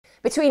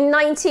Between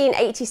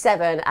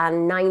 1987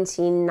 and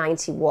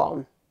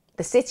 1991,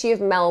 the city of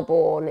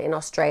Melbourne in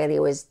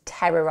Australia was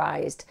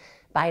terrorised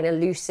by an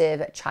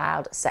elusive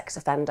child sex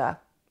offender.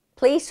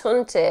 Police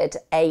hunted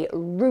a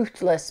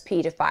ruthless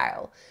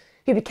paedophile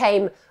who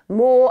became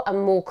more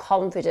and more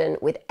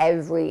confident with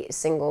every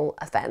single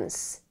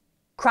offence.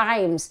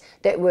 Crimes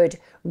that would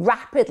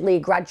rapidly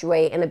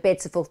graduate in a bid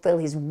to fulfil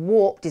his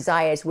warped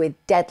desires with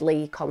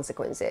deadly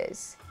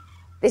consequences.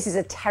 This is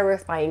a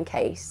terrifying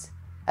case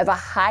of a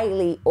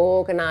highly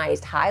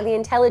organised, highly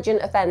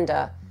intelligent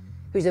offender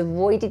who's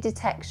avoided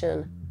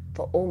detection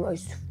for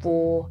almost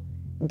 4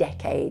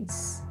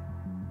 decades.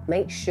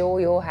 Make sure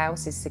your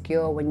house is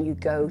secure when you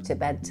go to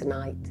bed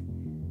tonight.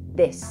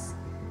 This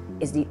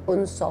is the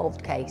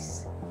unsolved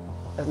case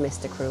of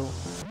Mr. Cruel.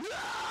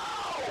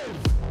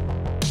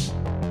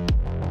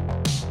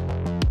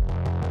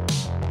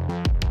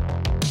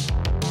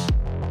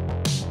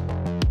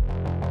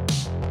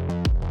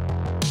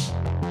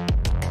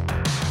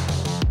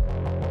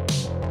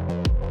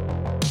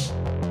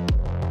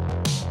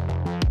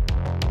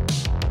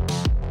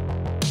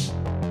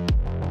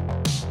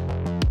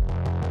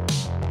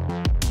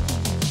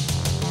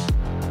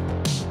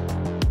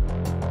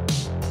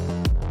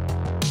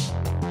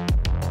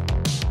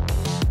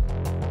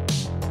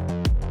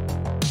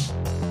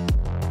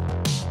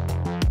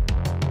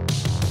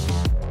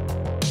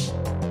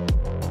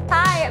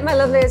 My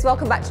lovelies,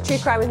 welcome back to True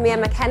Crime with me,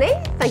 Emma Kenny.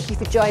 Thank you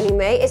for joining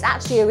me. It's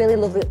actually a really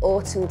lovely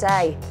autumn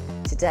day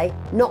today.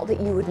 Not that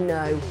you would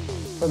know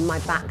from my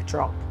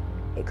backdrop.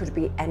 It could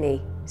be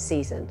any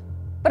season.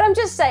 But I'm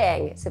just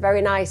saying, it's a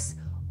very nice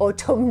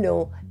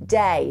autumnal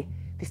day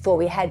before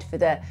we head for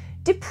the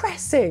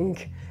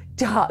depressing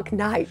dark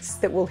nights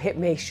that will hit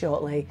me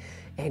shortly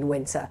in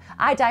winter.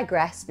 I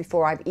digress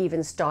before I've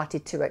even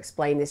started to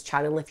explain this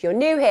channel. If you're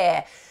new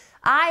here,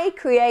 I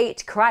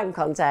create crime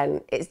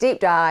content. It's deep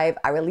dive.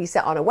 I release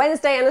it on a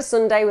Wednesday and a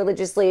Sunday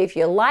religiously. If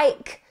you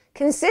like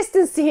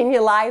consistency in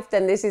your life,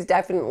 then this is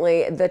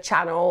definitely the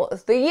channel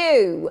for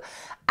you.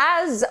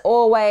 As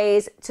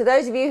always, to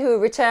those of you who are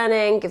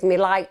returning, give me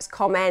likes,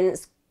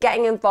 comments,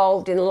 getting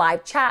involved in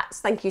live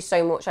chats, thank you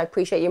so much. I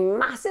appreciate you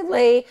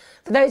massively.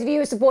 For those of you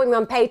who are supporting me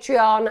on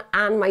Patreon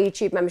and my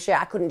YouTube membership,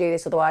 I couldn't do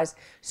this otherwise,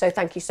 so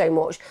thank you so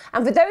much.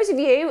 And for those of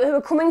you who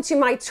are coming to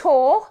my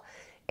tour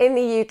in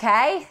the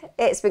UK,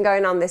 it's been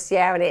going on this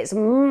year and it's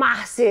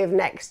massive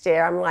next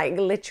year. I'm like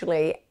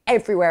literally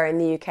everywhere in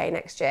the UK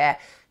next year.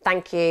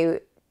 Thank you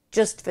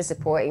just for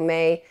supporting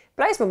me.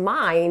 Blows my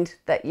mind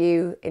that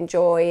you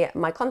enjoy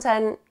my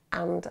content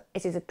and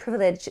it is a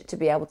privilege to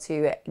be able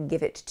to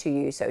give it to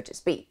you, so to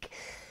speak.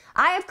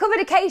 I have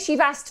covered a case you've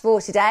asked for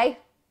today.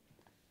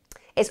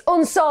 It's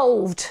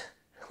unsolved.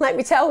 Let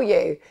me tell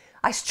you,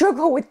 I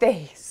struggle with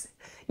these.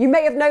 You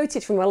may have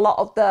noted from a lot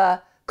of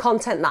the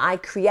content that I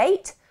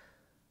create,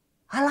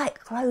 I like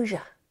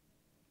closure.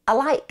 I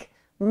like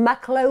my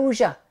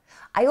closure.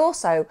 I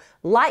also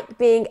like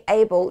being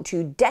able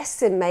to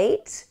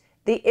decimate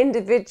the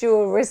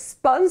individual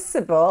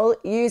responsible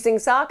using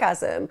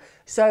sarcasm.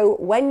 So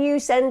when you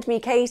send me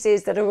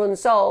cases that are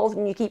unsolved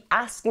and you keep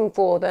asking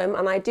for them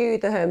and I do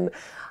them,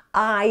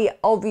 I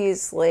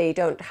obviously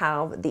don't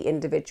have the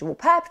individual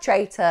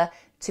perpetrator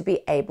to be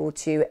able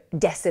to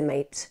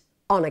decimate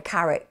on a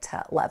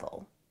character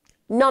level.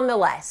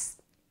 Nonetheless,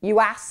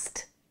 you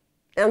asked,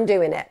 I'm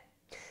doing it.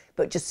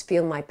 But just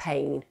feel my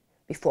pain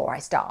before I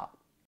start.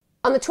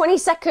 On the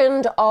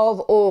 22nd of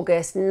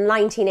August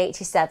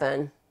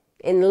 1987,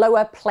 in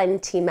Lower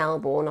Plenty,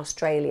 Melbourne,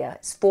 Australia,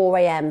 it's 4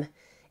 a.m.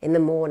 in the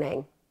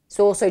morning. It's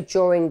also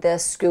during the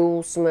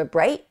school summer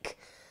break.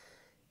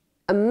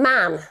 A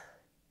man,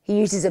 he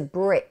uses a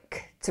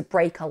brick to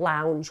break a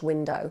lounge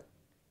window.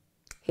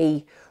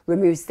 He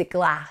removes the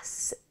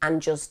glass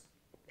and just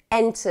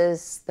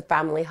enters the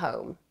family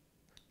home.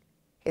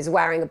 He's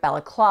wearing a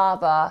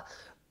balaclava,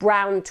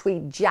 brown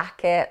tweed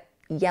jacket,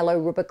 yellow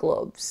rubber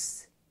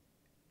gloves.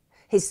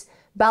 His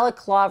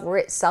balaclava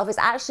itself is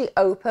actually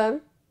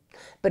open,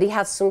 but he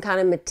has some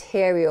kind of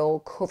material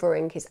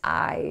covering his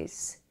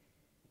eyes.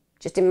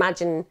 Just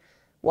imagine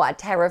what a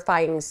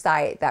terrifying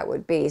sight that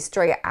would be,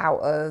 straight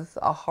out of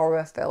a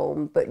horror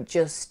film, but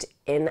just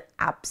in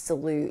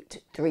absolute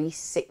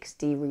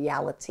 360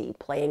 reality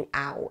playing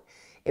out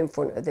in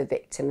front of the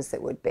victims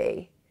that would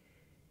be.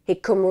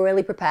 He'd come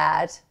really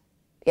prepared.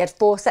 He had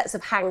 4 sets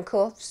of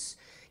handcuffs.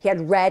 He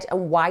had red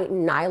and white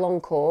nylon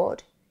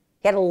cord.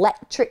 He had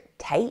electric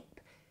tape.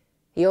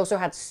 He also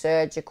had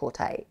surgical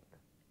tape.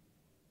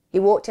 He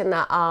walked in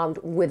there armed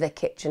with a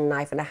kitchen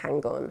knife and a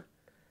handgun.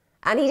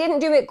 And he didn't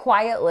do it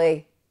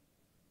quietly.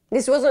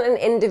 This wasn't an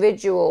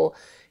individual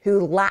who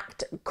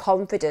lacked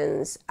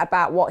confidence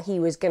about what he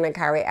was going to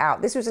carry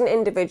out. This was an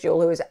individual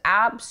who was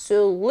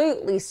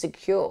absolutely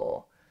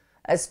secure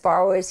as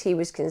far as he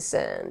was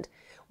concerned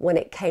when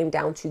it came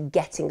down to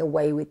getting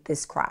away with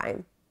this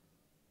crime.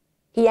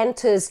 He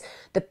enters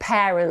the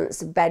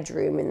parents'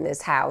 bedroom in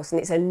this house, and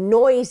it's a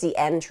noisy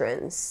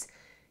entrance.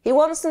 He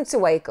wants them to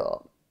wake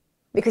up.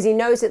 Because he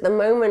knows at the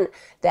moment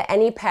that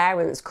any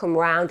parents come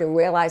round and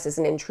realise there's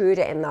an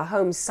intruder in their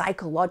home,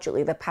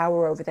 psychologically the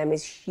power over them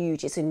is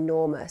huge, it's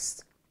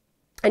enormous.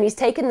 And he's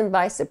taken them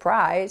by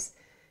surprise.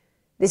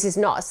 This is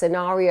not a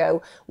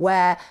scenario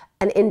where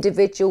an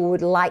individual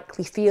would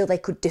likely feel they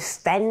could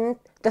defend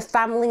the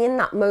family in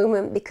that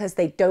moment because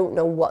they don't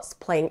know what's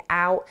playing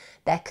out.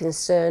 They're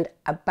concerned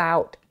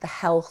about the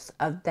health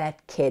of their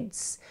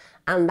kids.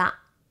 And that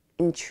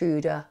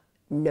intruder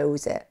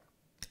knows it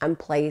and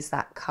plays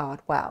that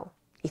card well.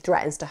 He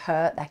threatens to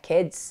hurt their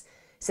kids,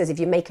 says if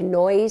you make a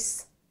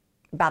noise,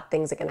 bad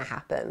things are going to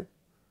happen.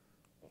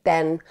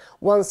 Then,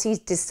 once he's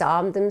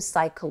disarmed them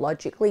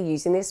psychologically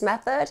using this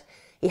method,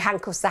 he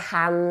handcuffs the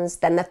hands,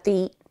 then the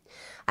feet,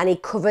 and he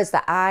covers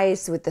the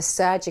eyes with the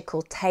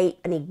surgical tape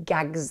and he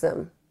gags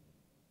them.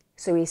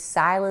 So he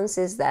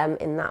silences them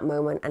in that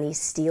moment and he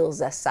steals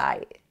their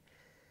sight.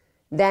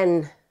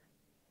 Then,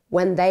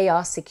 when they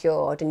are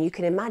secured, and you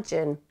can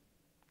imagine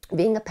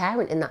being a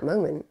parent in that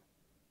moment,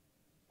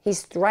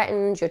 he's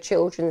threatened your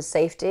children's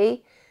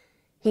safety.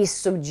 He's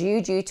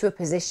subdued you to a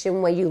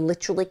position where you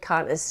literally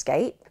can't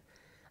escape.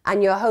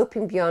 And you're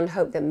hoping beyond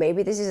hope that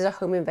maybe this is a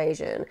home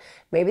invasion.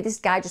 Maybe this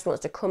guy just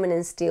wants to come in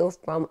and steal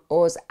from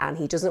us and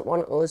he doesn't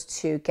want us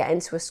to get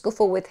into a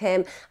scuffle with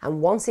him.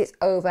 And once it's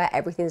over,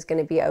 everything's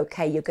going to be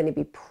okay. You're going to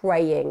be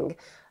praying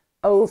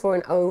over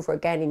and over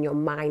again in your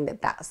mind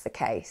that that's the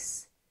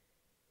case.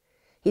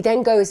 He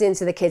then goes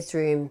into the kids'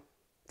 room.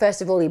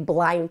 First of all, he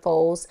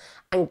blindfolds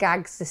and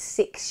gags the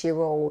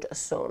 6-year-old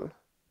son.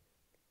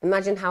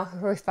 Imagine how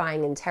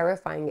horrifying and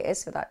terrifying it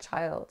is for that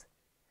child.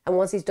 And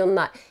once he's done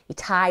that, he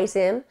ties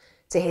him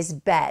to his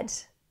bed.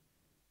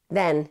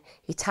 Then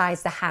he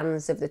ties the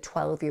hands of the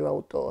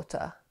 12-year-old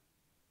daughter.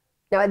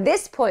 Now, at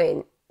this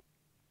point,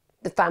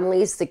 the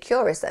family is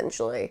secure,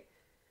 essentially.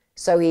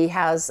 So he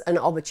has an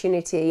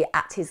opportunity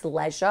at his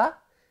leisure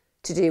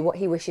to do what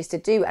he wishes to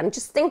do. And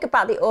just think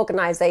about the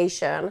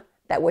organization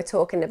that we're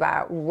talking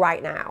about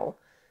right now.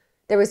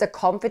 There is a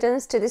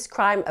confidence to this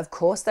crime, of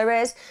course there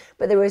is,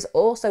 but there is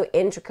also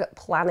intricate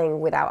planning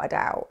without a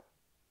doubt.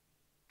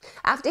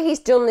 After he's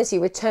done this, he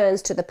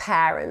returns to the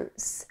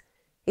parents.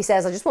 He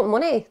says, I just want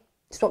money,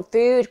 just want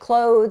food,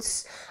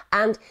 clothes,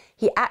 and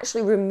he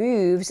actually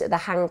removes the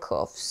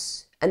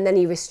handcuffs and then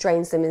he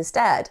restrains them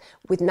instead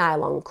with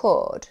nylon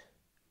cord.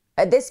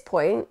 At this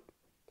point,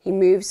 he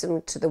moves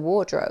them to the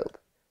wardrobe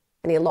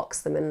and he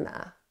locks them in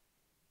there.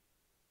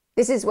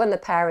 This is when the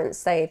parents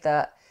say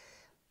that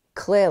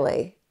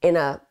clearly in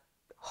a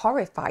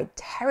horrified,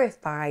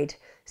 terrified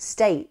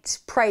state,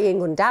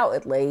 praying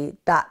undoubtedly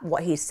that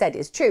what he said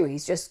is true,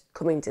 he's just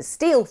coming to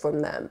steal from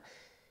them,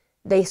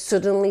 they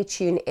suddenly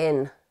tune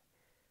in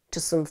to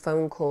some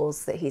phone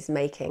calls that he's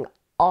making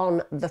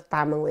on the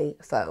family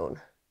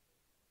phone.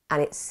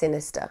 And it's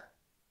sinister.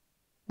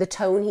 The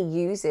tone he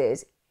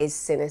uses is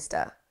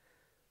sinister.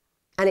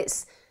 And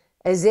it's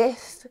as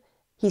if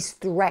he's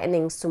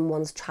threatening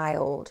someone's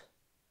child.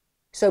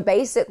 So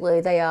basically,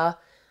 they are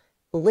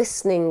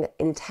listening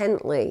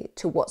intently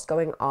to what's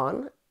going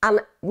on.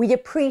 And we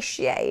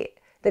appreciate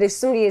that if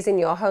somebody is in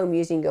your home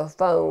using your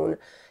phone,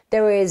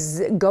 there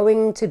is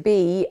going to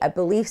be a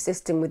belief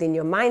system within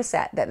your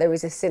mindset that there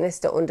is a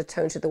sinister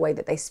undertone to the way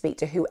that they speak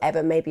to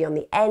whoever may be on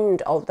the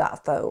end of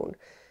that phone.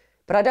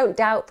 But I don't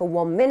doubt for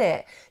 1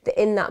 minute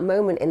that in that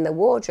moment in the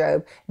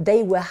wardrobe,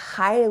 they were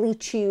highly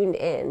tuned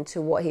in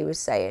to what he was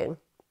saying.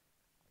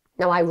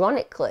 Now,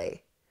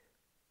 ironically,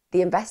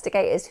 the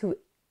investigators who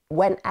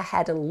went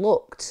ahead and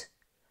looked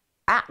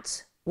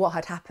at what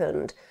had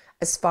happened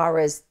as far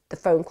as the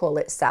phone call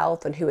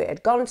itself and who it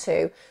had gone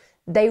to,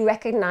 they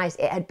recognised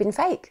it had been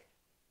fake.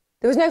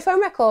 There was no phone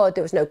record,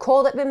 there was no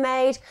call that had been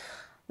made.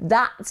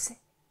 That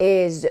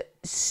is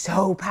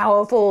so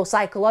powerful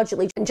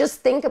psychologically. And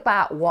just think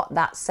about what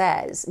that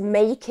says,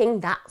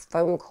 making that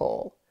phone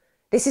call.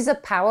 This is a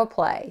power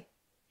play.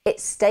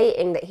 It's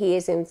stating that he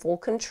is in full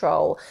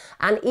control.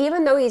 And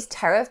even though he's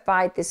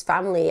terrified this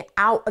family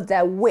out of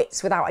their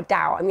wits without a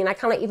doubt, I mean, I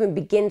cannot even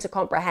begin to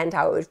comprehend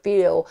how it would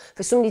feel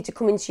for somebody to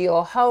come into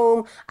your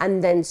home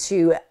and then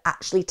to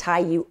actually tie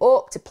you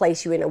up, to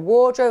place you in a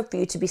wardrobe, for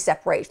you to be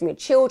separated from your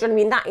children. I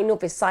mean, that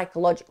enough is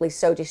psychologically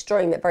so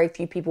destroying that very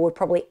few people would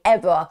probably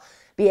ever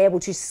be able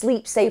to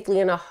sleep safely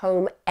in a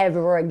home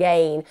ever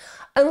again.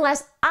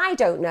 Unless, I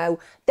don't know,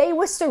 they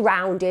were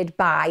surrounded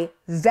by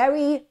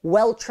very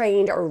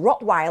well-trained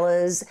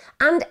Rottweilers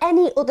and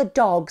any other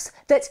dogs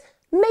that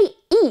may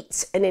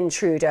eat an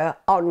intruder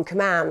on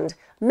command.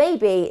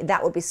 Maybe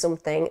that would be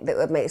something that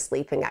would make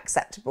sleeping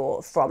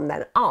acceptable from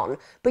then on.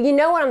 But you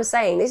know what I'm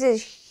saying? This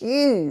is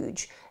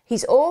huge.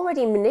 He's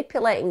already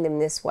manipulating them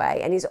this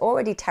way and he's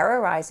already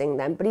terrorizing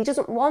them, but he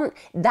doesn't want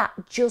that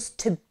just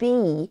to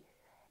be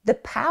the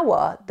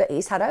power that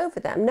he's had over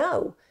them.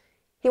 No,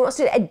 he wants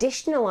to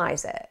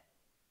additionalize it.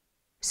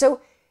 So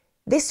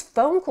this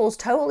phone call's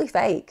totally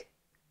fake.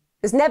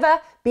 There's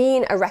never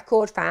been a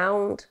record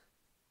found,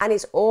 and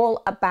it's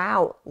all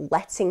about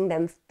letting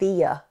them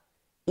fear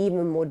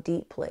even more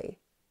deeply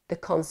the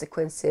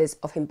consequences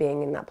of him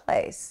being in that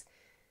place.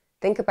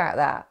 Think about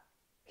that.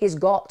 He's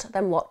got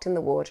them locked in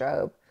the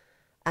wardrobe,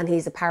 And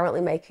he's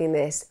apparently making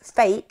this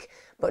fake,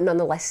 but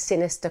nonetheless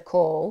sinister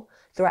call,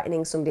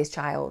 threatening somebody's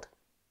child.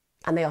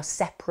 And they are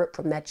separate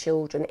from their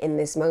children in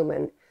this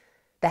moment.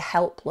 They're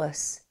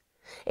helpless.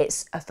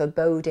 It's a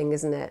foreboding,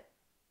 isn't it?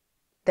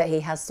 That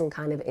he has some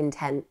kind of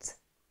intent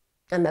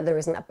and that there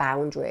isn't a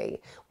boundary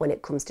when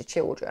it comes to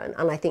children.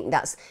 And I think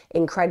that's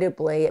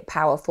incredibly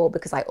powerful,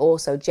 because I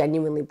also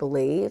genuinely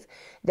believe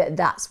that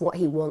that's what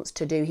he wants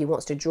to do. He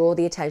wants to draw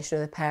the attention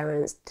of the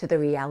parents to the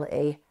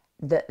reality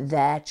that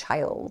their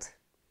child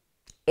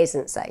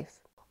isn't safe.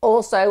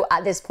 Also,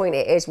 at this point,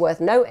 it is worth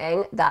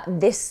noting that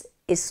this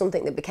is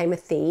something that became a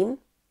theme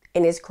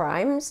in his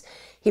crimes.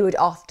 He would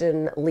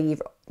often leave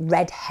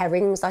red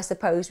herrings, I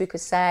suppose we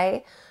could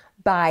say,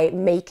 by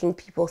making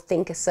people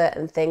think a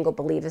certain thing or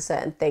believe a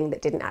certain thing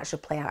that didn't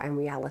actually play out in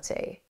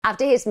reality.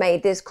 After he's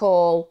made this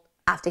call,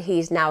 after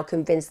he's now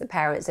convinced the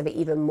parents of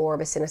even more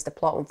of a sinister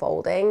plot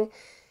unfolding,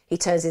 he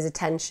turns his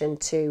attention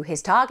to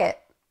his target.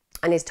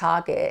 And his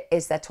target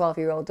is their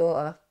 12-year-old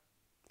daughter.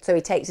 So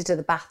he takes her to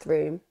the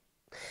bathroom.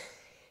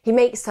 He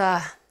makes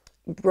her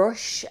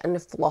brush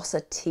and floss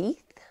her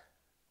teeth.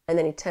 And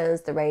then he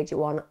turns the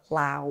radio on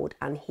loud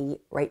and he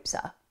rapes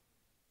her.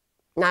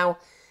 Now,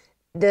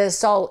 the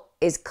assault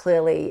is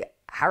clearly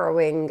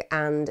harrowing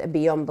and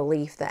beyond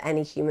belief that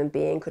any human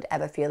being could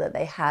ever feel that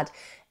they had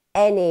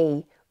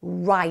any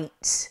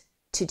right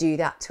to do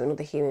that to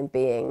another human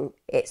being.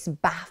 It's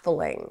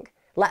baffling,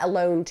 let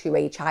alone to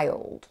a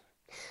child.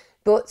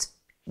 But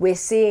we're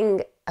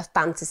seeing a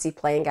fantasy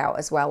playing out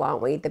as well,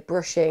 aren't we? The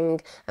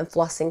brushing and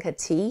flossing her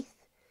teeth.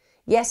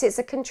 Yes, it's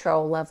a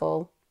control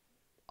level.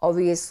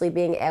 Obviously,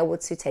 being able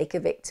to take a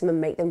victim and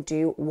make them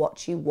do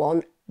what you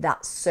want,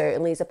 that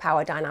certainly is a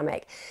power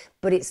dynamic.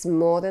 But it's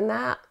more than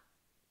that.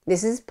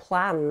 This is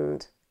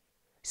planned.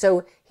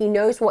 So he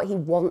knows what he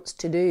wants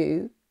to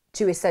do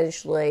to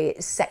essentially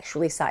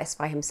sexually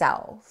satisfy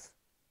himself.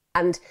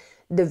 And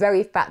the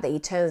very fact that he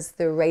turns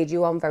the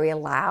radio on very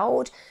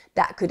loud,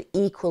 that could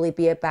equally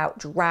be about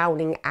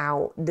drowning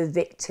out the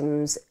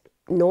victim's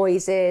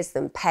noises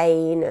and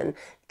pain and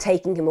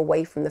taking him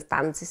away from the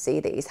fantasy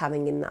that he's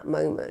having in that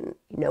moment.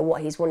 You know,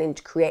 what he's wanting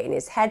to create in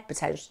his head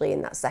potentially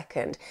in that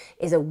second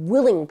is a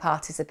willing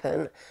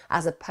participant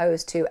as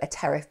opposed to a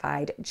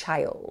terrified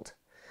child.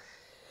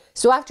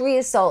 So after he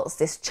assaults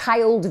this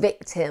child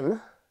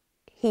victim,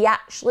 he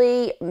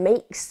actually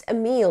makes a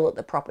meal at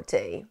the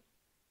property.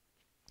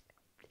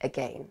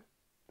 Again,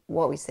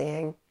 what are we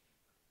seeing?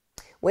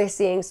 We're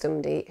seeing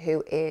somebody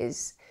who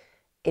is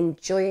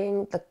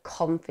enjoying the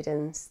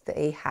confidence that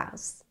he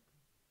has.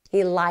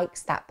 He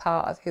likes that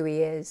part of who he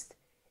is.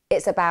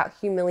 It's about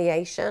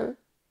humiliation.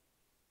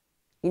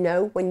 You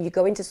know, when you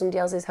go into somebody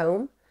else's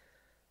home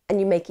and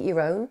you make it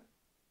your own,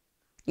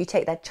 you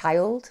take their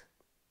child,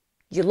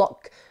 you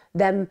lock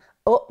them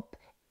up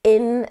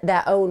in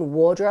their own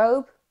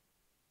wardrobe,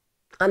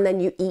 and then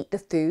you eat the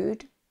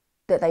food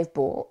that they've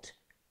bought.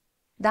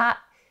 That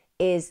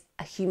is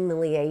a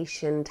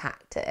humiliation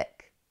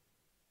tactic.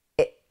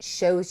 It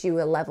shows you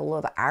a level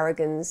of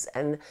arrogance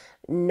and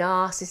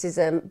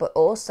narcissism, but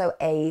also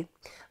a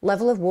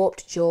level of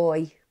warped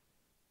joy.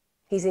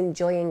 He's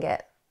enjoying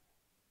it,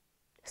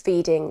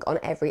 feeding on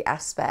every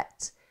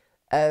aspect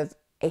of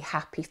a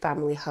happy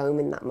family home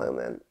in that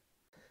moment.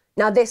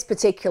 Now, this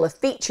particular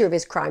feature of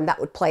his crime, that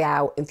would play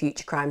out in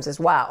future crimes as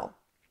well.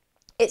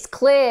 It's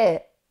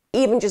clear,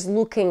 even just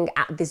looking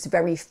at this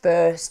very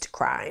first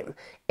crime,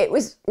 it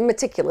was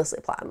meticulously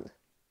planned.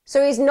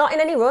 So he's not in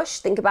any rush.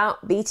 Think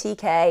about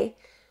BTK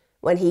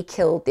when he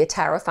killed the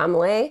Atara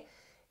family.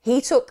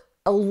 He took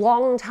a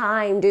long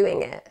time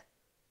doing it.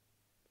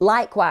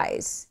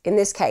 Likewise, in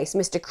this case,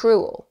 Mr.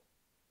 Cruel.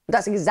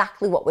 That's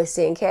exactly what we're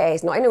seeing here.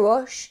 He's not in a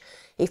rush.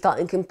 He felt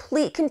in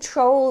complete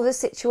control of the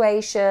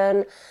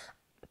situation.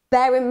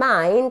 Bear in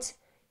mind,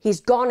 he's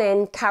gone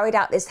in, carried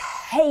out this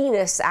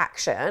heinous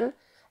action,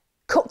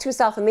 cooked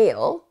himself a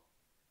meal,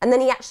 and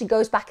then he actually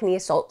goes back and he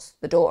assaults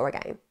the daughter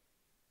again.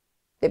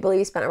 They believe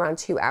he spent around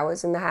 2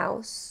 hours in the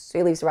house, so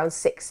he leaves around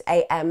 6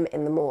 a.m.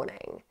 in the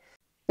morning.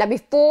 Now,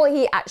 before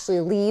he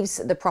actually leaves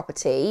the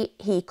property,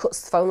 he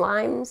cuts the phone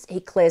lines, he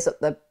clears up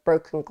the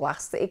broken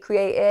glass that he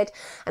created,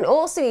 and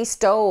also he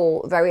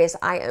stole various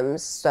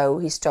items. So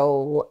he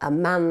stole a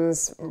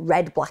man's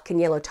red, black and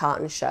yellow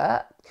tartan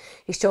shirt.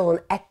 He stole an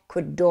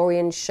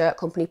Ecuadorian shirt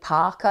company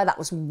parka that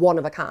was one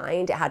of a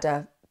kind. It had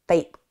a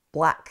fake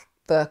black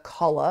fur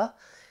collar.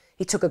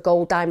 He took a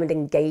gold diamond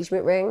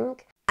engagement ring,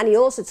 and he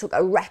also took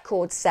a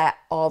record set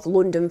of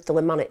London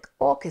Philharmonic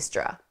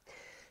Orchestra.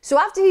 So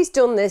after he's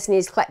done this and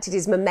he's collected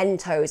his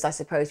mementos, I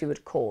suppose we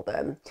would call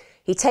them,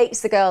 he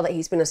takes the girl that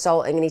he's been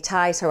assaulting and he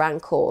ties her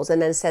ankles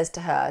and then says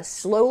to her,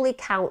 slowly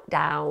count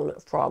down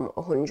from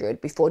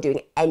 100 before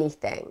doing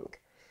anything.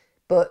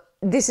 But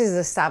this is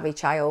a savvy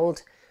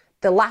child.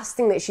 The last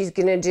thing that she's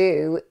gonna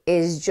do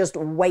is just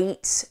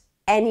wait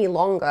any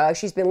longer.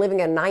 She's been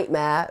living a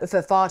nightmare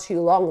for far too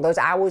long. Those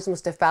hours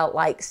must have felt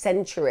like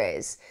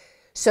centuries.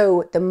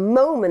 So the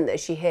moment that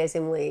she hears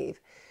him leave,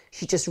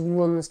 she just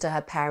runs to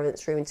her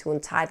parents' room to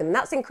untie them. And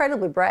that's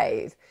incredibly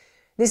brave.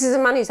 This is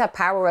a man who's had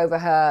power over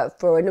her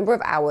for a number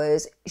of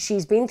hours.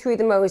 She's been through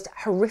the most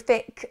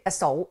horrific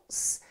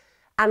assaults,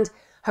 and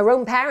her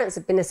own parents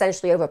have been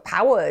essentially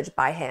overpowered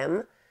by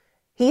him.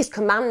 He's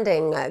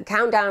commanding a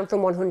countdown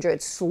from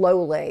 100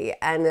 slowly,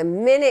 and the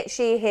minute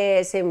she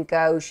hears him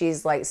go,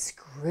 she's like,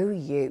 screw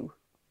you.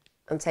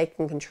 I'm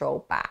taking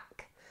control back.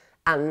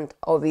 And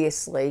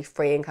obviously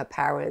freeing her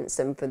parents,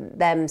 and for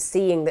them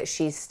seeing that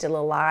she's still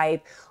alive,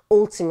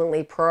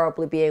 ultimately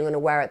probably being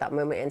unaware at that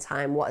moment in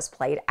time what has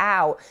played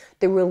out,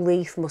 the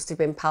relief must have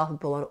been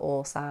palpable on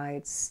all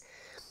sides.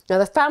 Now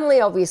the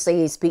family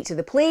obviously speak to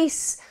the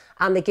police,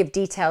 and they give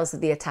details of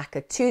the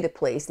attacker to the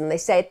police, and they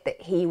said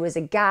that he was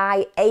a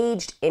guy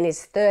aged in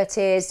his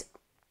 30s,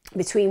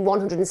 between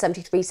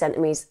 173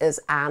 centimetres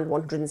and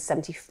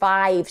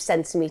 175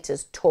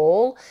 centimetres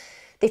tall.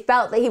 They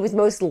felt that he was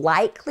most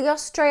likely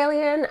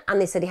Australian,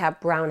 and they said he had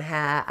brown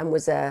hair and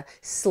was a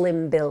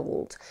slim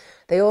build.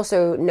 They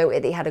also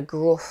noted that he had a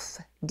gruff,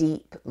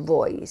 deep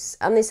voice,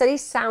 and they said he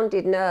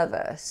sounded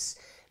nervous,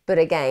 but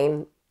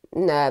again,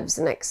 nerves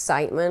and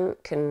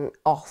excitement can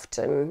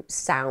often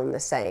sound the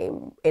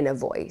same in a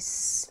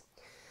voice.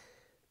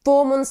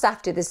 4 months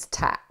after this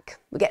attack,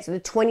 we get to the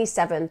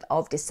 27th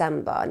of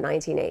December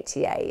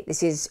 1988.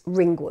 This is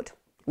Ringwood,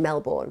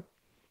 Melbourne.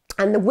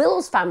 And the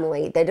Wills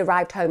family, they'd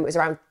arrived home, it was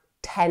around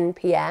 10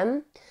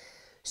 p.m.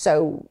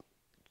 So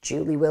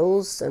Julie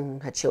Wills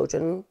and her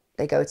children,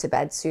 they go to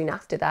bed soon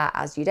after that,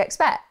 as you'd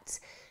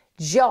expect.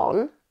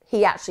 John,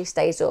 he actually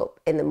stays up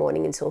in the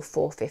morning until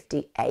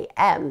 4:50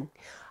 a.m.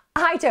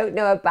 I don't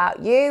know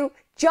about you.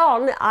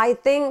 John, I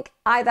think,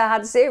 either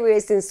had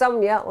serious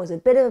insomnia or was a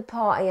bit of a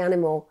party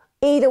animal.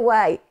 Either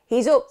way,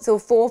 he's up till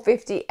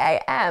 4:50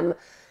 a.m.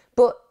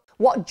 But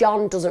what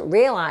John doesn't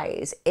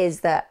realise is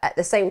that at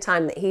the same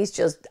time that he's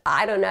just,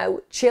 I don't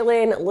know,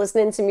 chilling,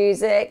 listening to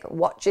music,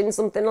 watching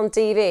something on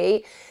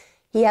TV,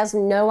 he has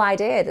no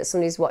idea that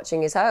somebody's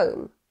watching his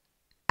home.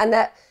 And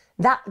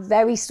that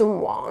very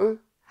someone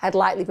had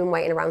likely been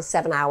waiting around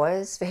 7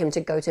 hours for him to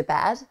go to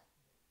bed.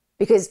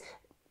 Because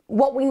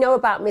what we know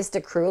about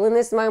Mr. Cruel in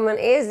this moment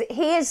is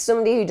he is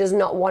somebody who does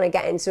not want to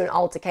get into an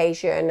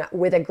altercation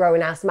with a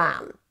grown-ass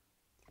man.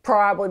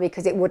 Probably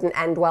because it wouldn't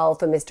end well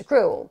for Mr.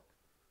 Cruel.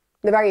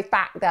 The very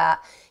fact that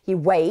he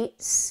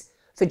waits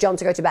for John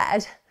to go to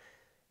bed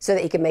so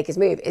that he can make his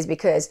move is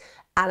because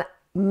a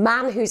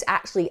man who's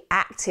actually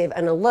active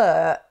and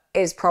alert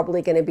is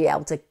probably going to be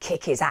able to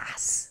kick his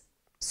ass.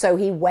 So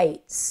he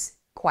waits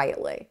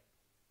quietly.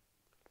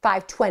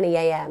 5:20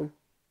 a.m.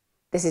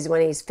 This is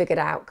when he's figured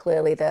out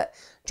clearly that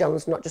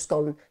John's not just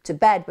gone to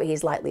bed, but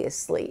he's likely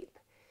asleep.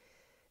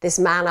 This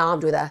man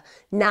armed with a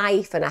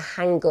knife and a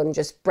handgun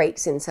just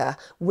breaks into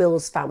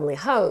Will's family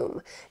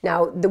home.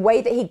 Now, the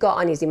way that he got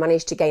on is he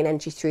managed to gain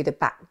entry through the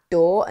back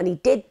door, and he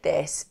did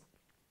this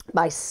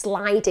by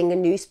sliding a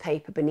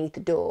newspaper beneath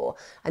the door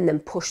and then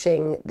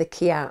pushing the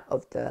key out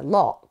of the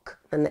lock,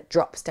 and that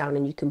drops down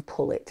and you can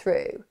pull it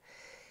through.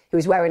 He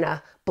was wearing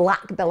a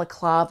black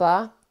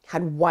balaclava,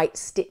 had white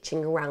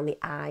stitching around the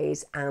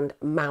eyes and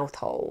mouth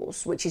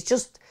holes, which is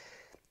just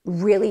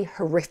really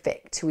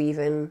horrific to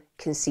even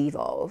conceive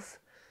of.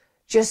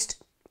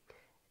 Just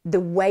the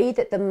way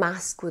that the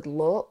mask would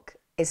look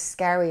is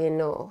scary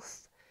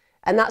enough.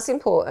 And that's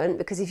important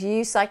because if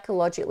you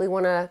psychologically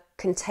want to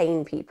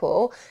contain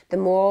people, the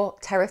more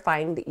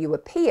terrifying that you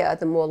appear,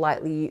 the more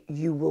likely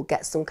you will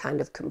get some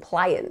kind of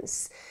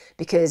compliance,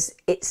 because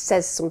it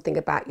says something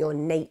about your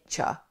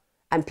nature.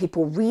 And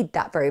people read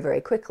that very,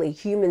 very quickly.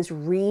 Humans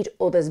read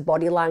others'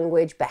 body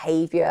language,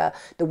 behavior,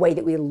 the way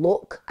that we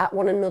look at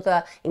one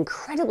another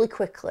incredibly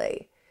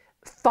quickly.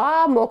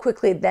 Far more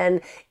quickly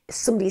than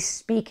somebody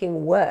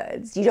speaking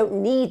words. You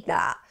don't need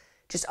that.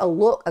 Just a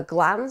look, a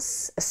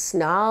glance, a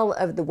snarl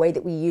of the way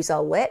that we use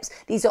our lips.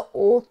 These are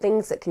all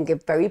things that can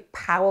give very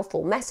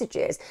powerful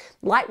messages.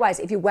 Likewise,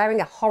 if you're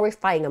wearing a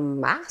horrifying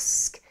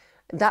mask,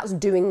 that's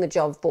doing the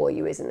job for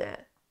you, isn't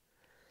it?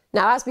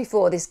 Now, as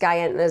before, this guy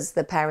enters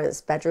the parents'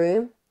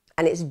 bedroom,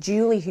 and it's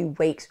Julie who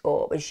wakes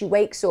up, and she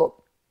wakes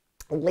up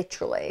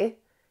literally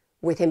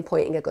with him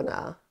pointing a gun at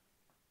her.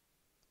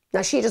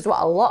 Now, she does what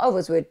a lot of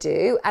us would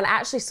do, and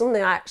actually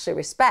something I actually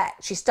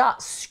respect. She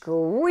starts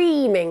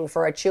screaming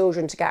for her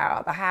children to get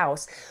out of the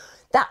house.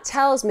 That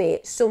tells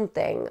me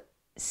something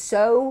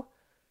so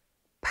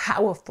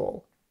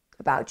powerful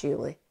about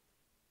Julie.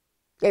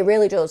 It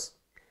really does.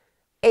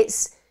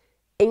 It's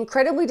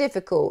incredibly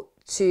difficult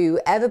to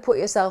ever put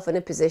yourself in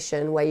a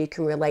position where you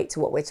can relate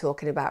to what we're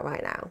talking about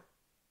right now.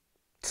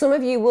 Some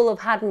of you will have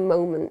had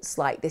moments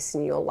like this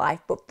in your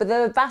life, but for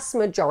the vast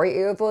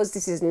majority of us,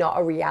 this is not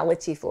a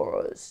reality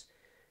for us.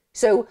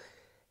 So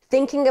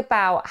thinking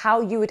about how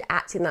you would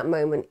act in that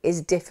moment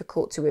is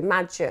difficult to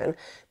imagine.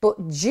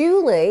 But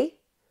Julie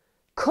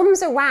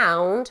comes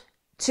around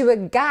to a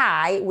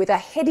guy with a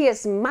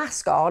hideous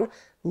mask on,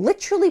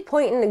 literally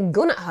pointing a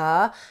gun at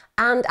her,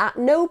 and at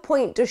no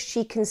point does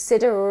she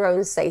consider her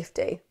own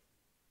safety.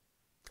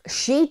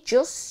 She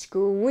just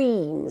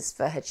screams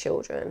for her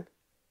children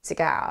to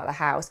get out of the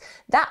house.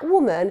 That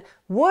woman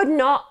would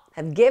not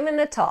had given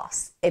a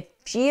toss if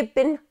she had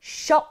been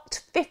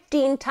shot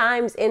 15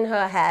 times in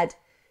her head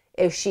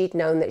if she'd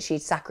known that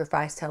she'd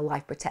sacrificed her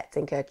life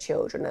protecting her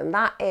children. And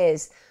that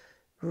is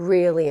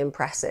really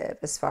impressive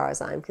as far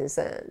as I'm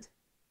concerned.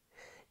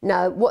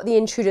 Now, what the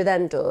intruder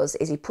then does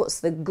is he puts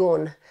the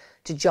gun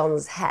to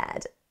John's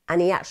head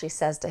and he actually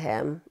says to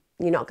him,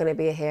 "You're not going to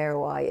be a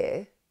hero, are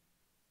you?"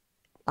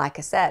 Like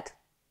I said,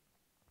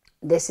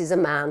 this is a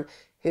man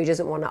who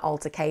doesn't want an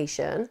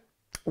altercation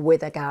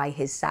with a guy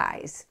his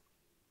size.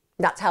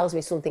 That tells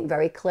me something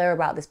very clear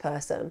about this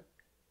person.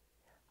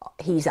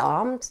 He's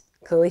armed,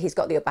 clearly he's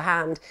got the upper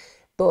hand,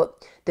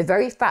 but the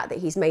very fact that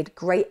he's made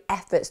great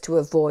efforts to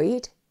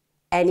avoid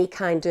any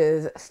kind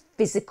of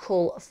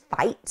physical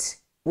fight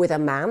with a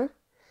man,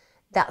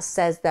 that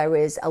says there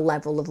is a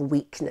level of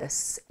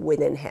weakness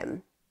within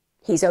him.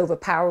 He's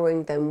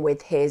overpowering them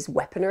with his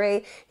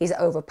weaponry, he's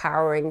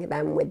overpowering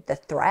them with the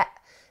threat,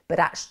 but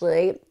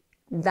actually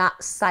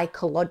that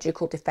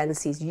psychological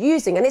defense he's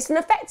using, and it's an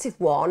effective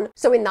one.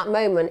 So in that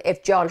moment,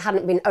 if John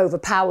hadn't been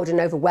overpowered and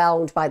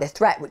overwhelmed by the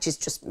threat, which is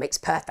just makes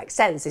perfect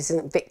sense, this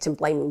isn't victim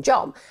blaming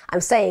John. I'm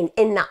saying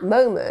in that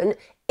moment,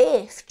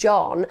 if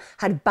John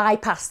had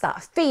bypassed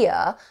that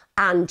fear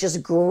and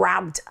just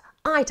grabbed,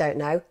 I don't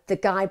know, the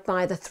guy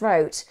by the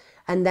throat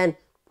and then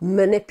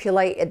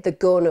manipulated the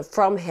gun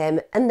from him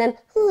and then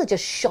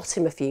just shot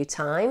him a few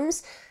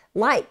times,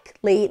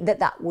 likely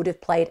that would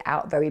have played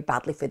out very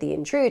badly for the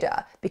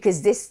intruder,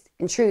 because this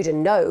intruder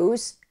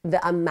knows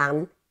that a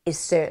man is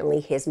certainly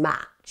his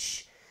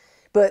match.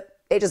 But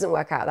it doesn't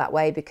work out that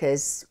way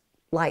because,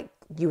 like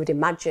you would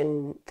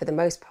imagine, for the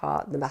most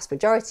part, the vast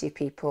majority of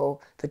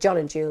people, for John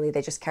and Julie,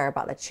 they just care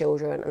about their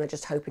children and they're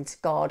just hoping to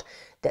God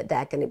that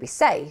they're going to be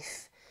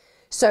safe.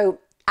 So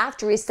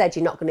after he said,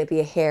 "You're not going to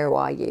be a hero,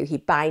 are you?" he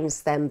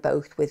binds them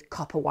both with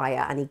copper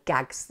wire and he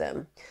gags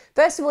them.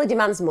 First of all, he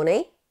demands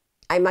money.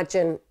 I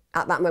imagine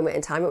at that moment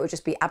in time, it would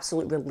just be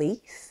absolute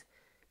relief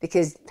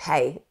because,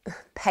 hey,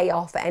 pay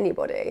off for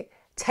anybody.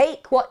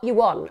 Take what you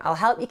want. I'll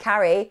help you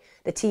carry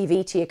the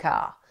TV to your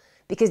car,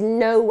 because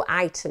no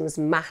items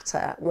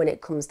matter when it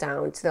comes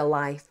down to the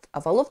life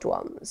of our loved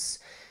ones.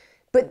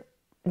 But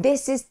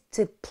this is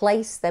to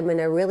place them in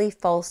a really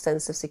false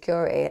sense of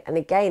security. And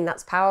again,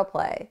 that's power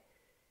play.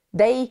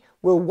 They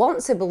will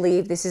want to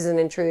believe this is an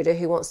intruder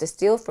who wants to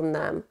steal from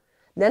them.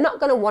 They're not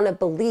going to want to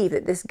believe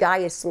that this guy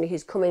is somebody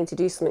who's coming to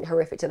do something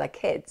horrific to their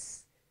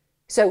kids.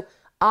 So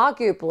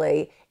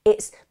arguably,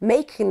 it's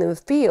making them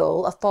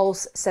feel a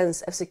false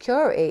sense of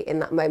security in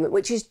that moment,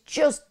 which is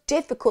just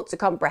difficult to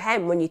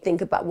comprehend when you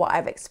think about what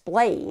I've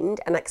explained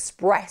and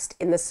expressed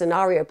in the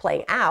scenario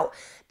playing out,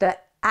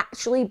 that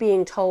actually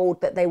being told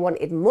that they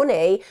wanted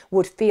money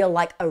would feel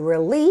like a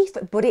relief,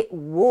 but it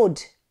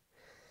would.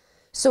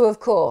 So of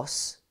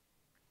course,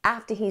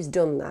 after he's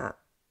done that,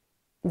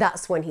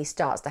 that's when he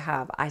starts to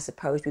have, I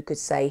suppose we could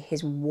say,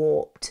 his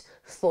warped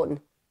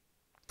fun.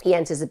 He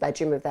enters the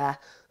bedroom of their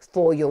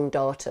 4 young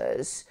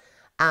daughters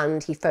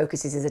and he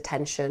focuses his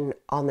attention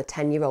on the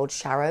 10-year-old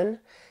Sharon.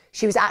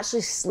 She was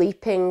actually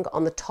sleeping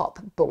on the top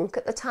bunk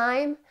at the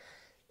time.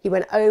 He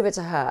went over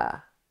to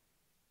her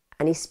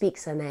and he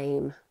speaks her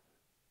name.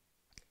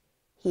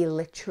 He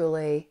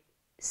literally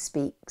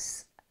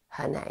speaks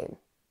her name.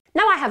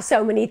 Now, I have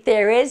so many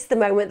theories the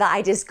moment that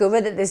I discover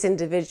that this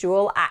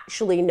individual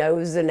actually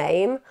knows the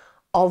name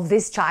of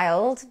this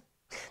child.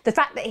 The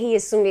fact that he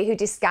is somebody who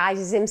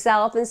disguises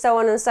himself and so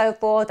on and so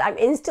forth, I'm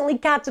instantly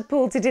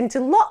catapulted into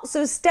lots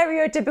of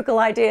stereotypical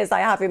ideas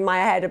I have in my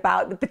head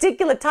about the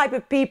particular type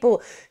of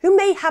people who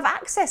may have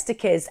access to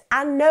kids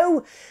and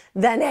know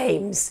their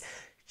names.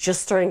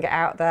 Just throwing it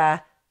out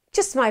there,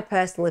 just my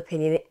personal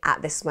opinion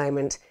at this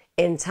moment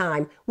in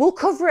time. We'll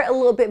cover it a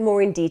little bit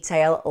more in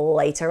detail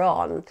later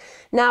on.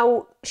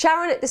 Now,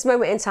 Sharon at this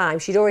moment in time,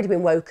 she'd already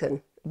been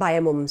woken by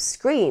her mum's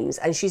screams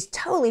and she's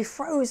totally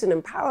frozen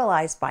and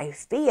paralysed by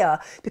fear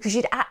because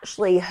she'd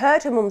actually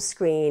heard her mum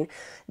scream,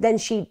 then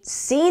she'd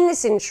seen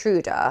this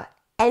intruder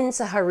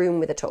enter her room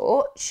with a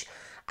torch,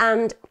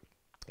 and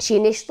she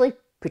initially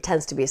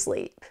pretends to be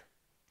asleep.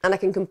 And I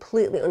can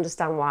completely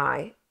understand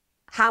why.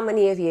 How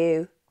many of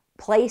you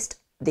placed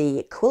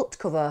the quilt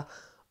cover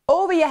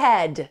over your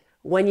head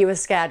when you were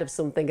scared of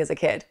something as a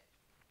kid?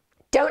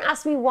 Don't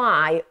ask me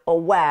why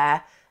or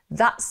where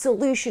that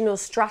solution or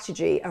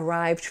strategy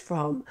arrived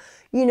from.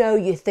 You know,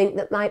 you think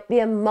that might be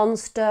a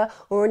monster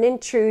or an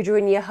intruder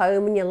in your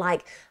home and you're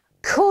like,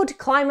 could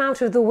climb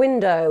out of the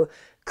window,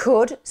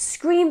 could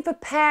scream for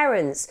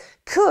parents,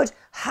 could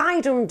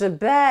hide under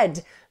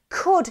bed,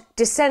 could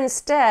descend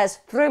stairs,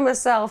 throw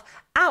myself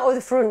out of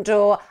the front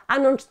door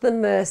and onto the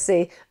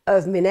mercy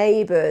of my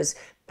neighbours.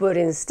 But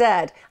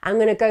instead, I'm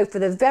going to go for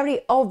the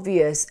very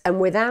obvious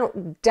and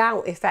without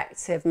doubt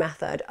effective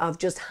method of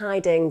just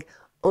hiding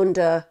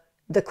under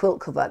the quilt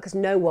cover, because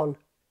no one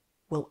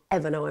will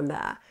ever know I'm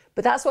there.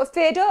 But that's what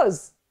fear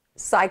does.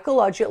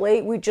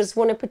 Psychologically, we just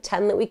want to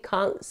pretend that we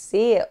can't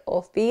see it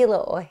or feel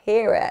it or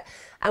hear it.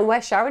 And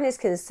where Sharon is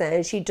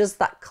concerned, she does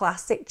that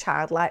classic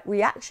childlike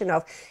reaction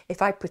of,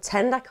 if I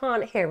pretend I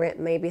can't hear it,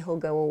 maybe he'll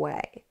go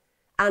away.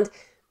 And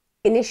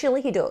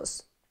initially he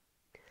does.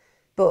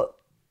 But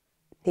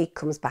he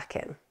comes back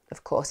in.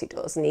 Of course he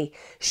does. And he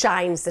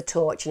shines the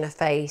torch in her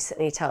face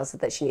and he tells her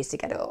that she needs to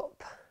get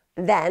up.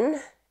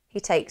 Then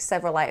he takes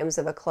several items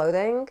of her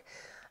clothing,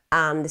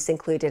 and this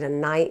included a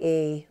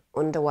nightie,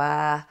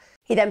 underwear.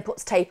 He then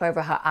puts tape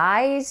over her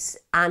eyes,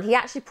 and he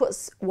actually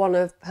puts one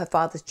of her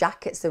father's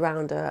jackets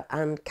around her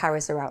and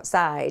carries her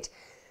outside.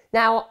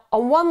 Now,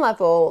 on one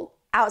level,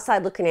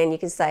 outside looking in, you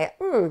can say,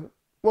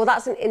 well,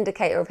 that's an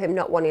indicator of him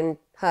not wanting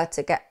her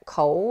to get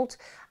cold.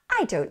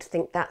 I don't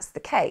think that's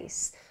the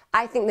case.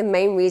 I think the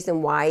main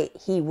reason why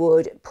he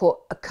would put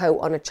a coat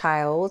on a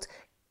child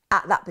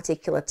at that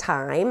particular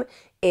time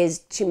is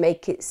to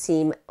make it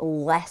seem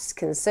less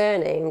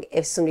concerning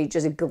if somebody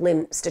just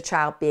glimpsed a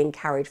child being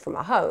carried from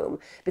a home,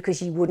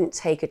 because you wouldn't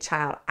take a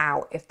child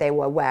out if they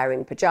were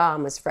wearing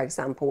pajamas, for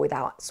example,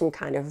 without some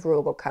kind of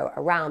rug coat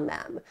around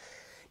them.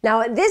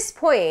 Now, at this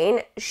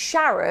point,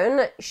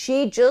 Sharon,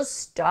 she just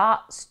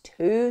starts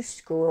to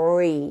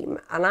scream,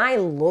 and I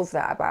love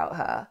that about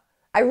her.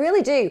 I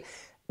really do.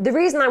 The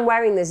reason I'm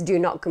wearing this Do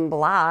Not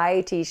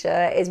Comply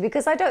t-shirt is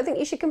because I don't think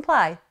you should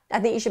comply. I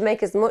think you should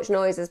make as much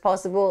noise as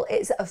possible.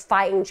 It's a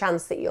fighting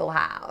chance that you'll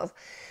have.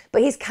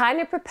 But he's kind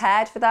of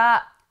prepared for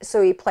that,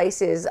 so he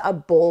places a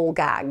ball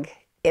gag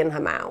in her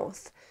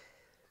mouth.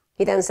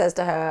 He then says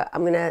to her,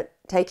 I'm going to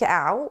take it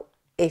out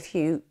if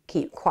you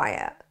keep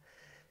quiet.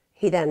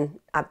 He then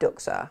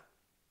abducts her.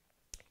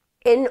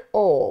 In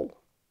all,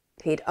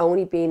 he'd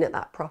only been at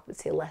that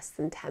property less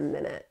than 10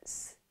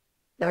 minutes.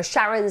 Now,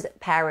 Sharon's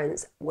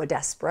parents were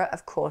desperate,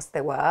 of course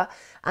they were,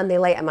 and they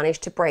later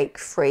managed to break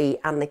free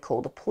and they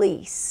called the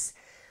police.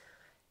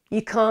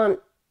 You can't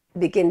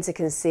begin to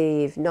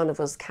conceive, none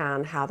of us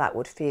can, how that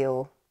would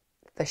feel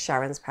for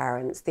Sharon's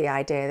parents. The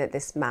idea that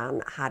this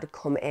man had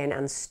come in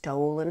and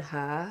stolen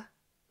her,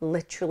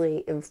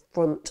 literally in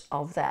front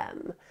of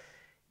them,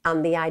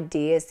 and the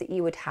ideas that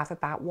you would have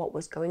about what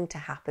was going to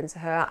happen to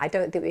her. I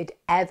don't think we'd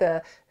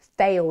ever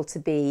fail to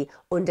be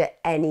under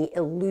any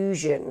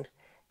illusion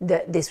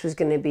that this was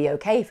going to be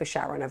okay for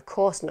Sharon. Of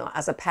course not.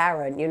 As a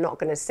parent, you're not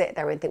going to sit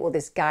there and think, well,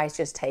 this guy's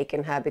just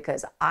taken her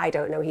because, I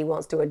don't know, he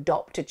wants to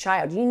adopt a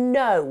child. You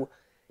know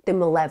the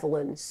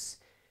malevolence.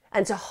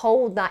 And to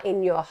hold that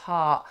in your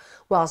heart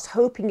whilst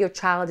hoping your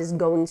child is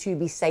going to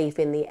be safe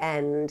in the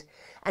end,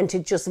 and to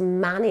just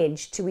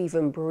manage to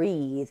even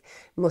breathe,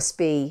 must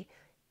be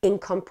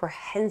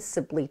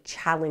incomprehensibly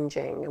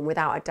challenging. And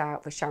without a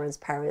doubt for Sharon's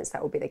parents,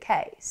 that will be the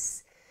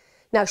case.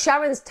 Now,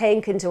 Sharon's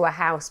taken to a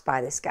house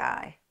by this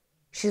guy.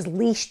 She's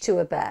leashed to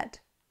a bed,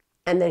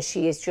 and then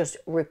she is just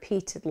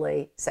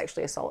repeatedly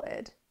sexually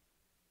assaulted.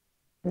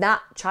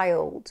 That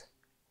child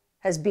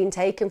has been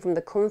taken from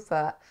the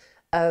comfort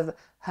of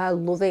her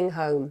loving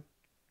home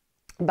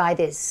by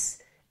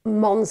this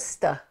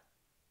monster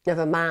of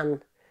a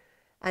man,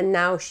 and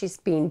now she's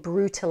been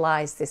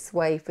brutalized this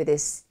way for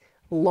this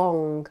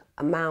long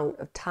amount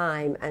of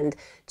time. And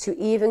to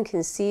even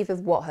conceive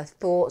of what her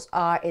thoughts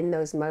are in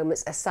those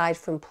moments, aside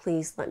from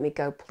please let me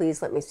go,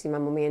 please let me see my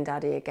mummy and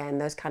daddy again,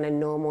 those kind of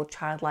normal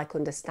childlike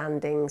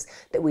understandings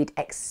that we'd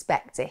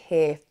expect to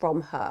hear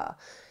from her,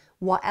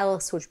 what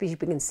else would she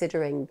be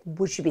considering?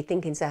 Would she be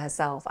thinking to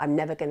herself, I'm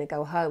never going to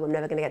go home, I'm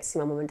never going to get to see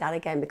my mum and dad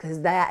again? Because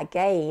they're,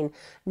 again,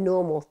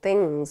 normal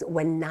things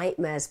when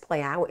nightmares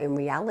play out in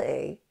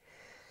reality.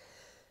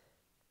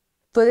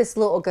 For this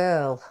little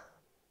girl,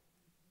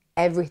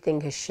 everything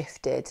has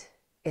shifted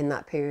in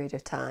that period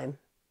of time.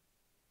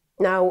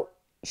 Now,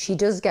 she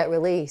does get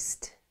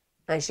released,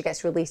 and she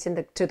gets released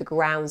to the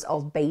grounds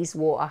of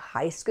Bayswater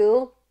High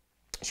School.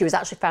 She was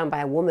actually found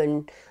by a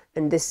woman,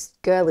 and this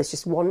girl is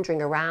just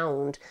wandering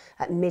around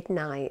at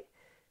midnight.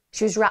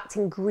 She was wrapped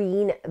in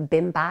green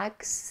bin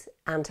bags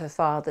and her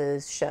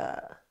father's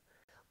shirt.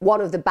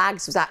 One of the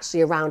bags was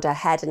actually around her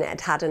head, and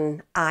it had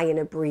an eye and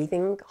a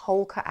breathing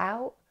hole cut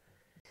out.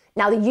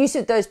 Now, the use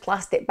of those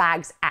plastic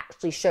bags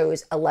actually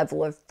shows a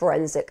level of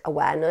forensic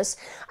awareness.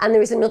 And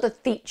there is another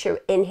feature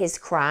in his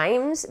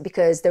crimes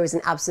because there is an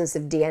absence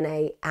of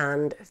DNA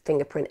and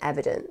fingerprint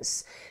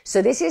evidence.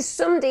 So this is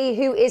somebody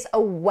who is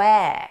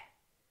aware.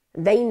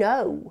 They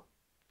know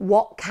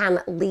what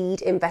can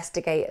lead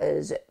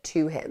investigators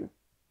to him.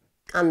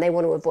 And they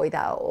want to avoid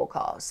that at all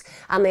costs.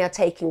 And they are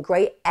taking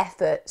great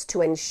efforts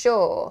to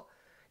ensure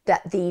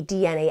that the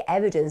DNA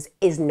evidence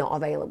is not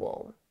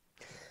available.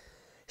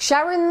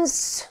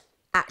 Sharon's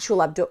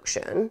actual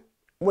abduction,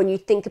 when you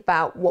think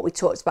about what we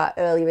talked about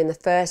earlier in the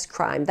first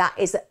crime, that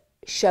is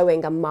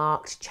showing a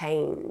marked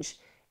change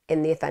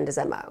in the offender's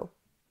MO.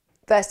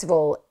 First of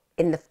all,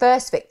 in the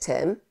first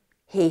victim,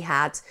 he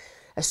had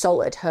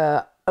assaulted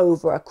her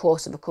over a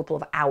course of a couple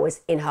of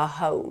hours in her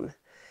home.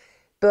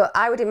 But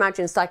I would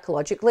imagine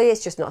psychologically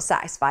it's just not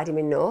satisfied him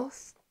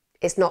enough.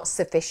 It's not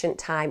sufficient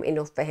time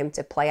enough for him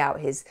to play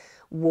out his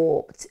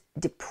warped,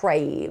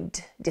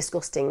 depraved,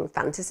 disgusting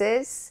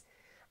fantasies.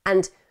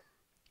 And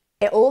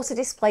it also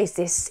displays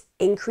this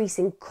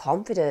increasing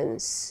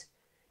confidence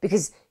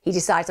because he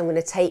decides, I'm going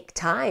to take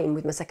time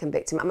with my second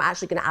victim. I'm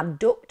actually going to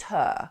abduct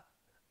her.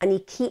 And he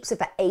keeps her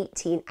for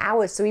 18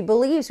 hours. So he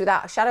believes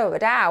without a shadow of a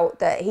doubt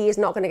that he is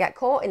not going to get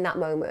caught in that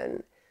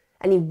moment.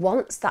 And he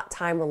wants that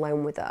time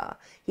alone with her.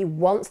 He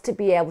wants to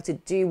be able to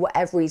do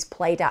whatever he's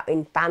played out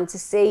in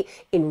fantasy,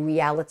 in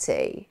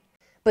reality.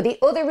 But the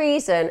other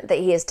reason that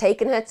he has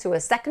taken her to a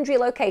secondary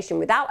location,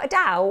 without a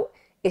doubt,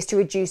 is to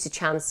reduce the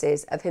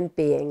chances of him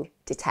being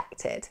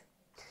detected.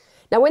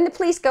 Now, when the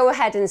police go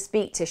ahead and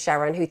speak to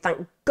Sharon, who,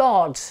 thank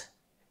God,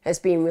 has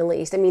been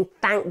released. I mean,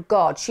 thank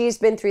God. She's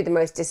been through the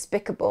most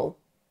despicable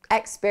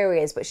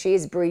experience, but she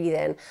is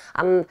breathing.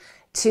 And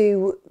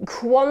to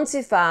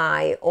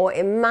quantify or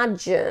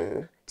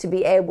imagine, to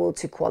be able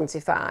to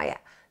quantify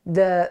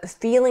the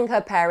feeling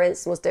her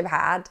parents must have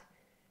had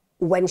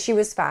when she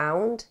was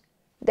found,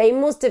 they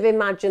must have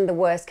imagined the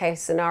worst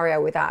case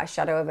scenario without a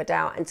shadow of a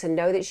doubt. And to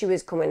know that she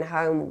was coming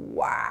home,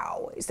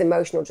 wow, it's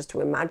emotional just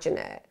to imagine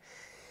it.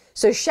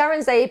 So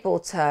Sharon's able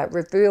to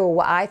reveal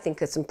what I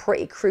think are some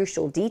pretty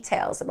crucial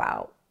details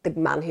about the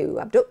man who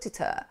abducted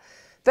her.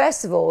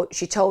 First of all,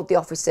 she told the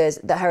officers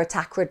that her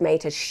attacker had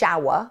made her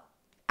shower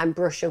and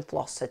brush and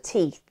floss her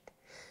teeth.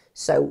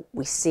 So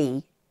we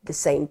see the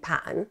same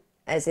pattern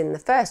as in the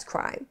first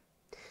crime.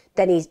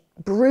 Then he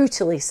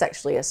brutally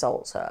sexually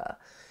assaults her.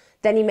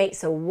 Then he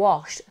makes her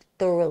wash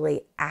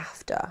thoroughly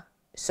after.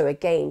 So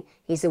again,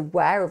 he's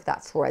aware of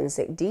that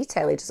forensic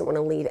detail. He doesn't want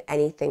to leave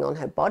anything on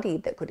her body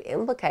that could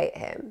implicate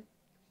him.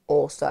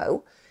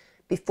 Also,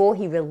 before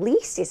he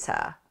releases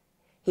her,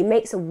 he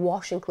makes her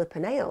wash and clip her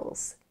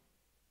nails.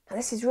 Now,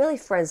 this is really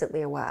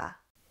forensically aware.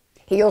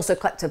 He also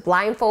kept her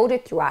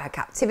blindfolded throughout her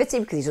captivity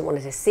because he doesn't want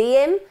her to see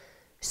him.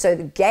 So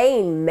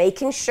again,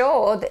 making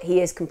sure that he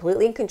is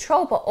completely in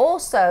control, but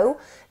also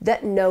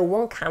that no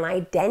one can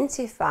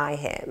identify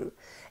him.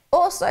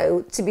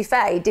 Also, to be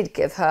fair, he did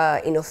give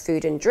her enough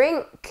food and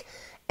drink.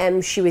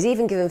 She was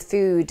even given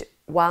food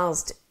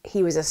whilst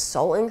he was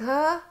assaulting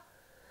her.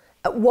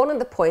 At one of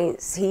the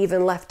points, he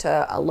even left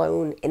her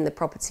alone in the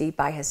property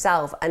by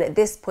herself. And at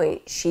this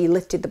point, she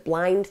lifted the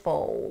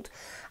blindfold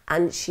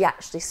and she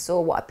actually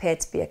saw what appeared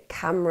to be a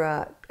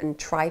camera and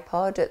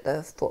tripod at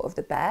the foot of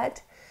the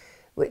bed,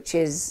 which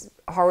is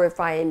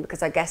horrifying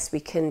because I guess we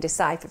can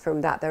decipher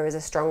from that there is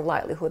a strong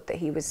likelihood that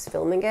he was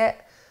filming it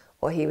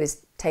or he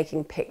was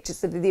taking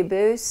pictures of the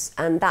abuse.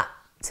 And that,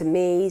 to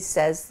me,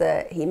 says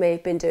that he may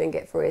have been doing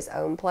it for his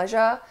own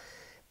pleasure.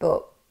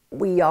 But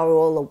we are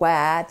all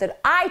aware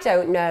that, I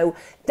don't know,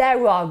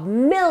 there are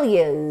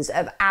millions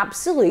of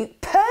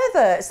absolute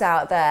perverts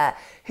out there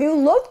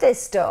who love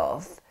this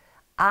stuff.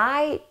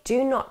 I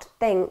do not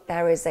think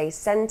there is a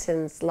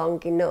sentence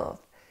long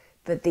enough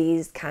for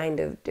these kind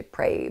of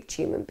depraved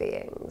human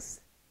beings.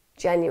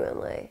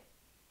 Genuinely.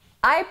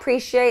 I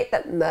appreciate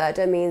that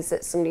murder means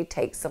that somebody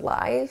takes a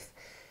life,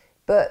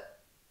 but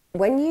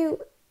when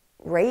you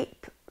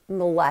rape,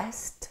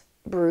 molest,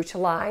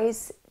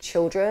 brutalize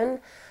children,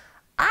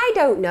 I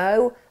don't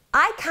know,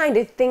 I kind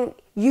of think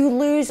you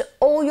lose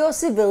all your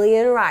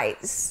civilian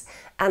rights.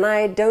 And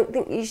I don't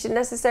think you should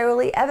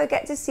necessarily ever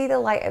get to see the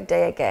light of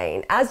day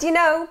again. As you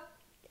know,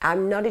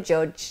 I'm not a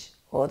judge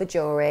or the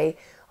jury,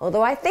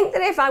 although I think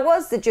that if I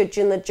was the judge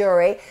and the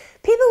jury,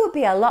 people would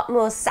be a lot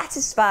more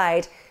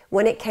satisfied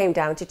when it came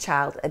down to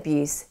child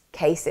abuse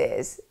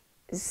cases.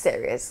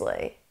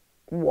 Seriously,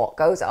 what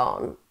goes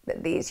on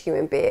that these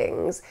human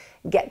beings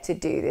get to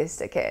do this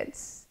to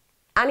kids?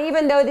 And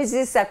even though this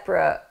is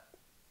separate,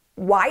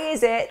 why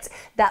is it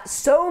that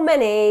so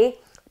many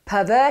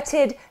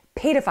perverted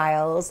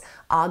paedophiles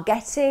are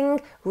getting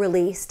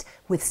released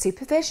with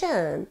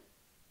supervision,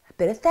 a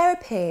bit of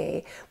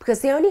therapy,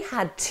 because they only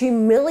had 2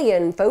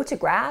 million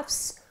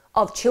photographs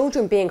of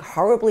children being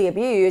horribly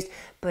abused,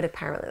 but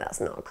apparently that's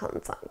not a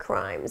contact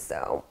crime,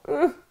 so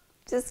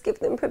just give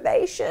them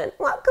probation.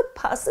 What could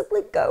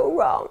possibly go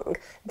wrong?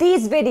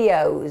 These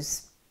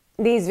videos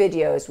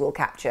will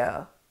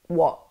capture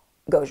what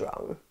goes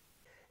wrong.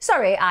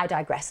 Sorry, I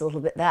digress a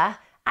little bit there.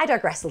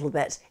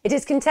 It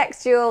is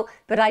contextual,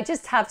 but I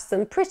just have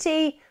some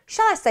pretty,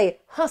 shall I say,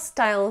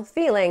 hostile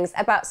feelings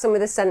about some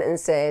of the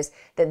sentences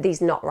that these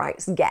not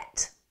rights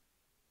get.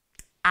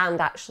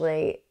 And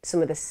actually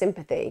some of the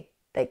sympathy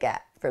they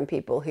get from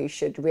people who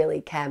should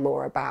really care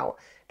more about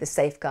the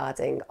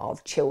safeguarding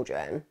of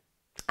children.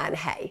 And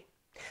hey,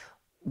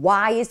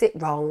 why is it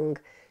wrong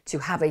to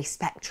have a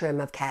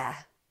spectrum of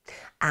care?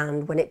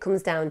 And when it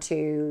comes down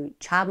to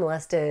child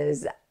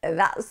molesters,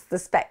 that's the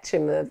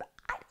spectrum of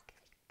I don't give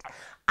a shit.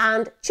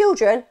 And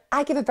children,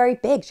 I give a very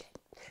big shit,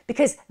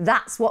 because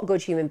that's what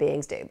good human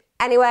beings do.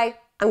 Anyway,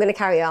 I'm going to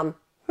carry on.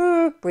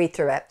 Breathe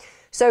through it.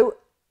 So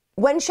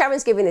when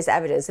Sharon's giving this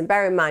evidence, and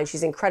bear in mind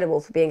she's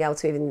incredible for being able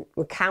to even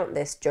recount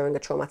this during a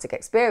traumatic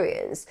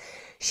experience,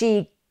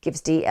 she gives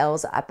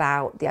details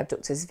about the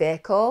abductor's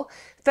vehicle.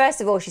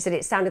 First of all, she said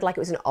it sounded like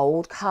it was an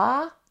old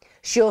car.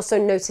 She also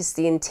noticed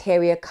the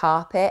interior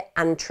carpet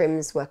and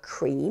trims were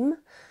cream.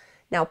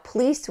 Now,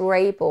 police were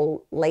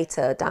able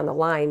later down the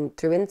line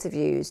through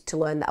interviews to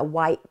learn that a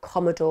white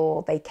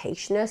Commodore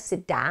Vacationer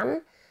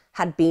sedan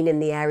had been in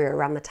the area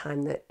around the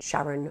time that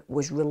Sharon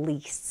was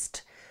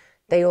released.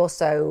 They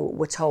also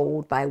were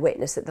told by a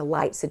witness that the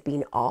lights had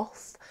been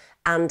off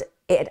and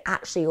it had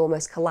actually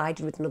almost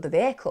collided with another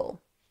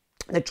vehicle.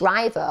 The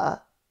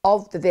driver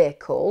of the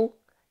vehicle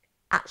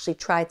actually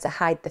tried to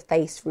hide the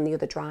face from the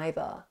other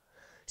driver.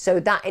 So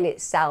that in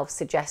itself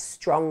suggests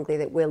strongly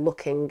that we're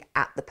looking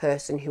at the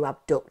person who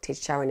abducted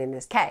Sharon in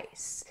this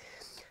case.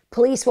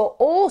 Police were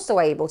also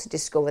able to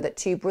discover that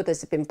two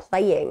brothers had been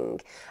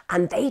playing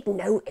and they'd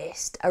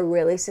noticed a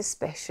really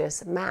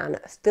suspicious man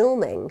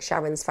filming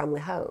Sharon's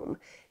family home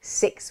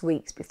 6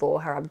 weeks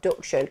before her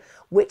abduction,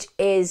 which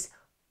is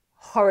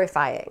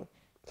horrifying.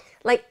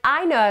 Like,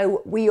 I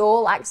know we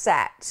all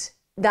accept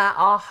that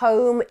our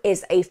home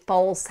is a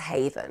false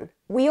haven.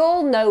 We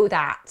all know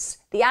that.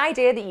 The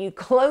idea that you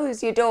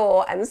close your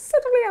door and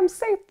suddenly I'm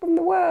safe from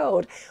the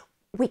world.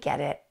 We get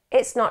it.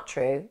 It's not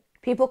true.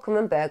 People come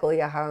and burgle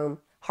your home.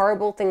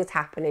 Horrible things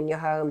happen in your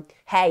home.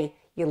 Hey,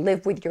 you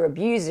live with your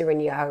abuser in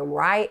your home,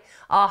 right?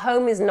 Our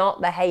home is not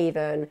the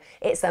haven.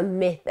 It's a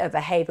myth of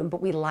a haven,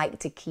 but we like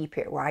to keep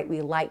it, right?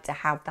 We like to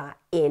have that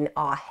in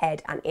our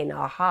head and in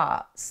our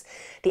hearts.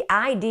 The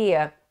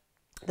idea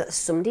that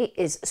somebody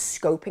is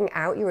scoping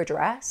out your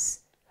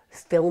address,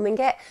 filming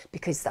it,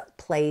 because that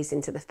plays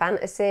into the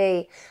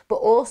fantasy, but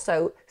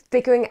also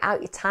figuring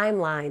out your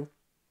timeline,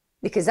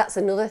 because that's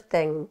another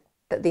thing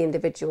that the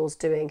individual's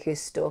doing who's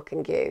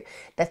stalking you.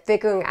 They're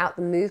figuring out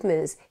the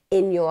movements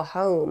in your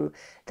home.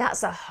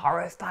 That's a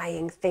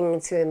horrifying thing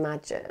to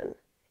imagine.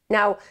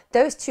 Now,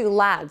 those two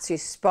lads who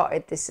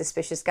spotted this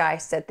suspicious guy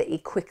said that he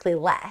quickly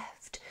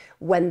left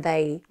when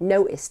they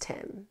noticed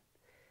him.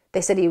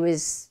 They said he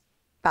was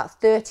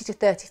about 30 to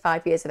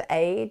 35 years of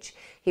age.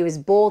 He was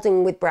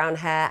balding with brown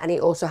hair and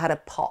he also had a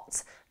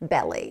pot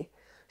belly.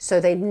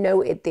 So they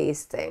noted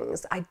these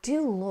things. I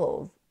do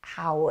love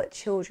how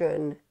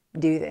children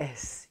do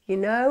this, you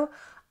know?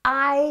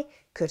 I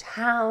could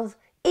have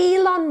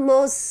Elon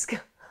Musk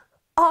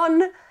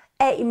on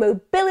a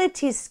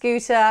mobility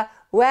scooter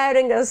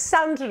wearing a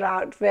Santa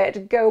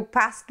outfit go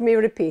past me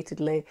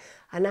repeatedly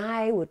and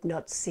I would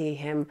not see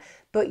him.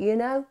 But you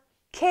know,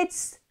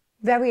 kids,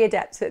 very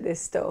adept at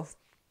this stuff.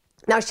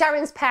 Now,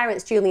 Sharon's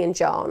parents, Julie and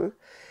John,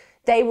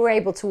 they were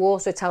able to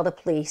also tell the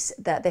police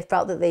that they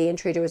felt that the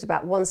intruder was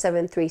about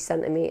 173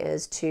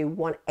 centimetres to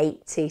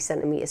 180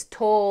 centimetres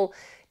tall.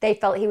 They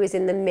felt he was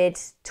in the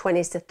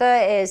mid-20s to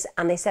 30s,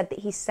 and they said that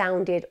he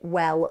sounded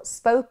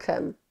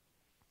well-spoken.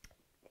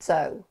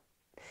 So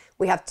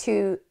we have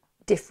two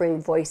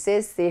differing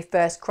voices. The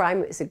first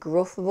crime is a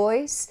gruff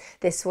voice.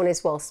 This one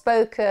is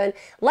well-spoken.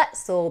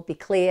 Let's all be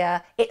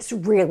clear, it's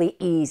really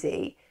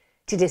easy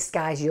to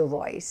disguise your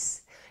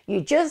voice. You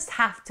just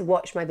have to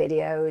watch my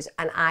videos,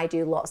 and I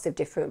do lots of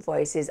different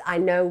voices. I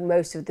know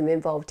most of them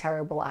involve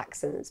terrible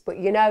accents, but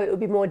you know, it would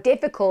be more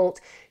difficult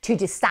to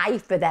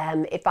decipher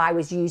them if I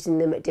was using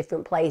them at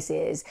different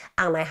places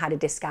and I had a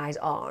disguise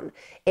on.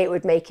 It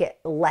would make it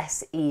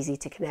less easy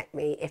to connect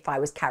me if I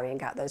was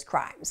carrying out those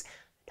crimes.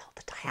 Not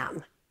that I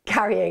am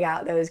carrying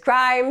out those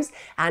crimes,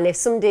 and if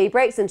somebody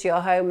breaks into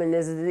your home and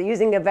is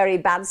using a very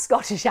bad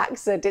Scottish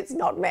accent, it's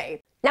not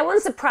me. Now,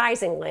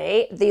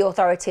 unsurprisingly, the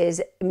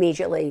authorities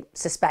immediately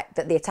suspect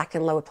that the attack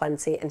in Lower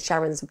Plenty and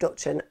Sharon's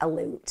abduction are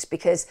linked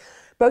because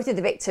both of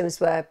the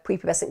victims were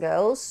prepubescent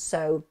girls,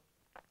 so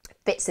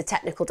fits the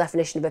technical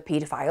definition of a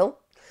paedophile.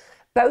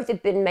 Both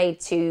had been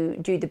made to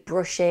do the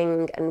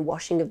brushing and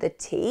washing of the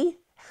teeth,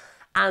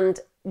 and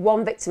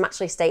one victim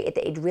actually stated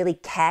that he'd really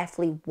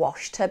carefully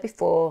washed her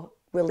before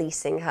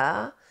releasing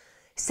her,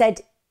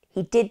 said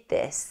he did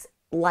this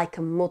like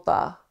a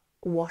mother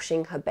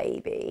washing her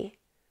baby.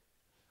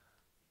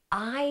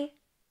 I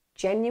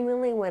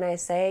genuinely, when I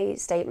say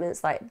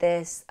statements like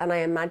this, and I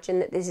imagine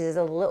that this is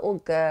a little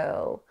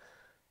girl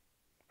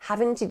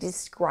having to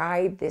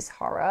describe this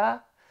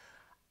horror,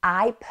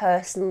 I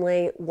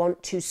personally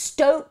want to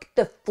stoke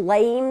the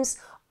flames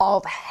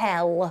of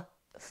hell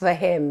for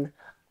him.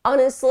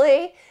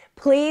 Honestly,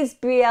 please,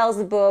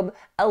 Beelzebub,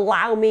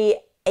 allow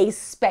me a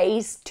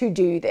space to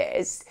do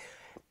this.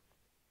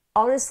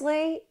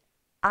 Honestly,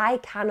 I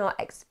cannot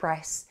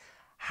express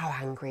how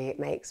angry it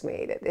makes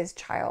me that this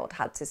child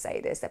had to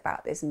say this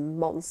about this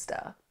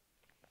monster.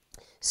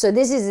 So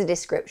this is a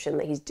description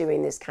that he's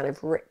doing this kind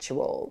of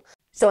ritual.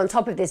 So on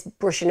top of this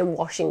brushing and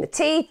washing the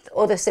teeth,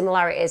 other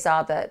similarities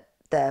are that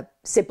the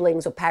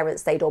siblings or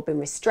parents, they'd all been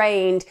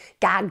restrained,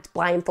 gagged,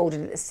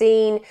 blindfolded at the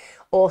scene.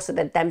 Also,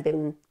 they'd then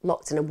been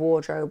locked in a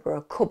wardrobe or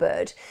a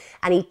cupboard.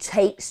 And he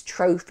takes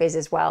trophies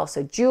as well.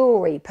 So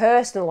jewellery,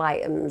 personal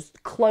items,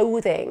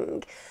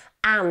 clothing,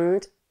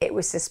 and it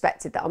was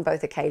suspected that on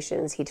both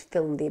occasions he'd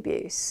filmed the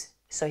abuse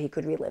so he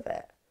could relive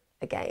it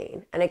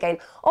again and again.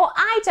 Or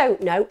I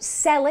don't know,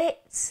 sell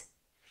it.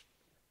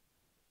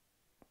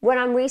 When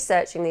I'm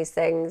researching these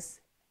things,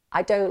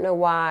 I don't know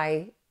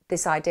why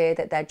this idea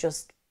that they're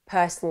just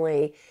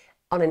personally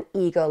on an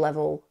ego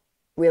level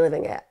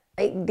reliving it.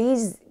 Like,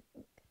 these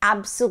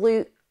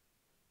absolute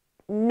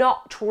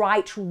not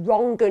right,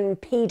 wrong and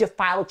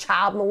paedophile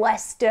child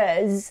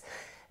molesters,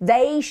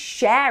 they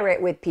share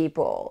it with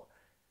people.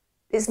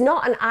 It's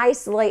not an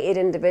isolated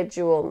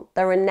individual.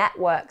 There are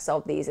networks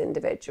of these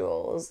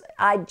individuals.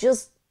 I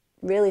just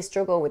really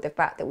struggle with the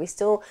fact that we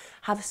still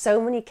have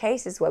so many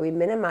cases where we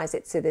minimize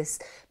it to this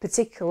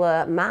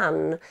particular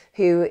man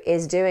who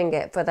is doing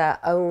it for their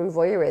own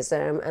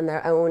voyeurism and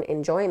their own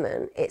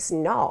enjoyment. It's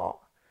not.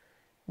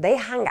 They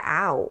hang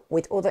out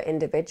with other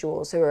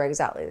individuals who are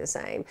exactly the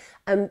same.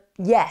 And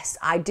yes,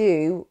 I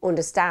do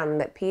understand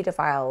that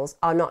paedophiles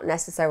are not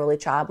necessarily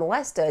child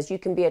molesters. You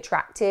can be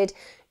attracted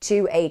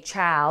to a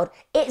child.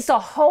 It's a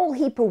whole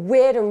heap of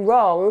weird and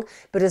wrong,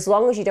 but as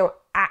long as you don't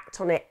act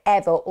on it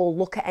ever or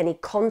look at any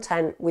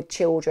content with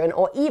children,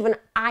 or even,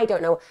 I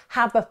don't know,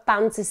 have a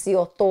fantasy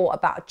or thought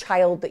about a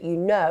child that you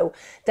know,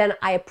 then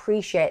I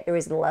appreciate there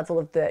is a level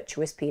of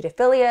virtuous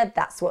paedophilia.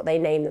 That's what they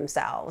name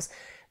themselves.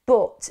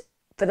 But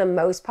for the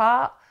most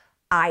part,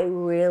 I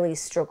really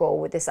struggle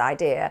with this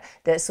idea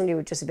that somebody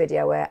would just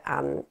video it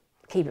and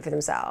keep it for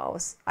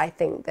themselves. I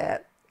think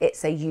that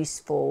it's a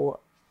useful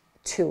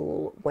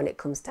tool when it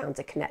comes down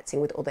to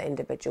connecting with other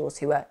individuals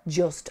who are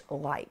just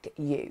like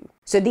you.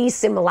 So these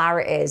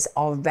similarities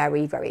are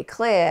very, very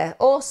clear.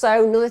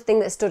 Also, another thing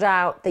that stood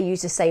out, they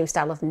use the same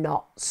style of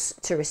knots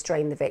to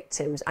restrain the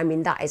victims. I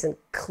mean, that is a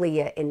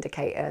clear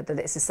indicator that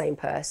it's the same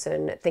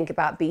person. Think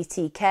about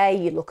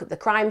BTK, you look at the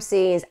crime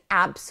scenes,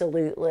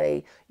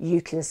 absolutely,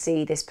 you can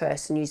see this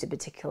person use a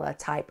particular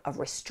type of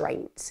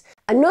restraint.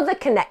 Another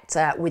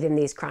connector within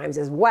these crimes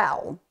as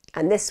well,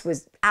 and this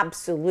was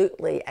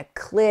absolutely a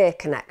clear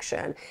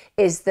connection,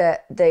 is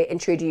that the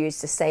intruder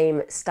used the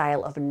same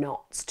style of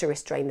knots to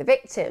restrain the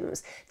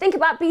victims. Think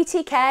about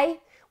BTK.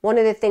 One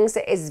of the things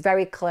that is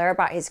very clear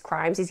about his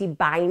crimes is he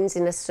binds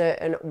in a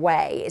certain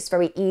way. It's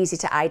very easy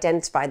to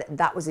identify that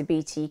that was a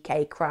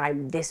BTK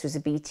crime, this was a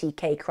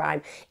BTK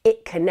crime.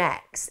 It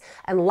connects.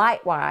 And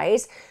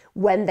likewise,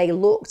 when they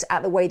looked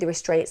at the way the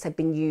restraints had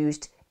been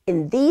used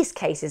in these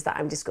cases that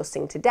I'm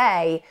discussing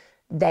today,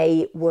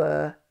 they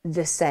were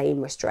the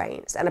same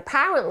restraints. And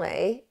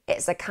apparently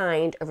it's a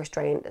kind of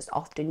restraint that's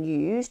often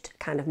used,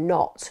 kind of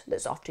knot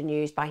that's often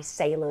used by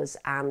sailors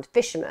and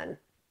fishermen.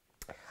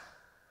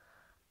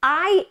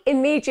 I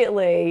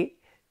immediately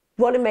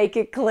want to make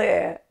it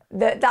clear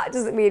that that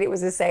doesn't mean it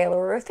was a sailor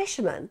or a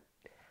fisherman.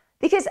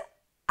 Because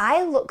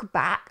I look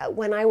back at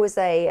when I was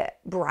a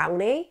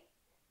brownie,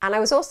 and I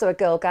was also a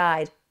girl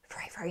guide,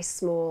 very, very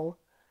small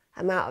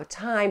amount of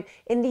time.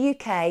 In the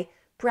UK,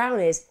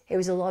 brownies, it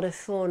was a lot of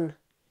fun.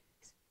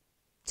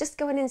 Just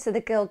going into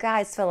the girl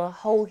guides felt a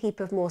whole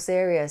heap of more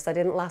serious. I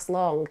didn't last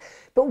long.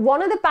 But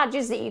one of the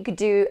badges that you could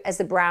do as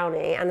a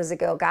brownie and as a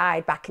girl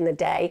guide back in the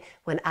day,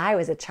 when I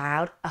was a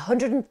child,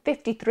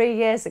 153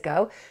 years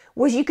ago,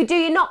 was you could do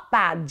your knot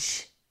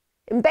badge.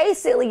 And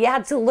basically you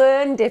had to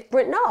learn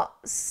different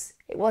knots.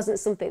 It wasn't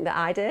something that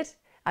I did.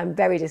 I'm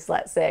very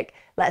dyslexic.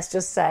 Let's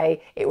just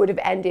say it would have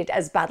ended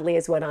as badly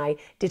as when I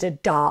did a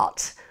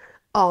dart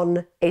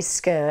on a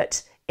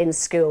skirt in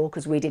school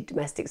because we did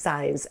domestic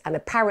science, and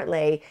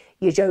apparently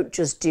you don't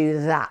just do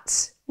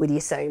that with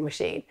your sewing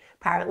machine.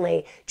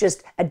 Apparently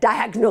just a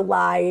diagonal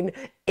line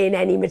in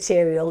any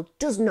material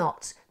does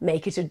not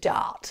make it a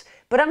dart.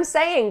 But I'm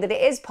saying that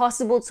it is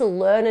possible to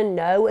learn and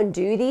know and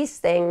do these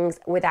things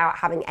without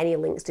having any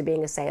links to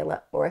being a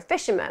sailor or a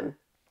fisherman,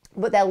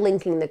 but they're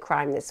linking the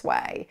crime this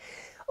way.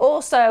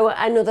 Also,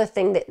 another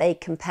thing that they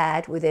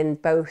compared within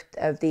both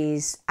of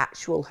these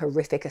actual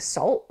horrific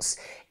assaults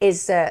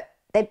is that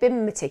they've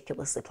been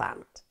meticulously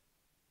planned.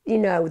 You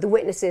know, the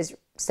witnesses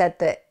said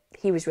that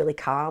he was really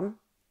calm.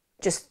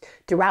 Just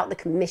throughout the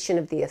commission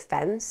of the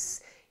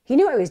offence, he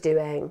knew what he was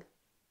doing.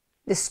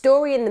 The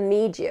story in the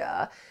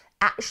media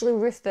actually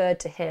referred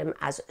to him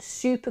as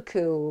super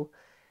cool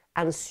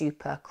and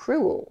super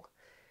cruel.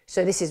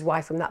 So this is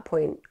why from that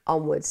point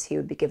onwards, he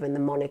would be given the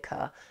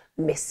moniker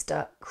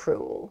Mr.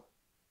 Cruel.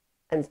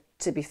 And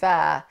to be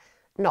fair,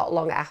 not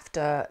long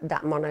after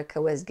that moniker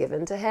was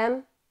given to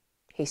him,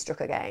 he struck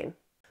again.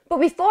 But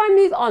before I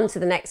move on to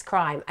the next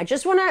crime, I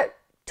just want to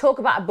talk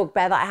about a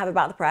bugbear that I have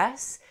about the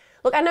press.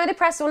 Look, I know the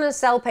press want to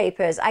sell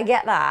papers. I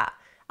get that.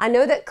 I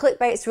know that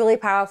clickbait's really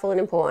powerful and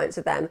important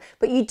to them,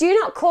 but you do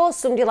not call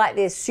somebody like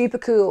this super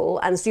cool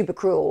and super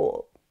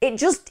cruel. It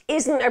just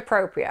isn't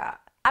appropriate.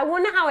 I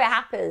wonder how it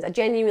happens. I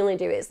genuinely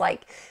do. It's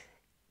like,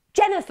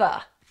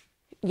 Jennifer,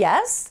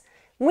 yes?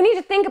 We need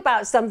to think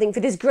about something for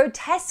this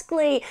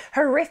grotesquely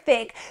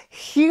horrific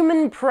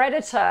human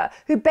predator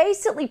who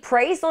basically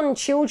preys on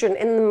children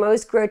in the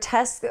most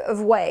grotesque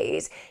of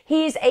ways.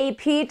 He's a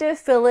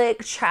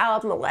paedophilic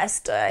child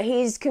molester.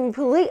 He's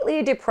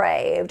completely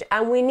depraved,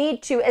 and we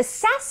need to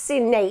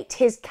assassinate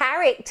his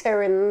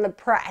character in the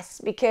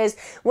press, because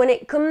when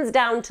it comes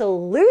down to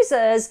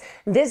losers,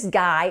 this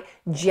guy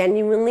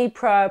genuinely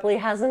probably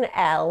has an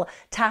L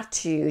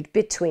tattooed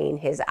between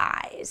his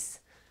eyes.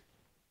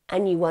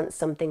 And you want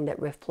something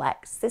that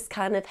reflects this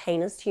kind of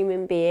heinous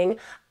human being?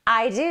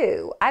 I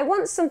do. I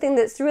want something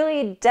that's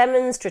really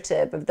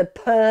demonstrative of the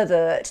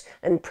pervert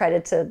and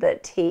predator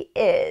that he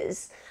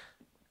is.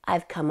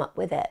 I've come up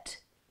with it.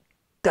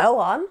 Go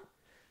on,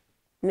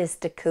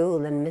 Mr.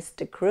 Cool and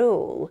Mr.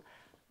 Cruel.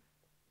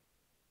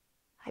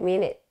 I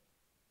mean, it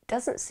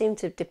doesn't seem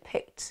to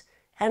depict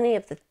any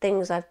of the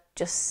things I've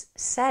just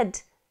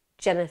said,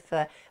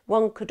 Jennifer.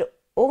 One could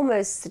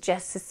almost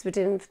suggests this would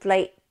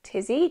inflate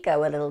his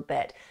ego a little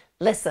bit.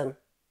 Listen,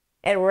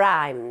 it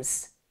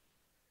rhymes.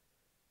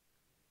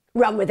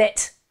 Run with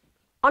it.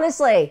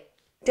 Honestly,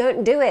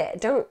 don't do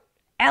it. Don't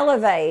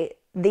elevate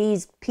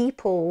these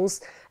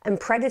people's and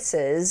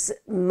predators'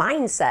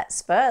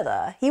 mindsets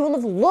further. He will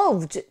have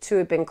loved to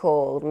have been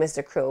called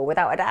Mr. Cruel,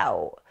 without a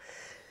doubt.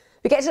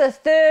 We get to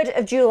the 3rd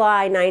of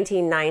July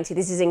 1990.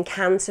 This is in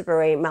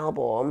Canterbury,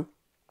 Melbourne.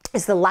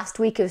 It's the last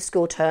week of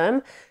school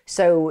term,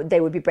 so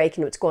they would be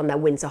breaking up to go on their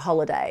winter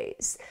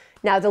holidays.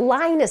 Now, the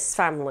Linus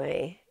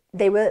family,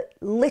 they were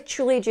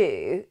literally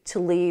due to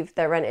leave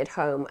their rented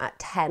home at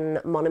 10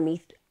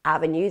 Monomeath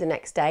Avenue the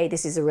next day.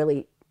 This is a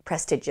really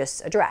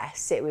prestigious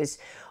address. It was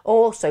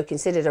also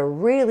considered a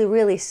really,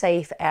 really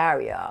safe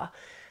area.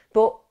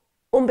 But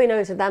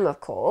unbeknownst to them,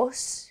 of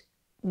course,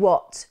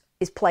 what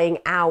is playing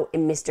out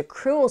in Mr.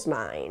 Cruel's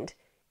mind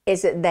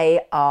is that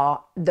they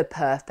are the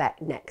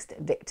perfect next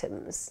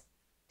victims.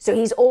 So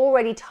he's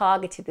already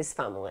targeted this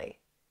family.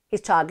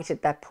 He's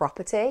targeted their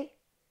property,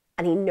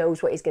 and he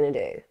knows what he's going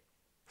to do.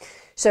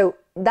 So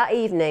that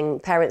evening,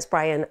 parents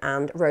Brian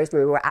and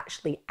Rosemary were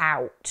actually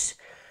out.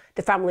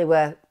 The family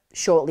were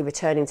shortly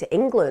returning to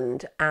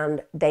England,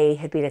 and they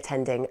had been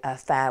attending a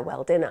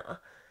farewell dinner.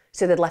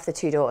 So they'd left the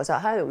two daughters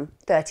at home,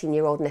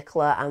 13-year-old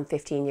Nicola and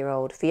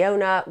 15-year-old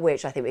Fiona,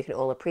 which I think we can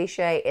all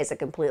appreciate is a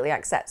completely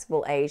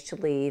acceptable age to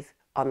leave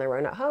on their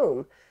own at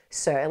home.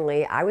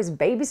 Certainly, I was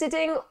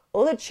babysitting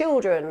other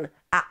children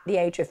at the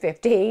age of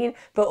 15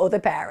 for other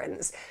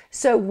parents.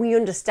 So we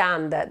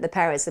understand that the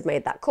parents had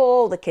made that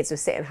call, the kids were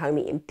sitting home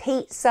eating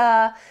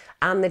pizza,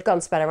 and they'd gone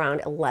to bed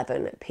around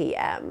 11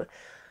 p.m,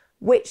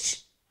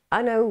 which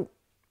I know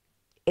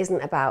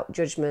isn't about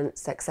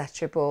judgments,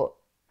 etc., but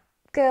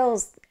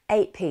girls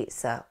ate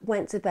pizza,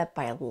 went to bed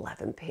by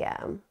 11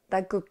 p.m.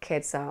 They're good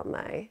kids, aren't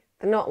they?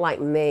 They're not like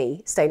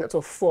me, staying up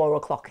till 4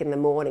 o'clock in the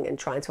morning and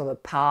trying to have a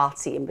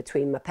party in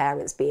between my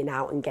parents being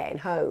out and getting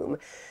home.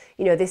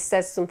 You know, this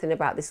says something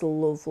about this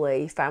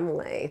lovely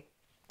family.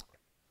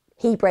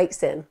 He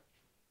breaks in.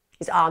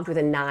 He's armed with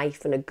a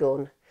knife and a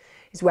gun.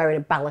 He's wearing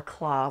a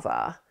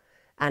balaclava.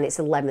 And it's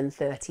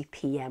 11:30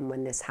 p.m.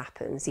 when this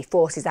happens. He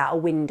forces out a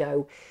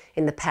window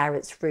in the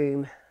parents'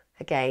 room.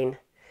 Again,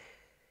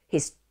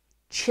 his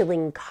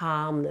chilling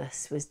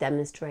calmness was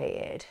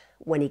demonstrated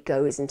when he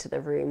goes into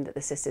the room that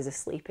the sisters are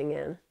sleeping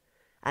in.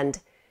 And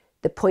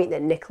the point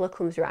that Nicola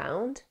comes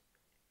round,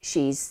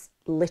 she's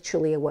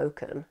literally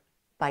awoken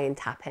by him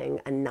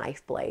tapping a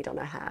knife blade on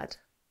her head.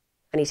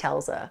 And he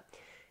tells her,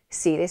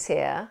 see this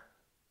here?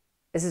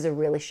 This is a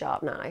really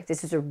sharp knife.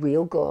 This is a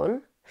real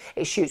gun.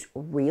 It shoots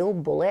real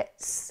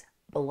bullets,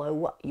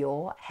 blow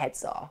your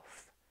heads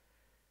off.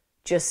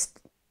 Just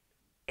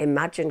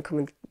imagine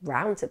coming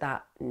round to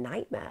that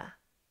nightmare.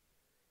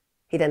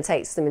 He then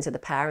takes them into the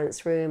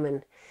parents' room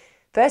and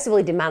first of all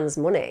he demands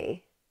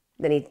money.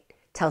 Then he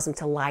tells them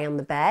to lie on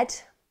the bed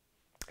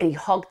and he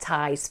hog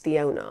ties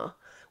Fiona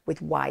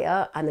with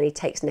wire, and then he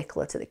takes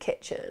Nicola to the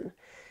kitchen.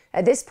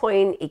 At this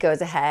point, he goes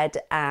ahead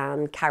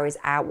and carries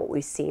out what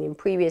we've seen in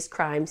previous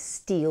crimes,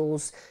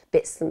 steals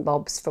bits and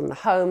bobs from the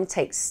home,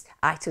 takes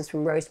items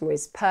from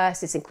Rosemary's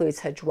purse. This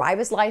includes her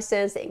driver's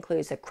license, it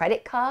includes her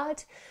credit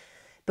card.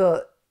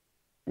 But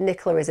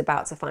Nicola is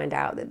about to find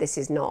out that this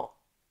is not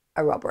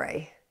a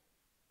robbery.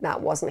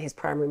 That wasn't his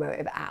primary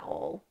motive at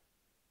all.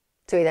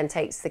 So he then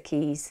takes the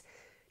keys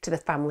to the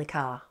family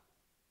car.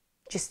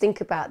 Just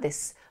think about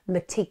this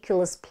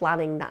meticulous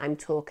planning that I'm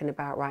talking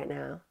about right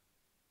now.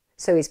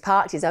 So he's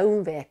parked his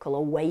own vehicle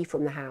away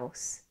from the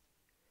house.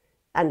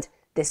 And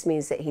this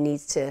means that he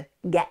needs to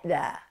get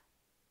there.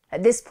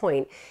 At this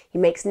point, he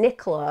makes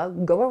Nicola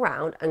go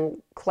around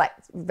and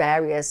collect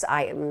various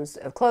items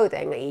of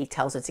clothing. He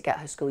tells her to get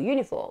her school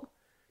uniform,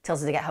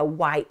 tells her to get her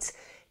white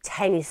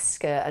tennis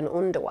skirt and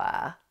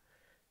underwear.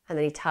 And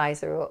then he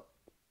ties her up,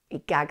 he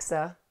gags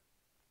her,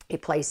 he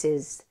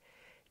places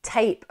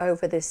tape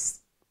over this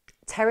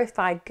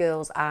terrified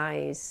girl's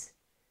eyes,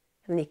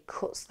 and then he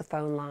cuts the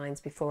phone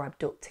lines before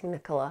abducting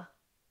Nicola.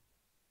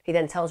 He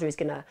then tells her he's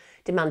going to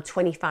demand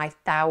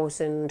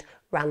 25,000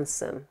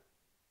 ransom.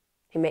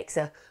 He makes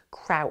her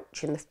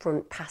crouch in the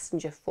front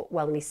passenger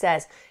footwell and he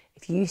says,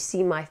 if you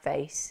see my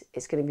face,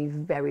 it's going to be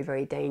very,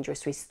 very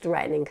dangerous. So he's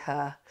threatening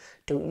her.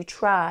 Don't you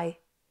try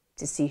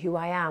to see who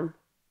I am,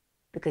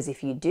 because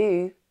if you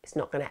do, it's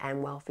not going to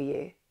end well for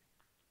you.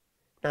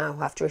 Now,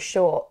 after a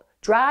short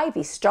drive,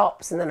 he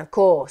stops, and then, of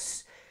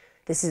course,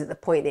 this is at the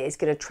point that he's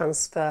going to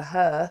transfer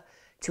her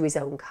to his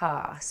own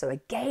car. So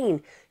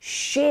again,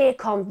 sheer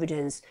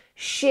confidence,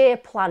 sheer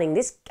planning.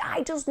 This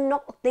guy does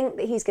not think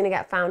that he's going to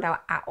get found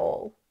out at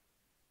all.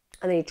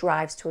 And then he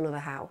drives to another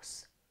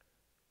house.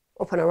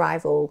 Upon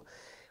arrival,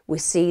 we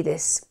see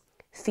this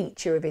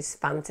feature of his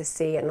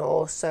fantasy and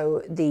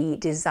also the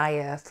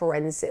desire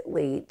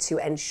forensically to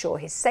ensure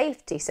his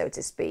safety, so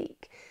to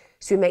speak.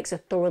 So he makes her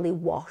thoroughly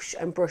wash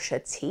and brush her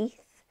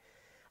teeth,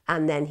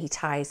 and then he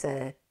ties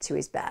her to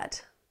his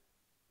bed.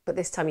 But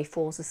this time he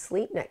falls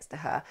asleep next to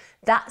her.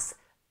 That's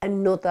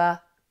another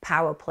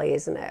power play,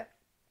 isn't it?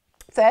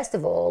 First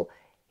of all,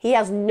 he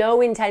has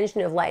no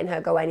intention of letting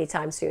her go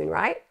anytime soon,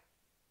 right?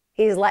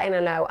 He's letting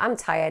her know, I'm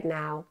tired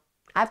now.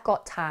 I've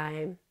got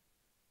time.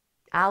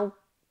 I'll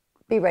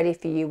be ready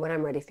for you when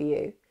I'm ready for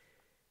you.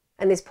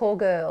 And this poor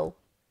girl,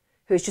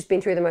 who's just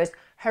been through the most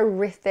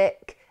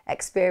horrific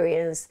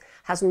experience,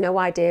 has no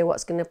idea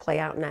what's going to play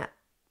out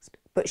next.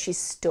 But she's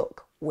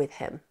stuck with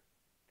him,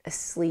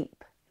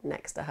 asleep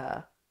next to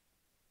her.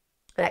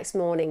 The next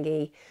morning,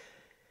 he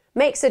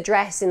makes her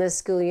dress in a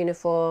school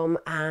uniform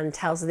and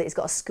tells her that he's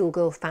got a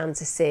schoolgirl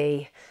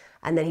fantasy.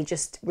 And then he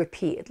just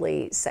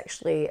repeatedly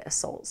sexually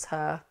assaults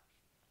her.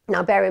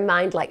 Now, bear in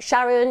mind, like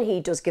Sharon,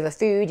 he does give her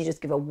food, he does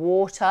give her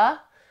water.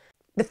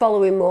 The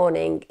following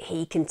morning,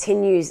 he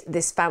continues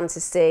this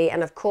fantasy.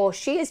 And of course,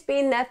 she has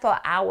been there for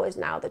hours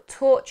now. The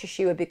torture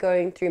she would be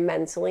going through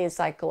mentally and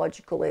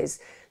psychological is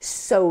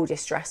so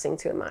distressing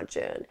to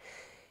imagine.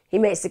 He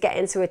makes her get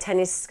into a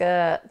tennis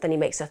skirt, then he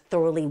makes her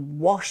thoroughly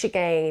wash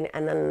again,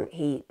 and then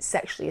he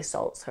sexually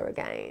assaults her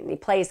again. He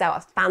plays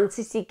out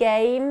fantasy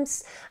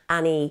games,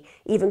 and he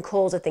even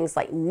calls her things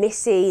like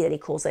Missy, then he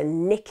calls her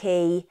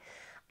Nikki.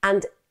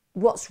 And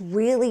what's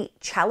really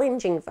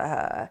challenging for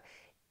her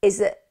is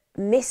that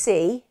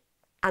Missy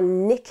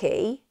and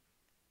Nikki,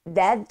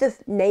 they're the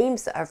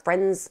names that her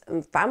friends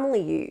and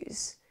family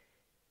use.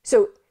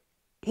 So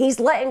he's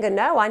letting her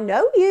know, I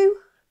know you.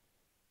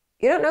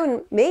 You don't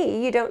know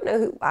me, you don't know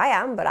who I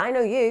am, but I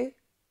know you.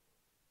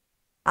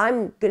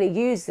 I'm going to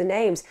use the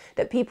names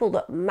that people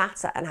that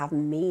matter and have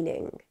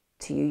meaning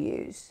to you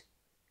use.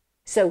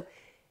 So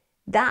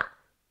that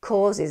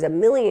causes a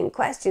million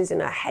questions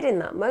in her head in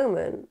that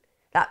moment.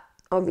 That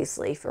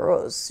obviously for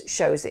us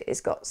shows it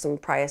has got some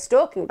prior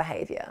stalking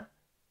behaviour.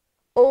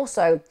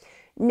 Also,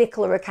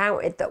 Nicola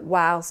recounted that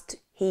whilst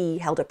he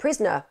held her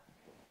prisoner,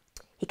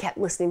 he kept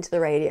listening to the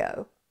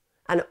radio.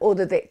 And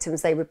other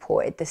victims, they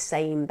reported the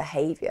same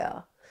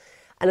behaviour.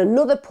 And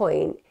another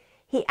point,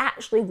 he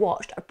actually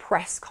watched a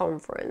press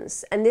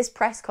conference. And this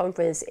press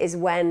conference is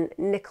when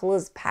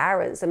Nicola's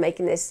parents are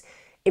making this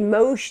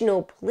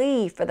emotional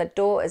plea for their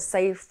daughter's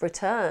safe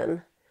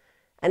return.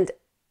 And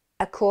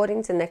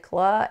according to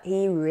Nicola,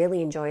 he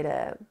really enjoyed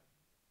it.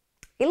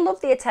 He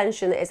loved the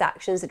attention that his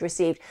actions had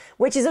received,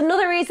 which is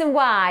another reason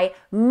why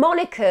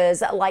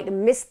monikers like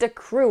Mr.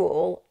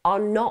 Cruel are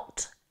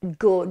not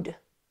good.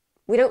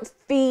 We don't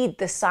feed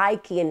the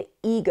psyche and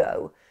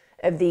ego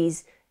of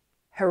these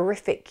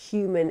horrific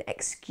human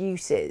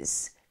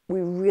excuses. We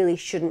really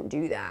shouldn't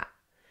do that.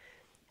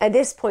 At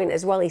this point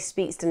as well, he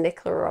speaks to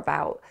Nicola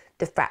about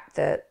the fact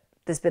that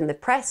there's been the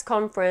press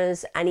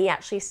conference, and he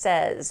actually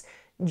says,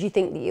 do you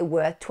think that you're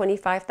worth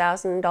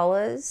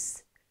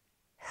 $25,000?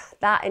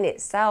 That in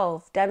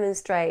itself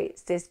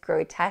demonstrates this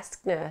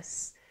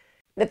grotesqueness.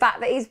 The fact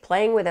that he's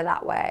playing with her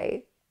that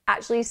way,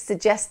 actually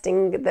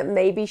suggesting that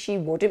maybe she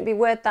wouldn't be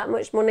worth that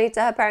much money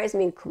to her parents. I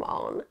mean, come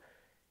on.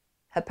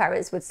 Her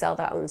parents would sell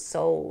their own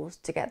souls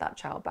to get that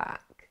child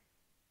back.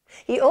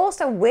 He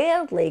also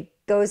weirdly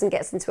goes and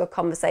gets into a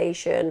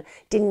conversation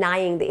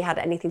denying that he had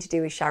anything to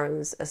do with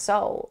Sharon's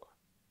assault.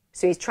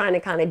 So he's trying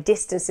to kind of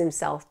distance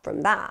himself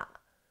from that.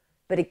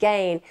 But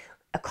again,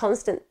 a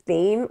constant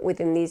theme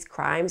within these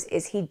crimes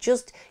is he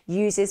just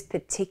uses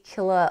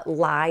particular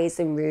lies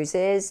and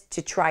ruses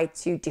to try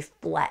to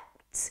deflect.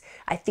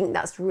 I think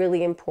that's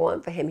really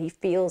important for him. He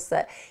feels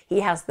that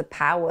he has the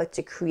power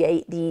to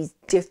create these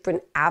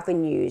different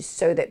avenues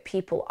so that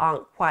people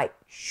aren't quite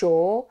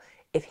sure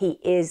if he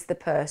is the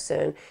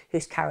person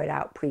who's carried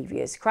out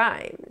previous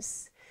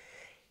crimes.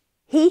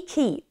 He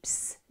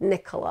keeps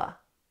Nicola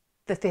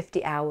for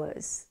 50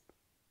 hours.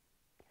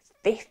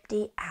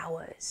 50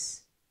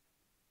 hours.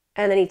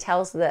 And then he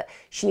tells her that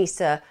she needs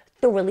to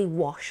thoroughly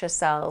wash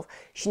herself.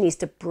 She needs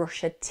to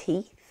brush her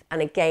teeth.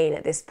 And again,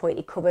 at this point,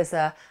 he covers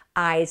her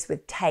eyes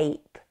with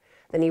tape.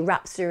 Then he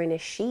wraps her in a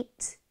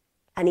sheet,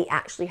 and he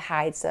actually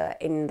hides her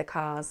in the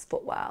car's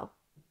footwell.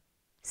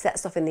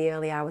 Sets off in the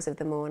early hours of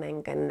the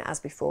morning, and as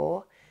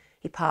before,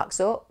 he parks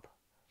up,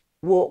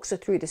 walks her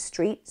through the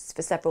streets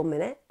for several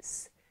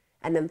minutes,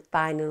 and then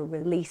finally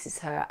releases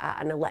her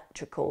at an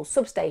electrical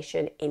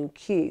substation in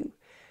Kew.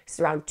 It's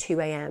around 2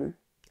 a.m.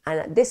 And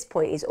at this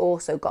point, he's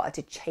also got her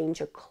to change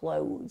her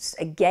clothes.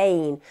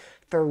 Again,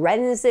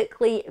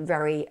 forensically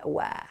very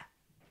aware.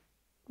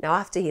 Now,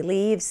 after he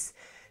leaves,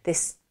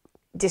 this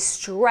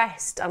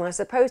distressed, and I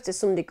suppose to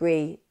some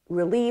degree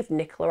relieved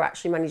Nicola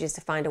actually manages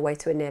to find a way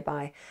to a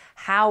nearby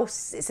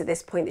house. It's at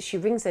this point that she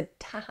rings her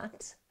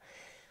dad.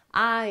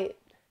 I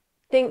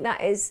think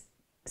that is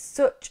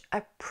such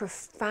a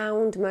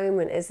profound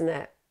moment, isn't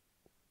it?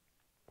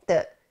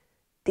 That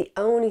the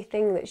only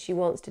thing that she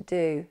wants to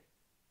do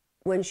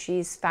when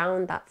she's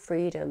found that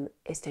freedom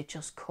is to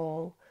just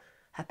call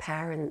her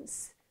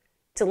parents,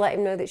 to let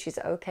him know that she's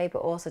okay, but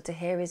also to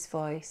hear his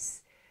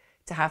voice,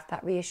 to have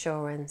that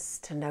reassurance,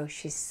 to know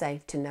she's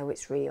safe, to know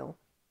it's real.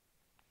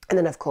 And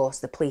then, of course,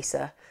 the police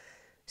are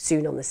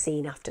soon on the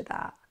scene after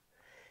that.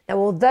 Now,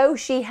 although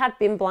she had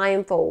been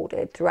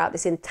blindfolded throughout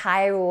this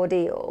entire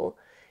ordeal,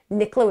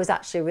 Nicola was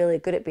actually really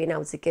good at being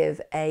able to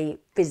give a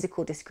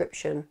physical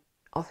description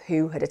of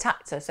who had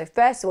attacked her. So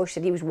first of all, she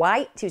said he was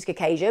white, he was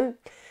Caucasian,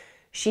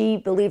 She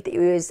believed that he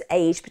was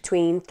aged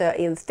between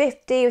 30 and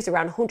 50. He was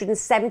around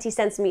 170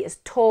 centimetres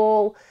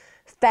tall,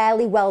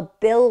 fairly well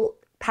built,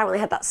 apparently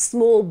had that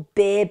small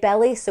beer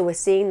belly, so we're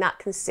seeing that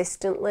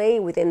consistently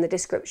within the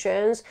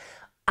descriptions,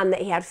 and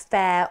that he had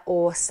fair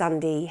or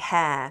sandy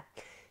hair.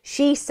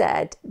 She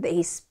said that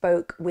he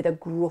spoke with a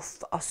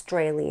gruff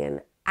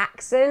Australian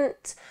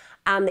accent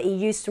and that he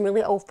used some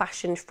really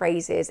old-fashioned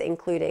phrases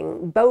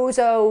including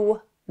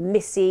bozo,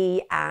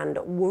 missy and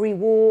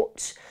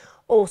worrywart.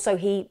 Also,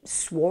 he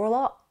swore a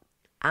lot,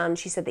 and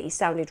she said that he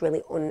sounded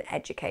really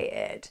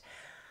uneducated.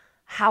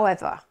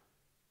 However,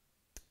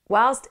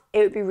 whilst it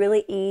would be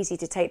really easy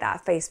to take that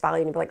at face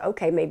value and be like,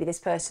 okay, maybe this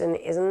person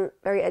isn't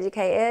very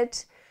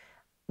educated,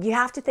 you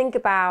have to think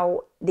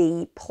about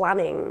the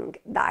planning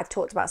that I've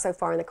talked about so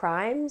far in the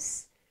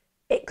crimes.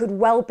 It could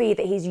well be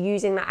that he's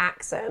using that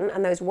accent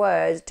and those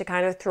words to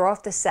kind of throw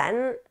off the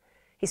scent.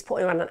 He's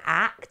putting on an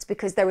act,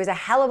 because there is a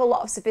hell of a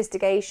lot of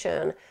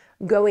sophistication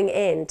going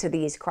into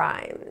these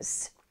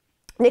crimes.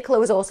 Nicola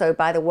was also,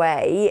 by the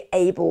way,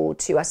 able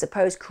to, I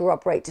suppose,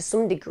 corroborate to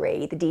some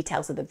degree the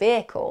details of the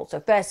vehicle. So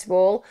first of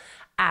all,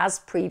 as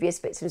previous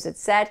victims had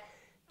said,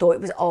 thought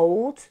it was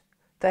old.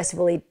 First of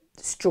all, he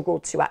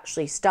struggled to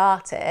actually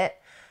start it.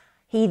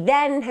 He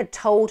then had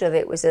told her that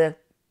it was a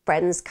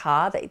friend's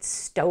car that he'd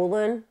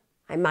stolen.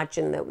 I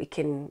imagine that we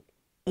can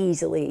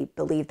easily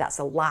believe that's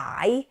a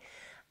lie.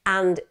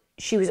 And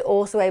she was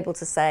also able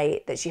to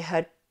say that she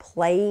heard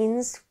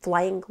planes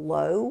flying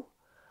low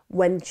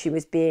when she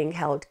was being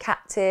held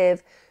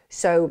captive.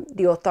 So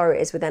the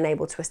authorities were then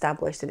able to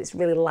establish that it's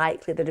really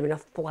likely there'd have been a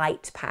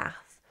flight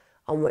path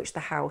on which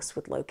the house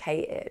was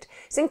located.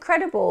 It's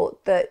incredible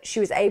that she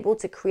was able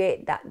to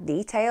create that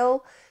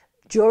detail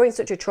during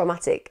such a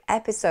traumatic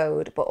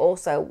episode, but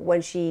also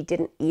when she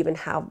didn't even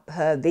have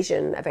her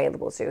vision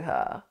available to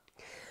her.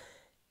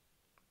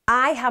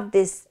 I have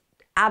this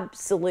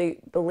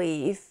absolute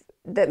belief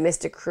that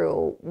Mr.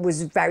 Cruel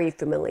was very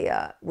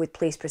familiar with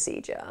police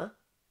procedure.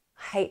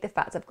 I hate the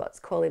fact I've got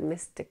to call him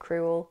Mr.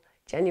 Cruel,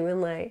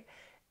 genuinely.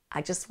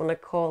 I just want to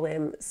call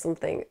him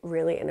something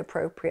really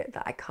inappropriate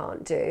that I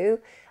can't do,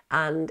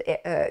 and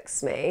it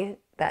irks me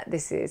that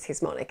this is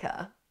his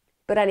moniker.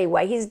 But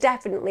anyway, he's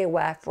definitely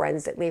aware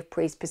forensically of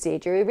police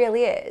procedure, he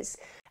really is.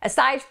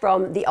 Aside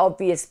from the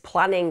obvious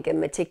planning and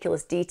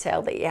meticulous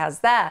detail that he has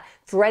there,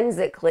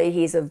 forensically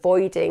he's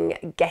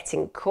avoiding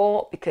getting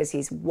caught because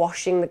he's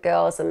washing the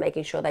girls and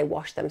making sure they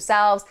wash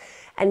themselves.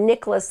 And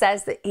Nicola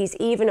says that he's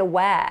even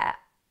aware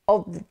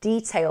of the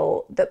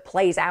detail that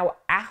plays out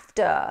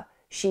after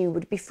she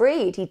would be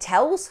freed. He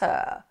tells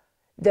her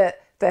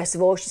that, first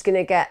of all, she's going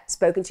to get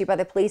spoken to by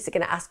the police. They're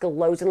going to ask her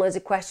loads and loads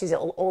of questions.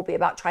 It'll all be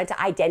about trying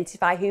to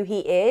identify who he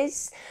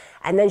is.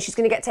 And then she's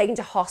going to get taken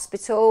to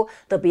hospital.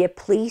 There'll be a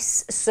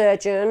police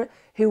surgeon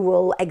who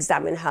will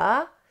examine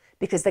her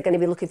because they're going to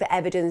be looking for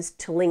evidence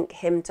to link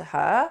him to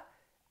her.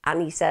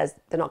 And he says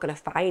they're not going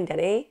to find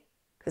any,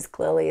 because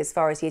clearly, as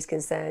far as he's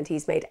concerned,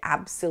 he's made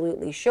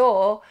absolutely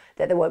sure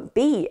that there won't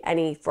be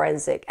any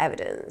forensic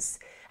evidence.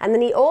 And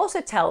then he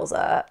also tells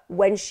her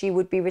when she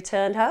would be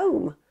returned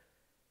home.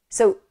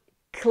 So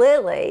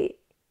clearly,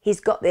 he's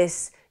got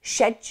this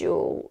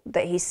schedule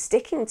that he's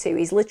sticking to.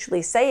 He's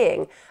literally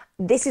saying,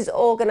 this is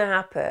all going to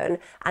happen,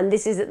 and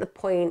this is at the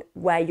point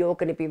where you're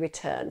going to be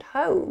returned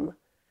home.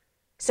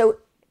 So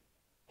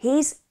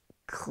he's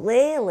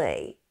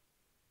clearly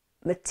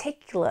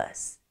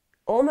meticulous,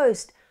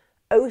 almost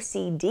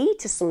OCD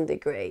to some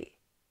degree,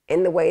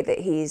 in the way that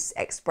he's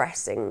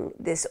expressing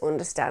this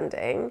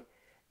understanding,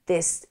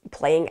 this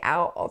playing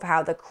out of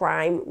how the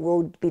crime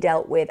will be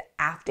dealt with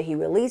after he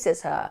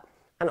releases her,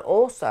 and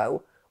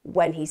also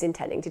when he's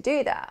intending to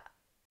do that.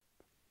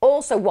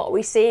 Also, what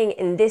we're seeing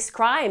in this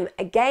crime,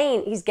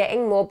 again, he's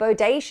getting more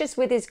bodacious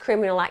with his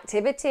criminal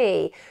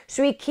activity.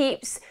 So he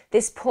keeps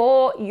this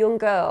poor young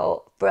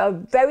girl for a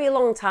very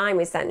long time,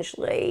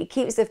 essentially. He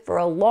keeps her for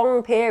a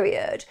long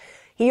period.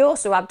 He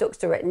also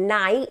abducts her at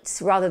night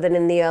rather than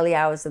in the early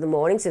hours of the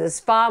morning. So there's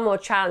far more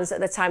chance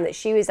at the time that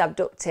she was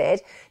abducted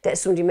that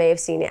somebody may have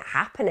seen it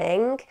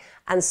happening.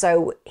 And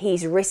so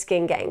he's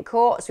risking getting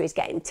caught. So he's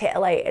getting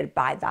titillated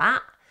by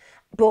that.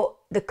 But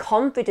the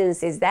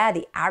confidence is there,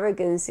 the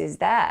arrogance is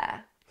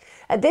there.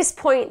 At this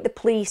point, the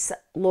police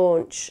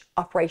launch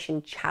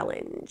Operation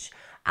Challenge.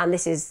 And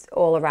this is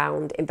all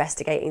around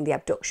investigating the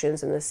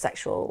abductions and the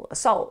sexual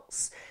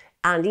assaults.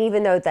 And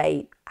even though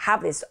they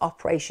have this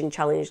Operation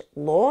Challenge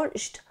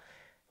launched,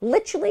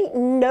 literally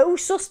no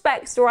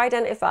suspects were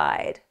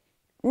identified.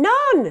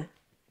 None.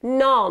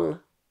 None.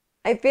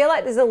 I feel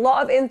like there's a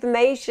lot of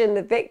information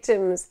the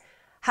victims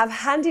have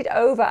handed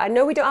over. I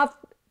know we don't have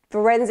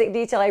forensic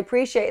detail, I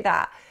appreciate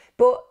that,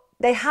 but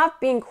they have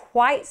been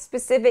quite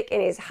specific in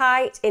his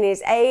height, in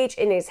his age,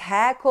 in his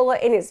hair colour,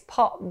 in his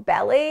pot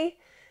belly.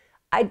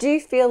 I do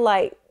feel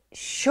like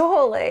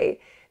surely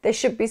there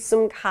should be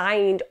some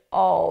kind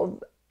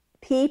of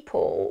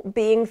people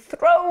being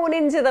thrown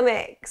into the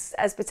mix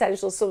as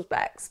potential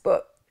suspects,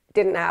 but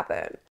didn't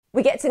happen.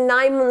 We get to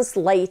 9 months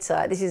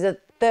later. This is the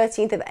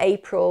 13th of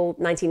April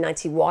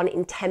 1991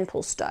 in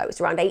Templestowe. It's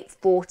around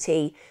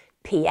 8:40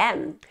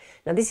 p.m.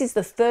 Now, this is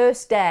the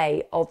first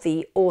day of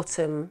the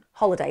autumn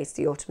holidays,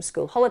 the autumn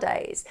school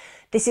holidays.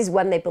 This is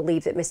when they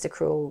believe that Mr.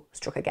 Cruel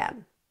struck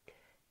again.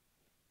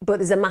 But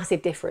there's a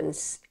massive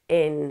difference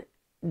in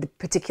the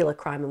particular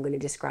crime I'm going to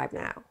describe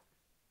now,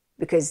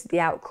 because the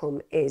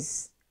outcome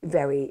is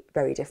very,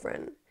 very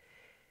different.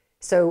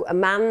 So a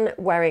man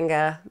wearing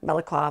a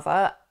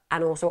balaclava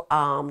and also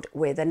armed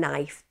with a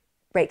knife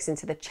breaks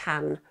into the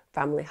Chan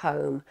family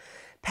home.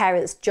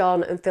 Parents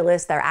John and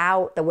Phyllis, they're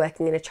out, they're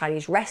working in a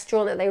Chinese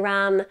restaurant that they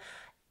ran.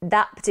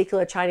 That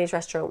particular Chinese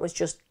restaurant was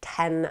just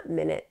 10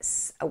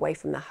 minutes away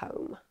from the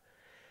home.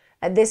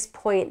 At this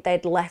point,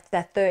 they'd left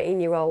their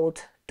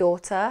 13-year-old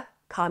daughter,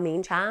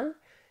 Carmine Chan,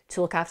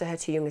 to look after her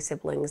two younger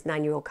siblings,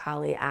 9-year-old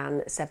Carly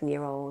and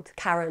 7-year-old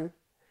Karen.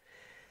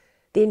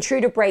 The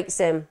intruder breaks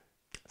in,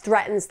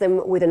 threatens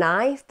them with a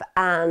knife,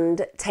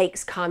 and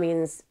takes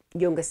Carmine's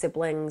younger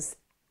siblings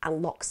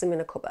and locks them in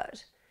a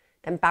cupboard,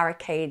 then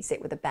barricades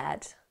it with a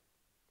bed.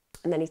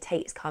 And then he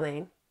takes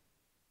Carmine.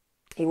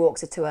 He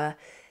walks her to a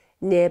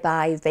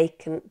nearby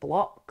vacant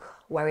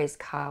block where his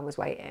car was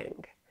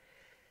waiting.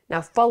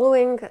 Now,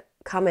 following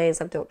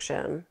Carmine's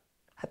abduction,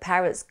 her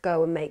parents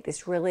go and make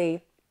this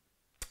really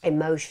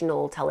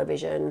emotional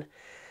television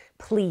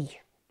plea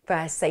for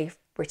her safe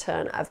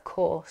return. Of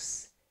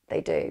course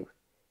they do.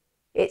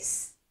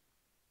 It's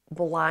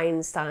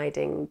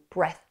blindsiding,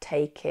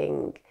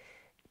 breathtaking,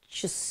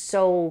 just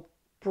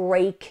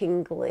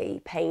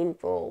soul-breakingly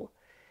painful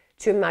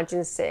to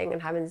imagine sitting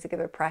and having to give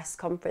a press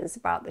conference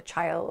about the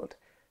child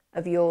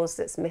of yours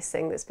that's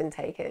missing, that's been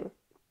taken.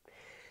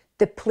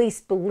 The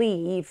police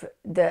believe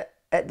that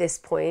at this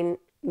point,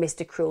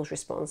 Mr. Cruel's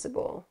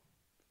responsible.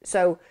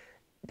 So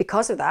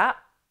because of that,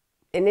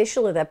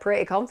 initially they're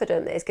pretty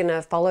confident that it's going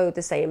to follow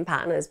the same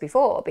pattern as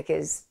before,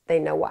 because they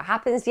know what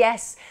happens.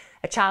 Yes,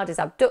 a child is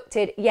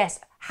abducted. Yes,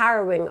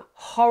 harrowing,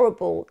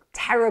 horrible,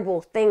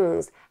 terrible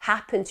things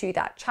happen to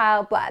that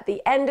child. But at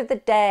the end of the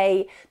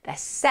day, they're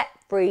set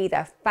free,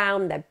 they're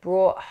found, they're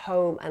brought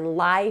home, and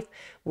life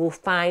will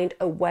find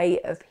a way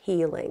of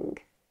healing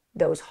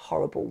those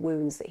horrible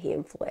wounds that he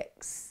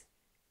inflicts.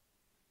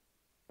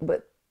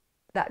 But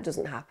that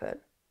doesn't happen.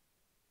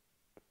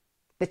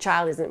 The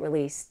child isn't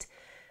released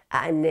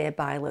at a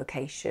nearby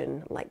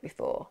location like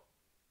before.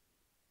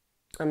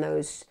 And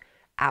those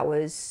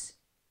hours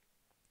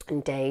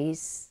and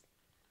days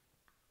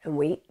and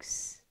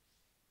weeks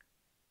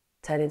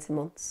turn into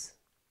months.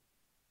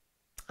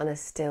 And there's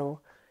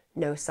still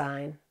no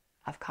sign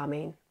of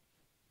Carmine.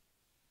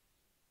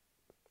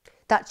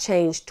 That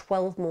changed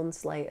 12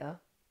 months later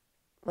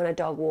when a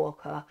dog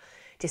walker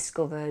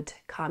discovered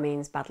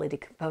Carmine's badly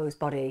decomposed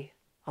body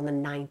on the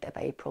 9th of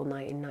April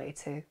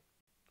 1992.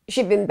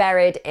 She'd been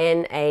buried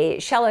in a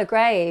shallow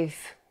grave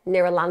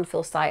near a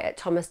landfill site at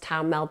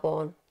Thomastown,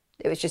 Melbourne.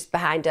 It was just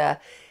behind a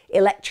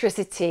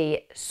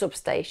electricity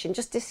substation,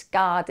 just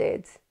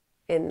discarded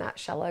in that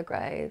shallow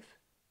grave.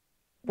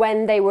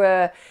 When they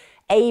were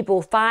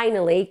able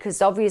finally,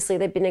 because obviously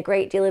there'd been a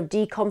great deal of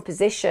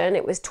decomposition,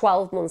 it was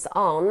 12 months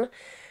on,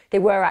 they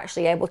were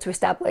actually able to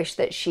establish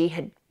that she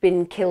had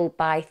been killed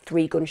by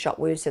 3 gunshot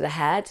wounds to the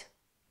head.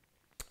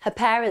 Her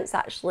parents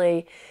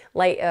actually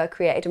later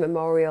created a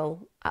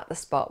memorial at the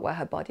spot where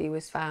her body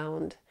was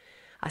found.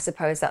 I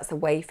suppose that's a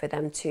way for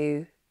them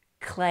to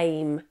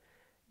claim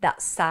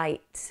that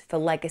site for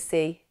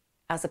legacy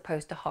as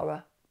opposed to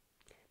horror.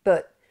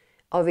 But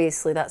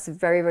obviously that's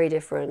very, very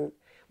different.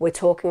 We're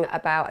talking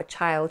about a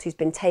child who's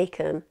been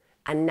taken,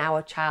 and now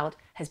a child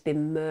has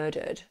been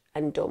murdered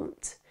and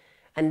dumped.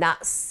 And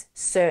that's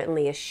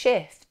certainly a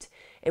shift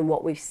in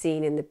what we've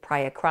seen in the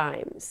prior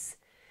crimes.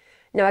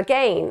 Now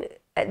again,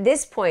 at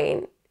this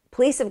point,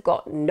 police have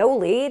got no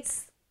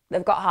leads.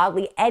 They've got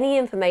hardly any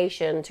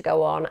information to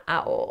go on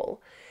at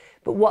all.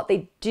 But what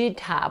they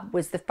did have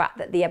was the fact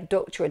that the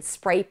abductor had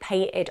spray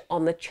painted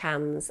on the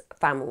Chan's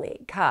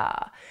family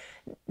car.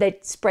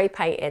 They'd spray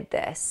painted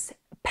this: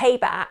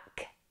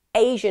 payback,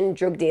 Asian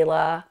drug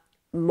dealer,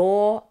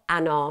 more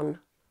anon,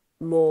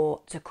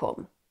 more to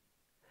come.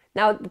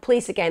 Now, the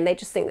police, again, they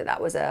just think that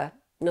that was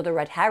another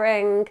red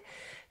herring.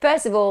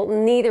 First of all,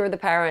 neither of the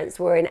parents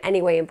were in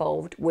any way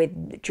involved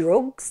with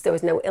drugs. There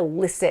was no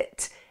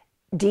illicit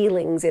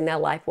dealings in their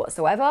life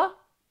whatsoever.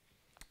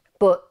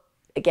 But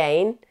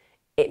again,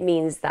 it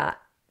means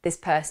that this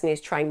person is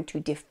trying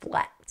to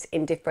deflect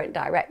in different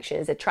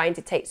directions. They're trying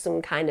to take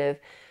some kind of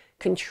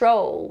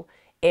control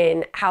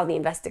in how the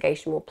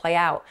investigation will play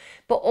out.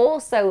 But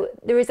also,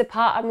 there is a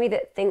part of me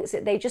that thinks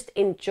that they just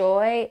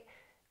enjoy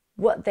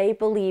what they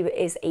believe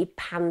is a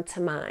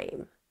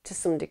pantomime to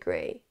some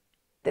degree.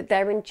 That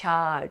they're in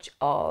charge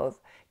of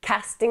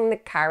casting the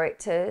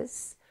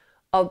characters,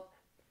 of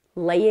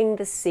laying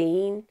the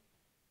scene.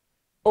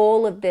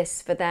 All of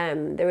this for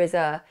them, there is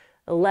a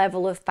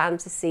level of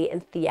fantasy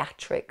and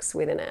theatrics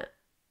within it.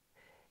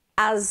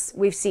 As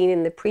we've seen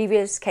in the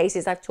previous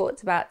cases I've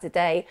talked about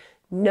today,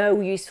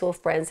 no useful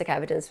forensic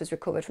evidence was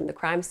recovered from the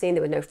crime scene.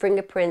 There were no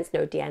fingerprints,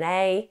 no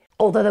DNA.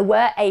 Although they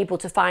were able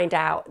to find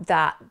out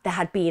that there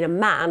had been a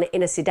man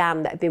in a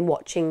sedan that had been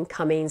watching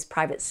Carmine's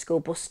private school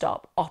bus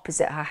stop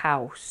opposite her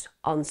house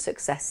on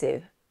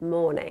successive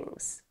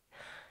mornings.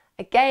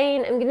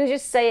 Again, I'm going to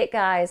just say it,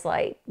 guys,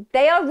 like,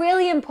 they are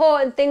really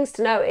important things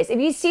to notice. If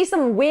you see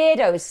some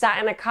weirdos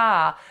sat in a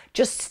car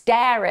just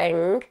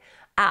staring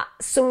at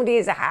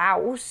somebody's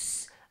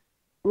house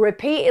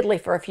repeatedly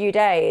for a few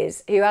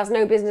days who has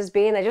no business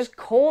being there, just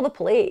call the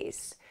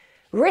police.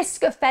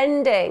 Risk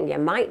offending. You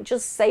might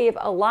just save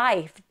a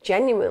life,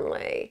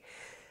 genuinely.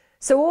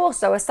 So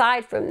also,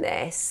 aside from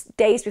this,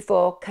 days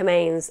before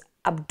Kamane's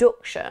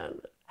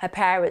abduction, her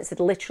parents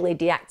had literally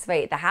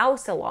deactivated the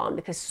house alarm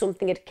because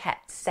something had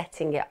kept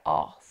setting it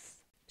off.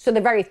 So the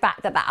very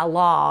fact that that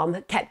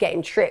alarm kept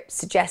getting tripped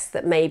suggests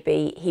that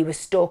maybe he was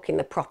stalking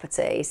the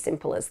property,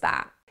 simple as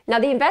that. Now,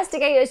 the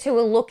investigators who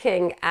were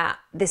looking at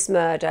this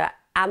murder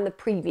and the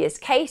previous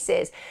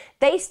cases,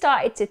 they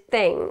started to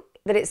think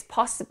that it's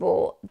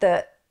possible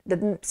that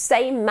the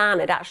same man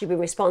had actually been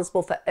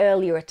responsible for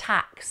earlier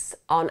attacks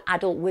on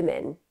adult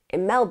women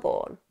in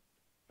Melbourne,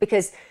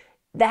 because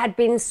there had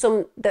been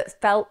some that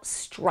felt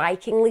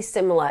strikingly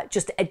similar,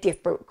 just a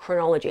different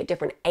chronology, a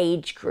different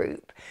age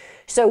group.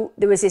 So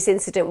there was this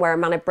incident where a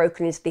man had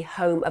broken into the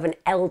home of an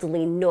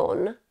elderly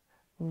nun,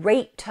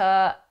 raped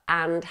her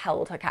and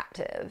held her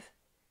captive.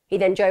 He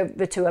then drove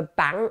her to a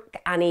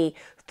bank and he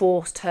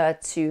forced her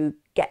to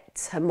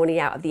get her money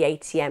out of the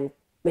ATM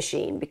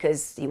machine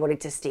because he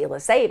wanted to steal her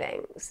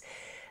savings.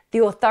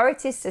 The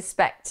authorities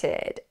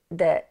suspected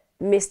that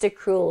Mr.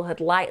 Cruel had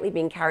likely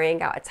been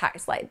carrying out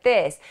attacks like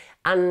this,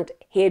 and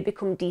he had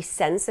become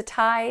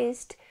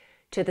desensitized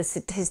to the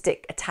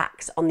sadistic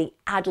attacks on the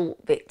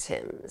adult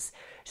victims.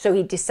 So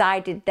he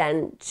decided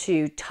then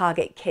to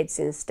target kids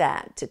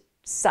instead to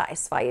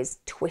satisfy his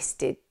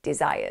twisted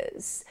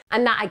desires.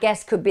 And that, I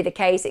guess, could be the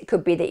case. It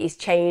could be that he's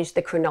changed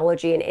the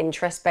chronology and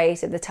interest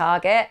base of the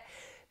target,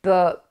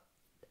 but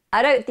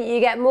I don't think you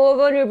get more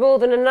vulnerable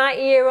than a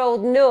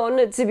 90-year-old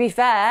nun, to be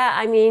fair.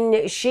 I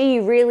mean,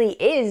 she really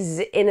is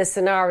in a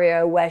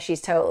scenario where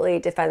she's totally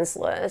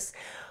defenseless.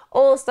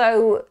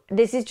 Also,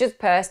 this is just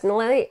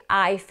personally,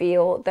 I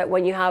feel that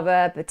when you have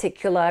a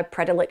particular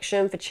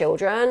predilection for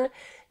children,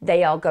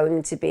 they are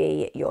going to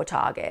be your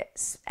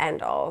targets.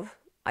 End of.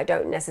 I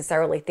don't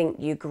necessarily think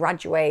you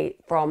graduate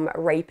from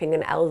raping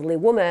an elderly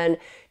woman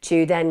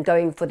to then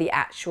going for the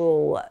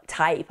actual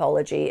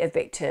typology of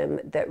victim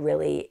that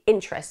really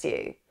interests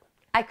you.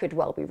 I could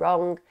well be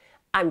wrong.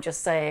 I'm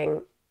just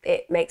saying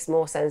it makes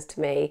more sense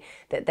to me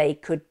that they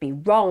could be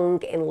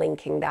wrong in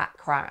linking that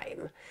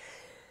crime.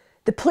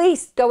 The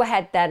police go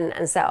ahead then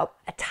and set up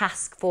a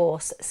task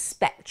force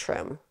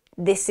Spectrum.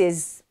 This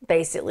is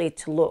basically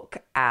to look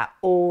at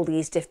all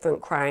these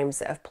different crimes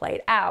that have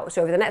played out.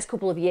 So over the next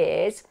couple of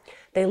years,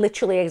 they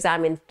literally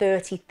examined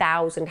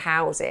 30,000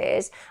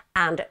 houses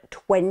and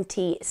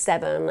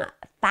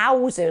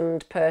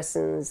 27,000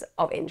 persons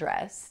of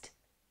interest.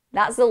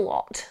 That's a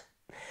lot.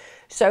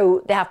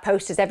 So they have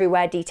posters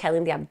everywhere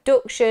detailing the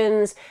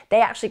abductions. They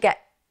actually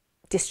get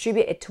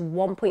distributed to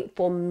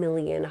 1.4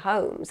 million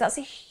homes. That's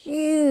a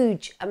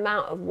huge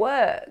amount of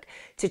work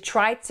to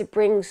try to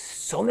bring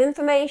some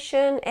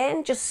information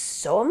in, just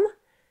some,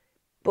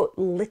 but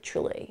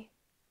literally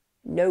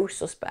no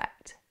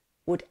suspect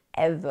would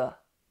ever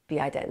be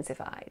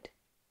identified.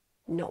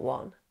 Not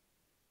one.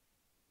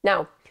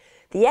 Now,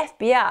 the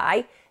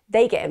FBI,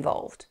 they get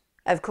involved.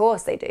 Of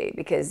course they do,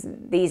 because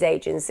these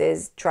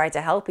agencies try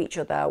to help each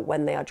other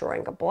when they are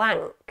drawing a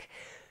blank.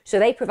 So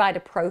they provide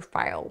a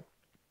profile,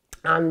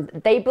 and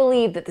they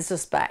believe that the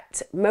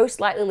suspect most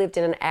likely lived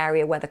in an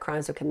area where the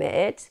crimes were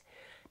committed,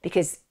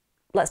 because,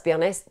 let's be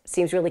honest,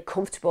 seems really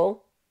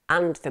comfortable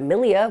and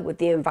familiar with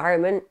the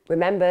environment.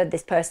 Remember,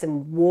 this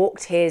person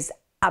walked his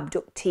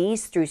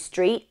abductees through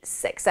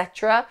streets,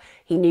 etc.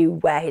 He knew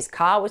where his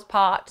car was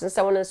parked and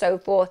so on and so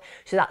forth.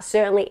 So that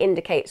certainly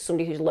indicates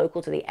somebody who's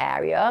local to the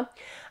area.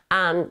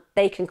 And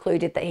they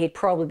concluded that he'd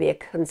probably be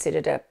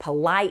considered a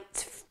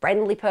polite,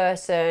 friendly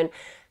person,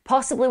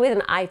 possibly with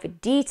an eye for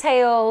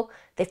detail.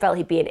 They felt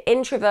he'd be an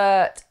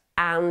introvert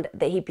and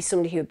that he'd be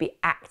somebody who would be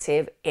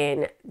active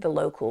in the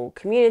local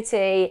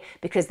community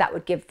because that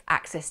would give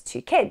access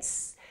to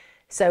kids.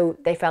 So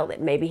they felt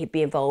that maybe he'd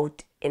be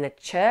involved in a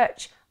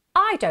church.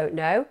 I don't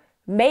know,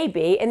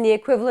 maybe in the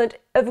equivalent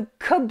of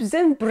Cubs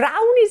and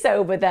Brownies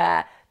over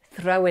there.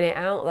 Throwing it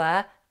out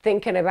there,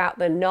 thinking about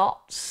the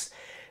knots.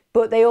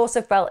 But they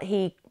also felt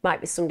he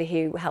might be somebody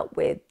who helped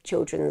with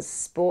children's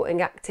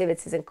sporting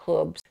activities and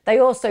clubs. They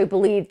also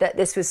believed that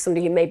this was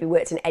somebody who maybe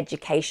worked in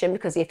education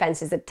because the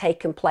offences had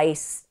taken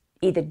place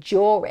either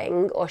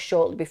during or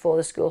shortly before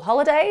the school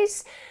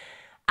holidays.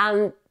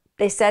 And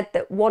they said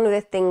that one of the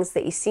things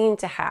that he seemed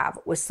to have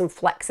was some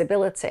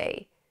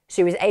flexibility. So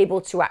he was able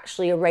to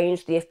actually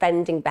arrange the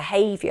offending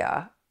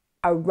behaviour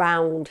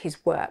around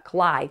his work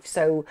life.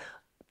 So,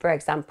 for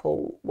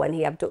example, when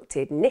he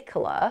abducted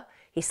Nicola,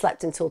 he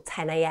slept until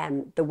 10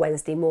 a.m. the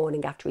Wednesday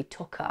morning after he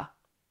took her.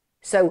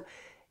 So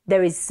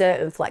there is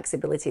certain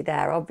flexibility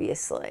there,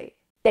 obviously.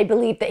 They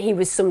believed that he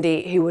was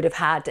somebody who would have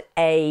had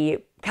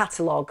a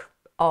catalogue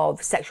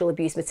of sexual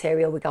abuse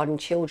material regarding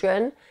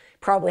children,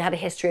 probably had a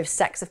history of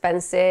sex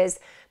offences,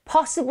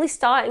 possibly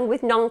starting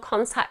with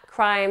non-contact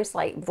crimes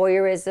like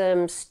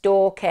voyeurism,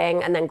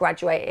 stalking, and then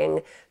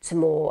graduating to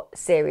more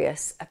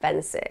serious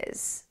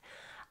offences.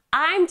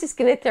 I'm just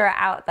going to throw it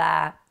out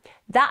there.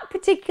 That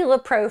particular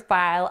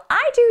profile,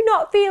 I do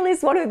not feel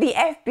is one of the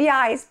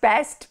FBI's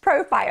best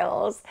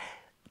profiles.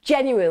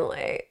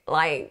 Genuinely,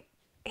 like,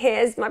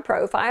 here's my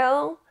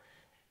profile.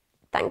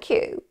 Thank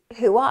you.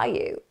 Who are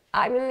you?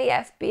 I'm in the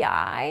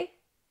FBI.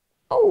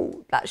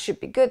 Oh, that should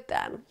be good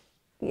then.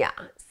 Yeah,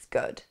 it's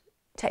good.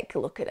 Take a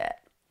look at it.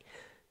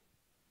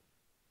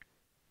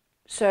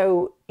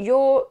 So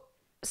you're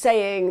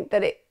saying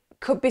that it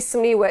could be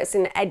somebody who works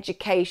in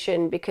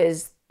education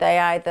because they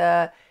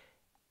either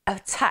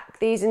attack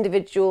these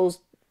individuals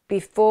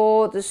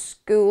before the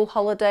school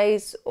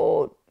holidays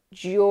or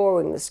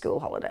during the school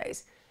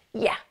holidays.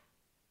 Yeah.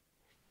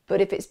 But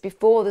if it's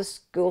before the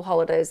school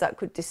holidays, that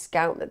could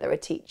discount that they're a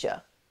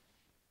teacher.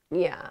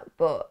 Yeah,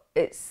 but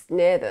it's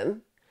near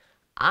them.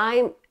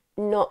 I'm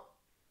not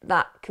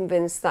that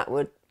convinced that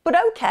would, but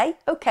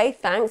okay,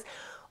 thanks.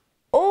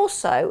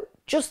 Also,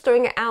 just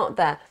throwing it out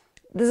there,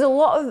 there's a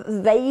lot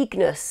of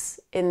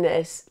vagueness in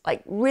this,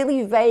 like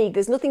really vague.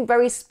 There's nothing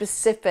very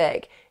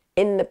specific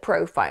in the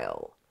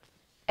profile.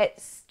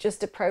 It's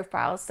just a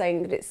profile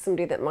saying that it's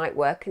somebody that might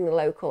work in the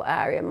local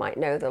area, might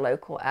know the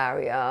local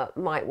area,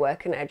 might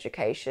work in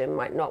education,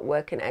 might not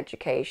work in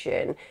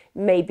education,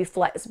 may be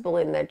flexible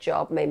in their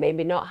job, may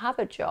maybe not have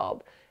a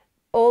job.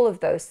 All of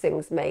those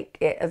things make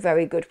it a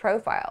very good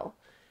profile.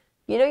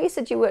 You know, you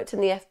said you worked in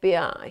the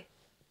FBI,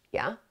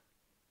 yeah?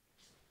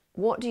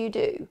 What do you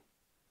do?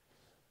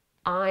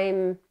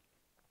 I'm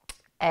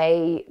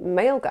a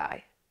male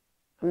guy.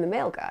 I'm the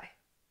male guy.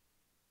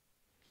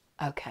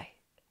 Okay,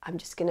 I'm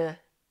just gonna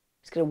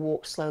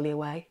walk slowly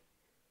away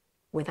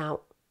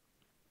without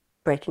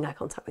breaking eye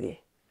contact with you.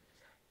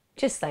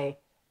 Just saying,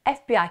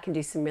 FBI can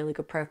do some really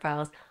good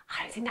profiles.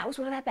 I don't think that was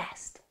one of their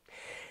best.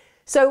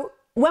 So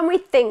when we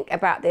think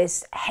about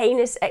this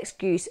heinous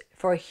excuse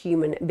for a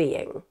human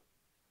being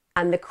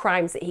and the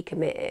crimes that he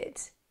committed,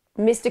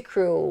 Mr.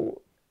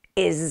 Cruel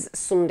is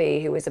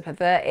somebody who is a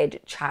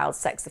perverted child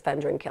sex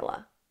offender and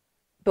killer.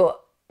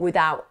 But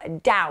without a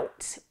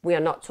doubt, we are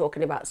not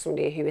talking about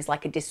somebody who is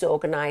like a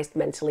disorganised,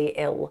 mentally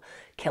ill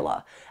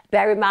killer.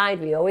 Bear in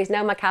mind, we always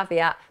know my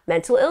caveat,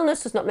 mental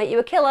illness does not make you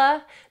a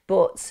killer,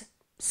 but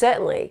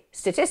certainly,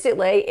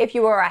 statistically, if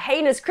you are a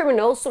heinous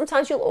criminal,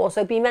 sometimes you'll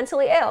also be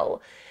mentally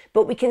ill.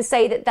 But we can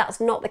say that that's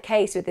not the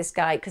case with this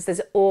guy because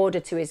there's order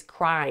to his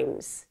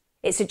crimes.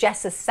 It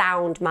suggests a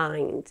sound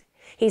mind.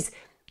 He's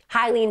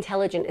highly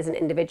intelligent as an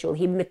individual.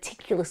 He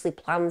meticulously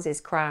plans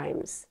his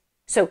crimes.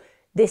 So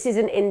this is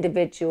an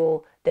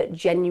individual that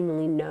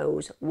genuinely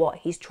knows what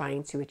he's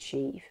trying to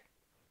achieve.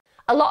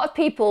 A lot of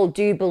people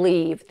do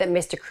believe that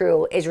Mr.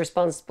 Cruel is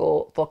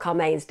responsible for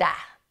Carmaine's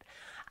death.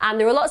 And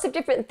there are lots of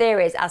different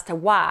theories as to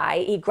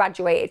why he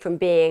graduated from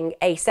being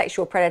a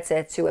sexual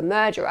predator to a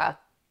murderer.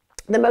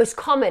 The most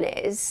common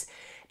is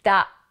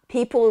that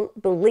people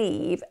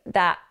believe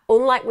that,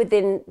 unlike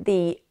within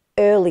the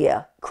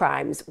earlier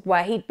crimes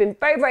where he'd been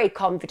very, very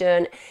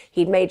confident,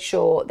 he'd made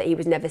sure that he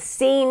was never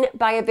seen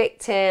by a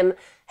victim,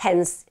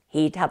 hence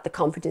he'd had the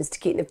confidence to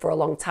keep them for a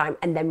long time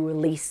and then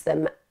release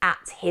them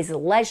at his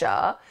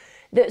leisure,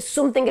 that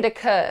something had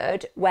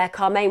occurred where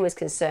Carmaine was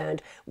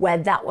concerned where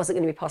that wasn't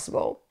going to be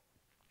possible.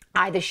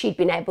 Either she'd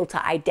been able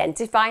to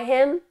identify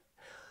him,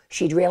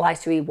 she'd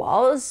realised who he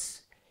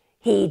was,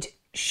 he'd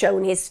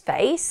shown his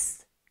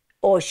face,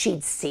 or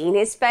she'd seen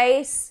his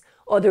face,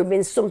 or there had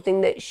been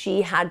something that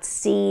she had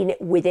seen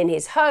within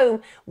his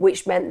home,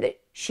 which meant that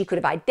she could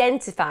have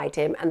identified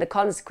him, and the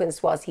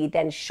consequence was he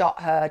then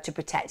shot her to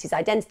protect his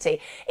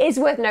identity. It is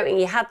worth noting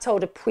he had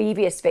told a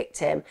previous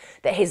victim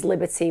that his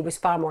liberty was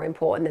far more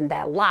important than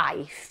their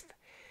life.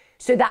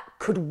 So that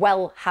could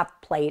well have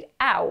played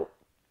out.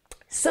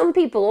 Some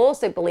people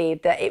also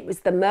believe that it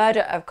was the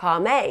murder of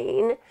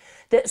Carmaine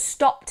that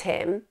stopped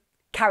him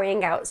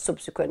carrying out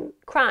subsequent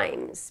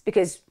crimes,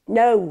 because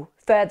no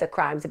further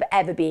crimes have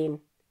ever been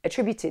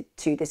attributed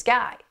to this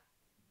guy.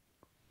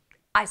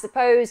 I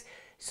suppose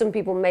some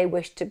people may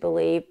wish to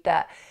believe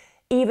that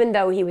even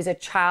though he was a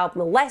child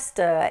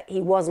molester,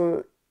 he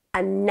wasn't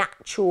a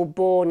natural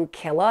born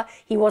killer.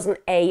 He wasn't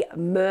a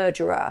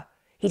murderer.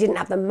 He didn't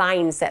have the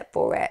mindset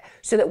for it.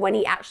 So that when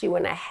he actually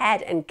went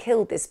ahead and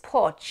killed this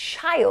poor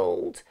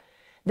child,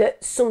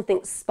 that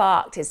something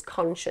sparked his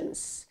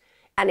conscience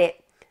and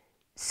it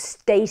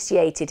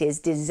satiated his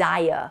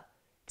desire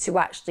to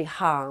actually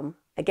harm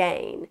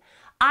again.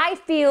 I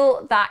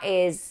feel that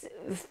is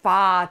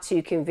far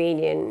too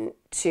convenient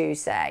to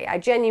say. I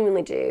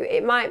genuinely do.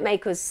 It might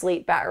make us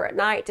sleep better at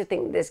night to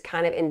think this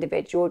kind of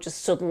individual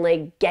just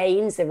suddenly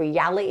gains the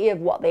reality of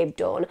what they've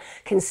done,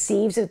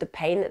 conceives of the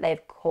pain that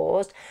they've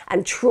caused,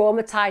 and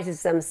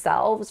traumatizes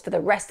themselves for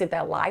the rest of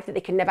their life, that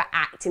they can never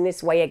act in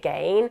this way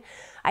again.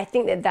 I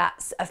think that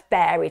that's a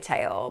fairy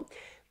tale.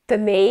 For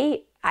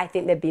me, I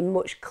think there'd be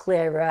much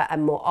clearer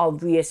and more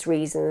obvious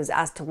reasons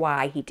as to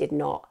why he did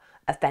not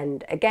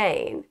offend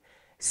again.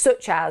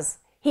 Such as,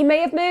 he may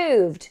have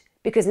moved.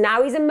 because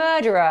now he's a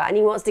murderer and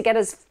he wants to get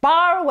as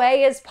far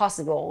away as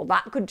possible.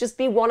 That could just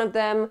be one of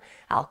them.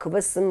 I'll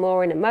cover some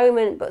more in a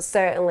moment, but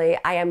certainly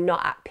I am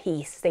not at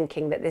peace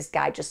thinking that this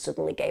guy just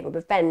suddenly gave up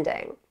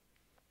offending.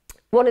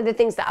 One of the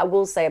things that I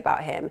will say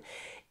about him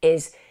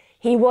is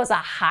he was a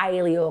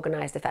highly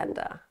organised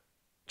offender.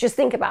 Just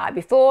think about it.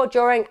 Before,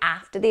 during,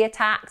 after the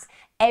attacks,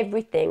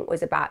 everything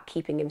was about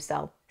keeping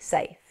himself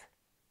safe.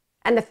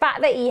 And the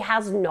fact that he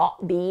has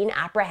not been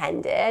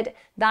apprehended,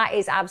 that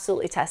is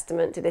absolutely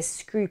testament to this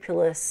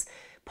scrupulous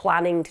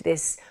planning, to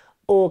this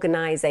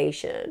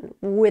organisation.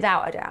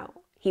 Without a doubt,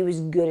 he was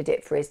good at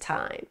it for his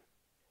time.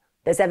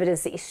 There's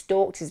evidence that he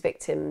stalked his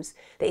victims,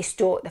 that he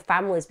stalked the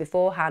families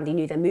beforehand. He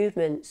knew their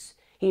movements.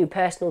 He knew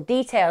personal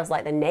details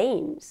like their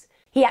names.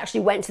 He actually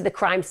went to the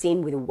crime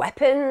scene with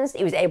weapons.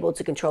 He was able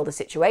to control the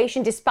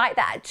situation, despite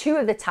that at 2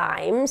 of the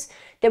times,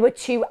 there were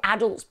 2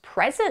 adults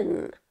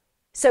present.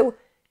 So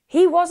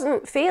he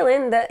wasn't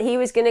feeling that he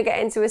was going to get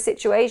into a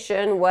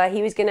situation where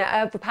he was going to be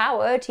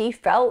overpowered. He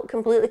felt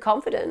completely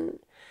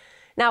confident.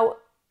 Now,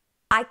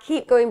 I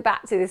keep going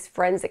back to this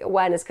forensic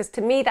awareness because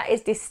to me that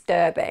is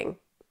disturbing.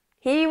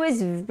 He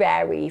was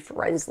very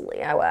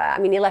forensically aware. I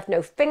mean, he left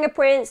no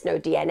fingerprints, no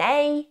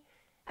DNA.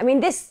 I mean,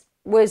 this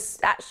was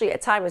actually a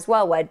time as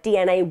well where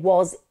DNA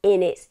was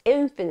in its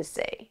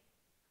infancy.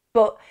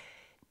 But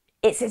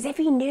it's as if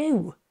he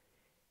knew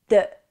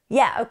that,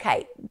 yeah,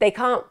 okay, they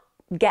can't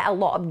get a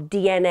lot of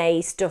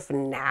DNA stuff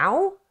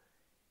now,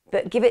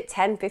 but give it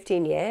 10,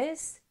 15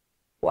 years,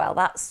 well,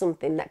 that's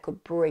something that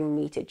could bring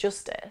me to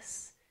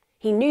justice.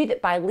 He knew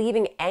that by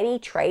leaving any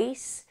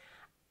trace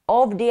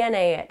of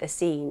DNA at the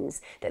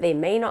scenes, that they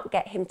may not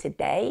get him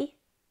today,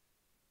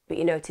 but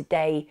you know,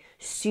 today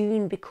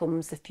soon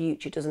becomes the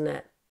future, doesn't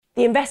it?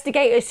 The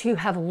investigators who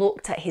have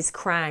looked at his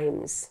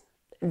crimes,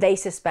 they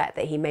suspect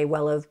that he may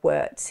well have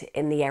worked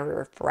in the area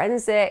of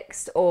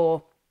forensics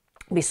or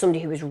be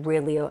somebody who was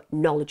really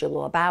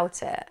knowledgeable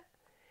about it.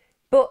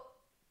 But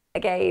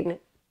again,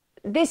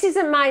 this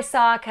isn't my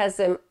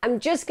sarcasm. I'm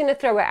just going to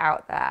throw it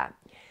out there.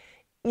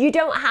 You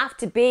don't have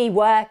to be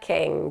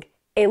working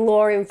in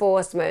law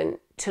enforcement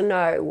to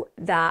know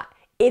that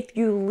if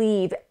you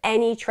leave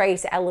any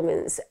trace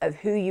elements of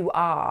who you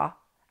are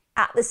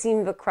at the scene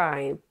of a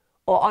crime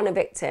or on a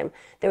victim,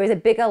 there is a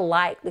bigger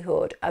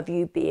likelihood of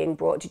you being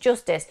brought to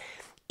justice.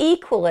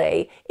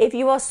 Equally, if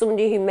you are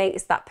somebody who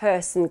makes that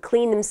person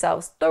clean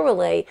themselves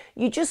thoroughly,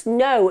 you just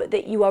know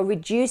that you are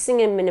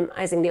reducing and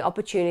minimizing the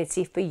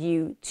opportunity for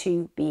you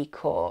to be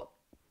caught.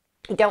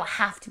 You don't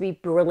have to be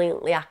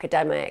brilliantly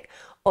academic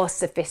or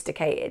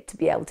sophisticated to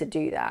be able to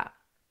do that.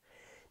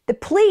 The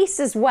police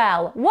as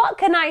well. What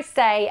can I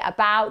say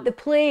about the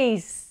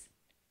police?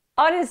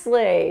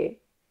 Honestly,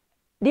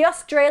 the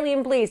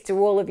Australian police, to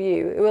all of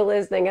you who are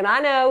listening, and I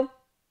know,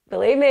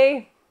 believe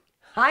me,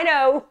 I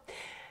know,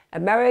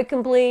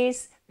 American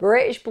police,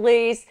 British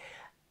police,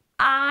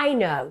 I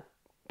know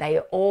they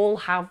all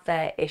have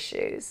their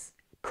issues.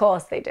 Of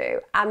course they do,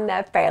 and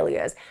their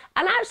failures.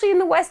 And actually in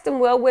the Western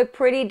world, we're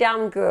pretty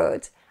damn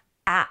good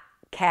at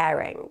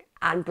caring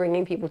and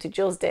bringing people to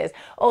justice.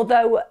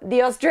 Although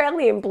the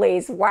Australian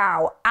police,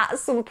 wow, at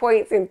some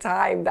points in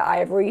time that I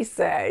have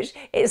researched,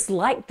 it's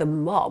like the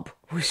mob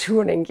was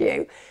running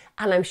you.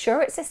 And I'm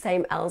sure it's the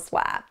same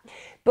elsewhere.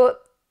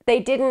 But they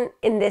didn't,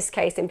 in this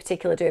case in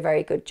particular, do a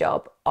very good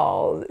job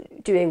of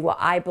doing what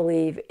I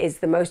believe is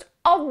the most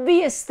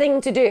obvious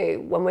thing to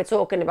do when we're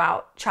talking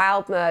about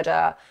child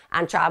murder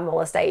and child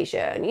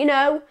molestation. You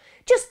know,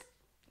 just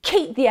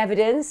keep the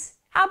evidence.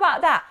 How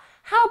about that?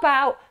 How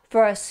about,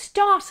 for a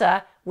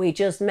starter, we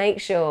just make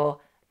sure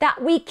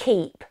that we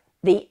keep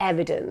the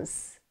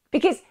evidence?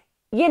 Because,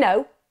 you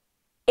know,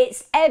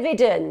 it's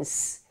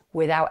evidence.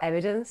 Without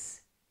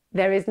evidence,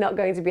 there is not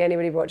going to be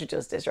anybody brought to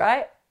justice,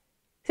 right?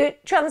 So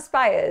it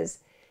transpires.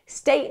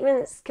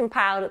 Statements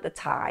compiled at the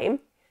time,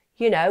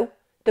 you know,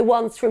 the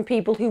ones from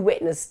people who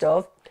witnessed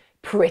stuff,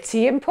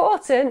 pretty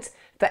important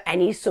for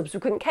any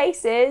subsequent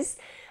cases.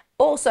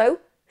 Also,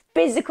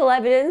 physical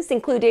evidence,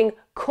 including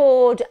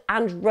cord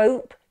and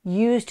rope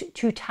used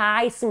to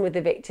tie some of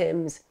the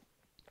victims,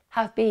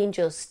 have been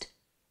just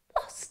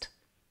lost.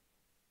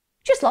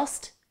 Just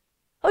lost.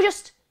 Or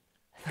just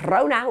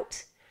thrown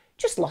out.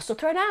 Just lost or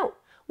thrown out.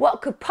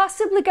 What could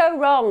possibly go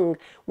wrong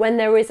when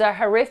there is a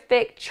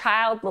horrific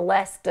child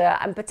molester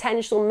and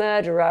potential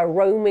murderer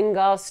roaming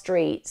our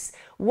streets?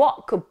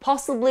 What could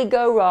possibly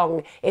go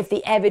wrong if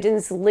the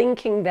evidence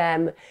linking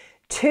them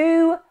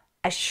to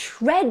a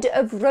shred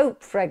of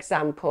rope, for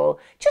example,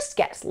 just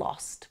gets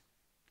lost?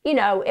 You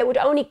know, it would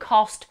only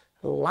cost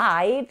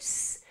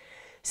lives.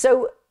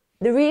 So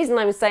the reason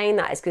I'm saying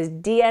that is because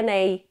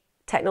DNA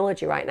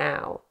technology right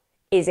now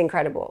is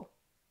incredible.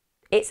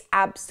 It's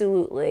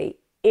absolutely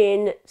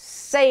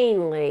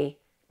insanely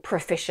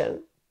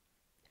proficient.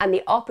 And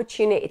the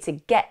opportunity to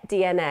get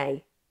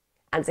DNA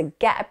and to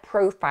get a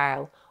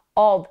profile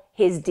of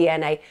his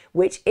DNA,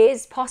 which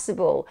is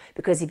possible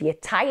because if you're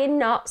tying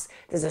knots,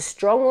 there's a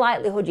strong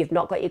likelihood you've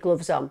not got your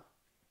gloves on.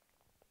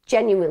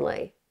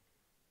 Genuinely.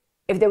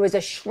 If there was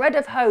a shred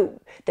of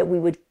hope that we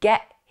would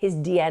get his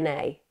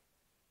DNA,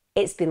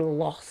 it's been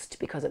lost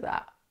because of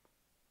that.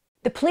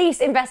 The police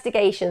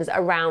investigations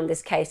around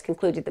this case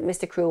concluded that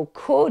Mr. Cruel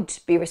could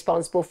be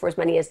responsible for as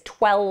many as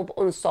 12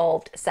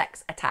 unsolved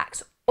sex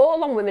attacks,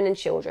 all on women and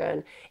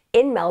children,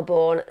 in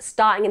Melbourne,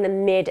 starting in the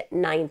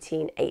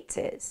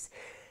mid-1980s.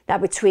 Now,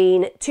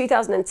 between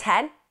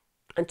 2010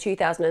 and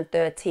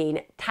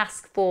 2013,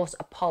 Task Force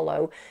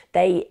Apollo,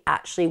 they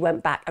actually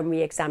went back and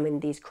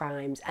re-examined these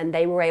crimes, and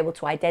they were able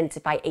to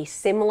identify a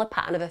similar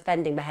pattern of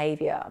offending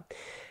behaviour.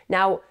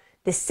 Now,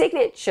 the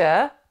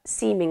signature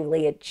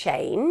seemingly had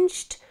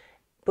changed,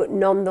 but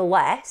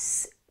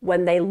nonetheless,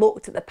 when they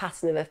looked at the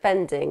pattern of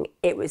offending,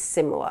 it was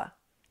similar.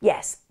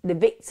 Yes, the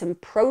victim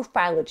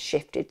profile had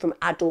shifted from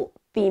adult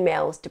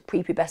females to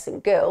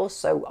prepubescent girls,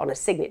 so on a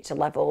signature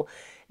level,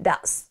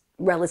 that's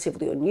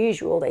relatively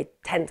unusual. They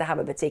tend to have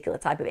a particular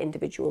type of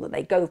individual that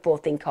they go for.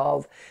 Think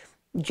of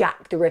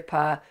Jack the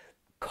Ripper,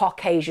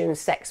 Caucasian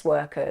sex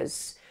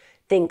workers.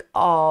 Think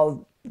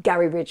of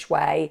Gary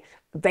Ridgway,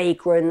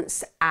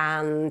 vagrants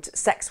and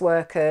sex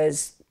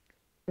workers.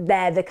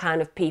 They're the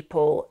kind of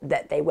people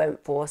that they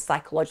went for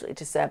psychologically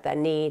to serve their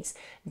needs.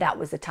 That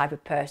was the type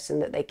of person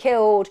that they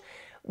killed.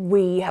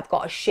 We have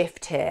got a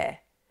shift here,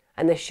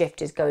 and the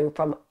shift is going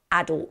from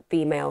adult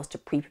females to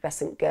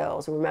prepubescent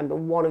girls. And remember,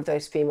 one of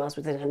those females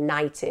was in her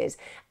 90s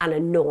and a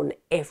nun,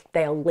 if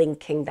they are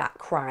linking that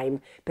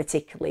crime,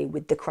 particularly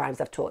with the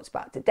crimes I've talked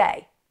about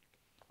today.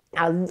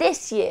 Now,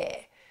 this year,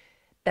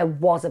 there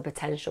was a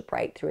potential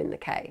breakthrough in the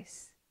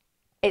case.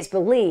 It's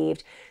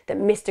believed that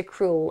Mr.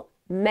 Cruel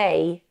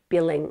may be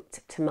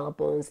linked to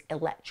Melbourne's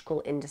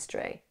electrical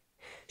industry.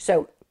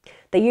 So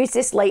they used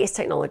this latest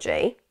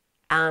technology,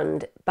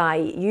 and by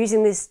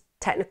using this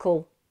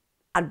technical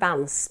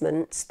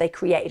advancements, they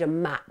created a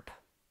map.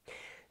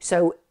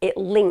 So it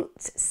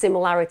linked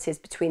similarities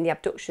between the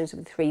abductions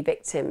of the three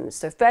victims.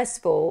 So first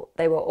of all,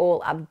 they were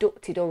all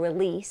abducted or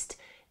released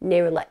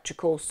near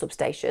electrical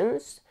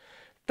substations.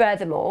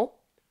 Furthermore,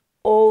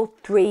 all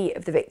three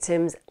of the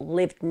victims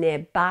lived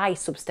nearby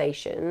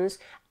substations,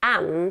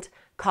 and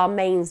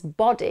Carmaine's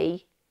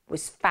body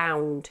was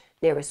found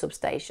near a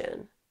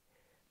substation.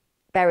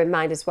 Bear in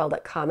mind as well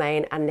that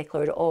Carmaine and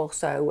Nicola had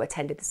also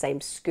attended the same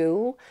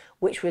school,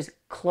 which was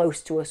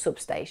close to a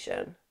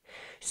substation.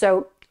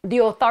 So the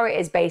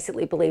authorities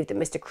basically believed that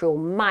Mr. Cruel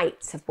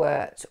might have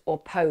worked or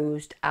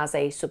posed as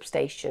a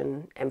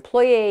substation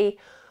employee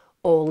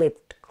or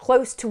lived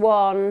close to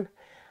one.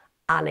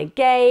 And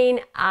again,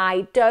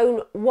 I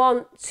don't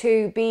want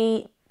to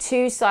be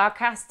too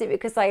sarcastic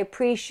because I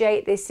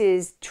appreciate this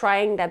is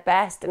trying their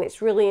best, and it's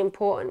really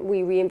important we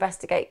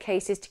reinvestigate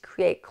cases to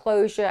create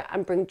closure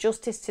and bring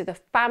justice to the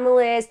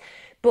families,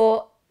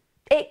 but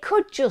it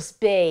could just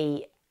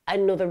be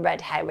another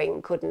red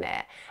herring, couldn't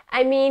it?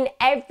 I mean,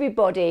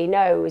 everybody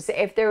knows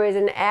that if there is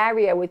an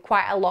area with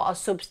quite a lot of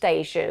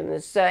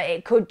substations,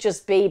 it could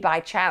just be by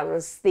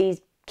chance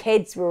these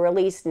kids were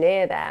released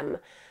near them.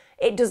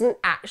 It doesn't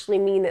actually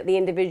mean that the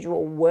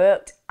individual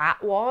worked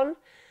at one.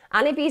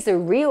 And if he's a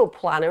real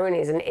planner and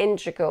he's an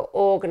intricate,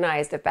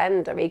 organised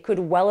offender, he could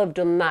well have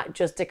done that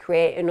just to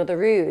create another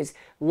ruse,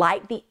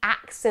 like the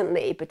accent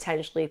that he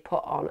potentially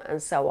put on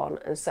and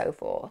so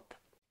forth.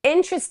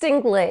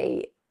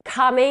 Interestingly,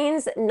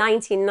 Carmaine's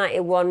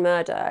 1991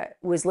 murder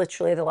was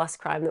literally the last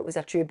crime that was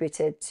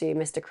attributed to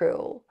Mr.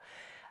 Cruel.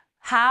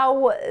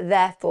 How,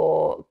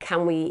 therefore,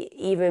 can we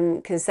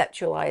even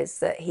conceptualise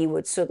that he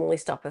would suddenly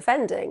stop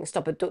offending,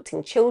 stop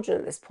abducting children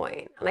at this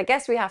point? And I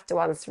guess we have to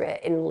answer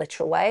it in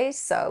literal ways.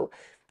 So,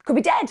 could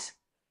be dead,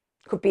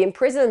 could be in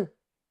prison.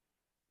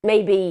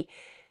 Maybe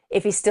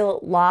if he's still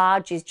at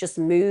large, he's just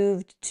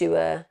moved to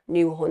a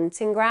new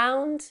hunting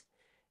ground.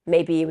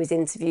 Maybe he was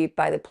interviewed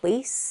by the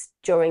police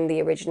during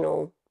the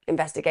original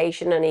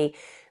investigation and he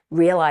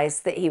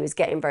realised that he was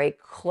getting very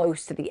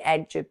close to the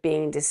edge of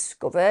being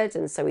discovered,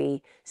 and so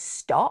he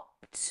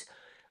stopped.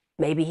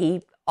 Maybe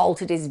he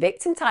altered his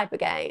victim type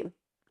again.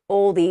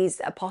 All these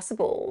are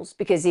possibles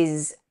because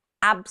his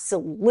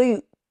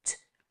absolute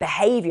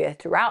behaviour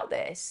throughout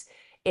this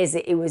is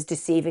that he was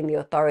deceiving the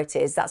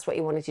authorities. That's what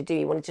he wanted to do.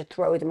 He wanted to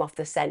throw them off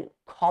the scent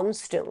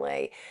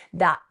constantly.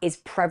 That is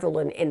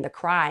prevalent in the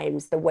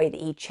crimes, the way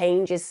that he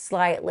changes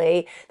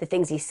slightly, the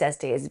things he says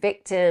to his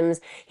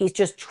victims. He's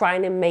just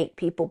trying to make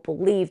people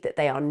believe that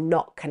they are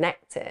not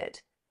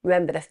connected.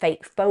 Remember the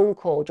fake phone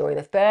call during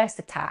the first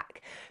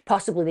attack,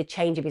 possibly the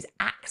change of his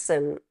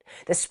accent,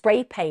 the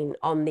spray paint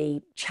on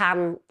the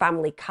Chan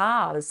family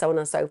car, and so on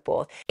and so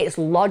forth. It's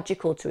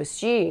logical to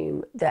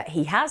assume that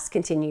he has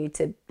continued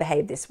to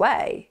behave this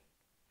way.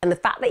 And the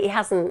fact that he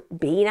hasn't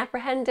been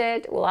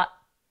apprehended, well, that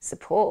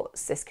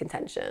supports this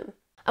contention.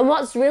 And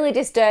what's really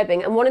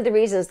disturbing, and one of the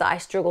reasons that I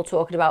struggle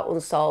talking about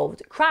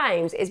unsolved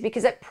crimes, is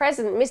because at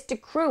present,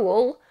 Mr.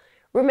 Cruel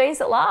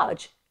remains at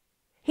large.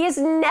 He has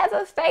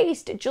never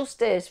faced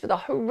justice for the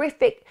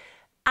horrific,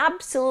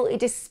 absolutely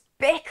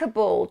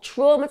despicable,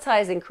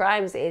 traumatising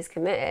crimes that he's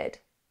committed.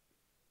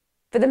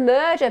 For the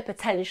murder,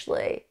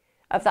 potentially,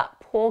 of that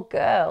poor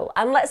girl.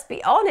 And let's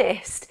be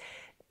honest,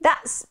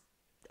 that's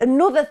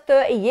another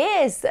 30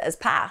 years that has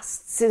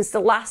passed since the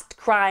last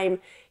crime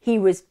he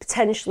was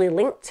potentially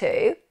linked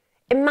to.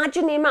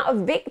 Imagine the amount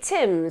of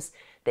victims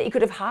that he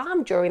could have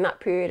harmed during that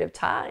period of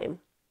time.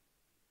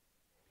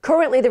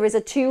 Currently, there is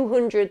a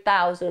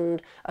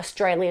 200,000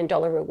 Australian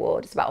dollar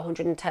reward. It's about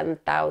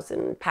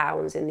 110,000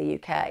 pounds in the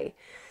UK,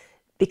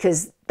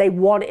 because they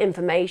want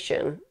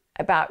information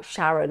about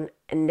Sharon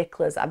and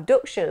Nicola's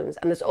abductions.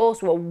 And there's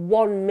also a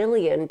 $1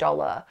 million,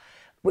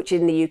 which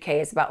in the UK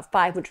is about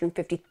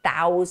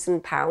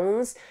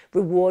 £550,000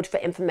 reward for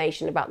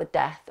information about the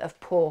death of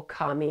poor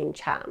Carmine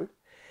Chan.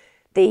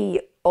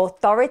 The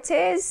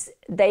authorities,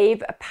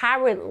 they've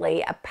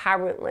apparently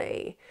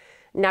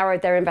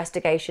narrowed their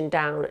investigation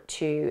down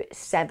to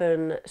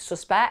 7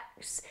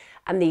 suspects,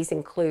 and these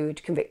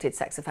include convicted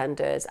sex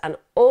offenders and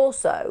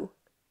also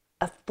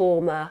a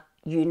former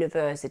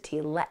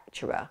university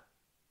lecturer.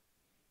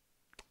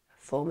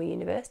 Former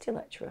university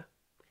lecturer.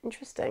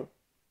 Interesting.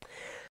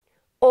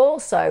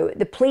 Also,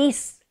 the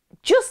police,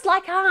 just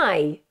like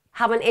I,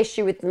 have an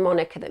issue with the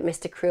moniker that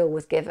Mr. Cruel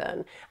was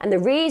given. And the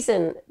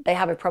reason they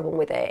have a problem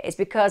with it is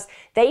because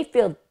they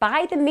feel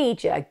by the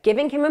media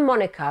giving him a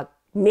moniker,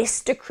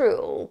 Mr.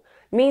 Cruel,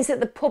 means that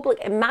the public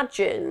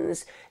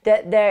imagines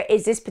that there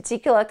is this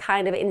particular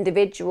kind of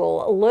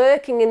individual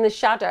lurking in the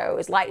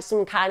shadows, like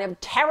some kind of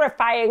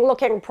terrifying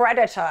looking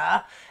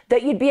predator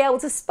that you'd be able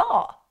to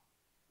spot.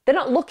 They're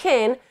not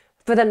looking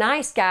for the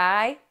nice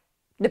guy,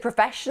 the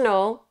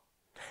professional,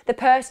 the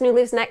person who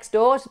lives next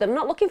door to them.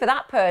 Not looking for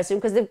that person,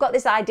 because they've got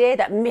this idea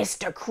that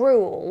Mr.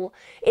 Cruel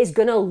is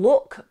going to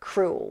look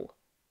cruel.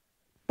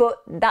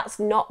 But that's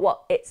not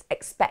what it's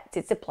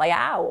expected to play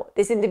out.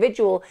 This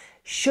individual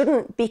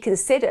shouldn't be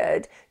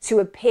considered to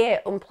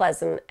appear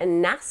unpleasant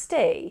and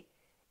nasty.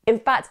 In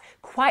fact,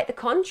 quite the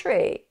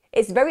contrary.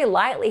 It's very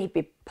likely he'd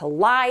be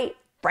polite,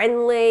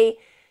 friendly.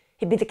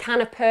 He'd be the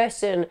kind of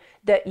person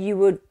that you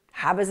would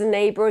have as a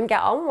neighbour and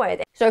get on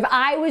with. So if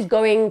I was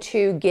going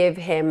to give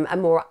him a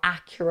more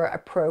accurate,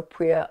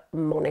 appropriate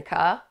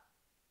moniker,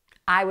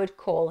 I would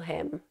call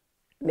him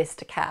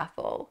Mr.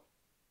 Careful.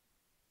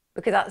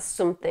 Because that's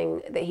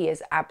something that he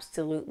has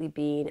absolutely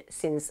been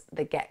since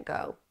the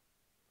get-go.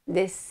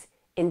 This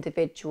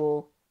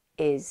individual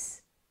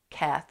is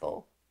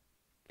careful.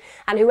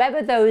 And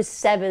whoever those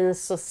 7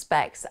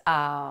 suspects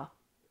are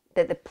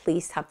that the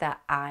police have their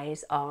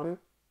eyes on,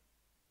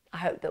 I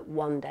hope that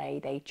one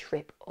day they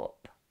trip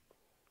up.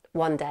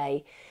 One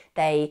day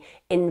they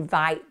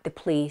invite the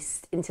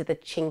police into the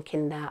chink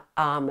in their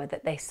armour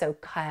that they so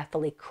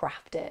carefully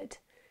crafted,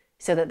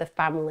 so that the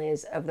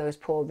families of those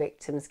poor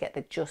victims get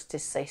the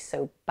justice they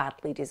so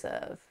badly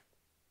deserve.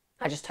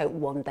 I just hope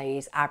one day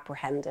he's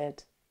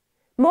apprehended.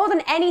 More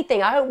than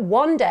anything, I hope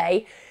one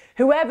day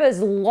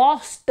whoever's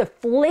lost the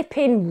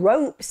flipping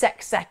ropes,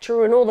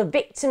 etc., and all the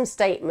victim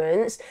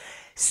statements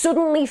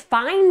suddenly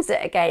finds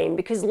it again,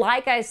 because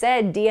like I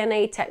said,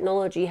 DNA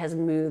technology has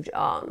moved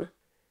on,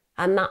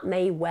 and that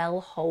may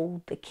well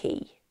hold the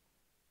key.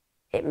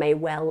 It may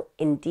well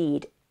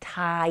indeed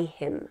tie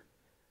him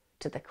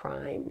to the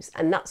crimes,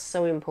 and that's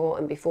so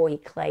important before he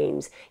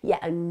claims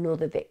yet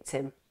another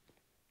victim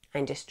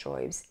and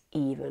destroys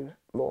even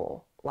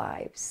more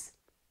lives.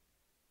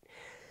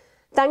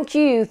 Thank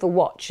you for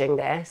watching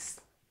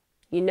this.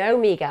 You know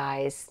me,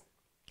 guys.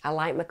 I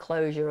like my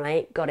closure and I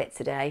ain't got it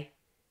today,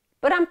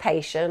 but I'm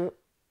patient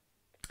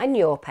and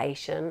you're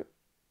patient,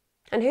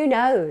 and who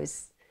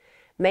knows,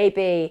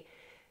 maybe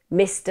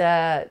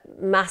Mr.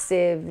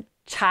 Massive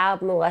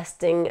child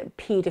molesting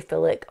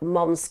paedophilic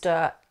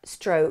monster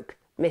stroke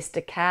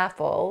Mr.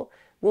 Careful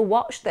will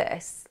watch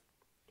this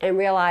and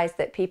realise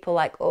that people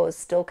like us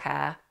still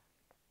care,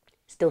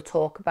 still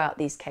talk about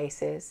these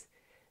cases,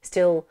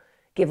 still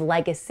give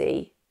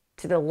legacy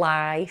to the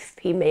life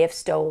he may have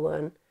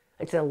stolen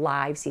and to the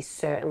lives he's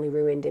certainly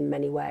ruined in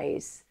many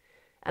ways.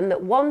 And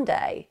that one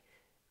day,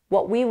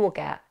 what we will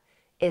get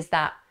is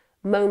that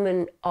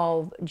moment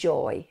of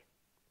joy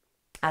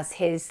as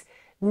his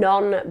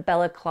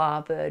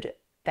non-balaclavaed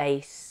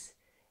face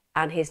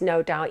and his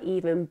no doubt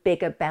even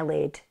bigger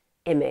bellied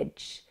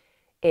image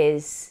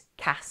is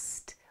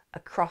cast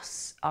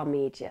across our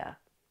media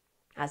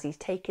as he's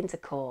taken to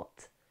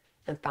court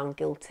and found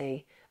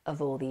guilty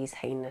of all these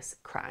heinous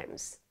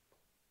crimes.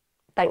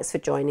 Thanks for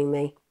joining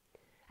me.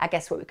 I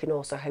guess what we can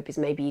also hope is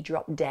maybe he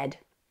dropped dead,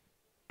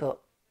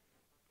 but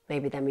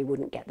maybe then we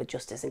wouldn't get the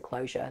justice and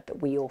closure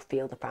that we all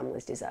feel the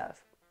families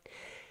deserve.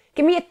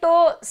 Give me your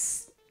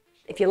thoughts.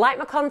 If you like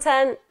my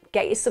content,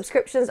 get your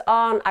subscriptions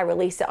on. I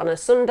release it on a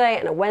Sunday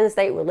and a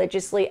Wednesday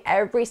religiously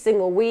every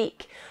single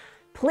week.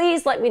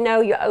 Please let me know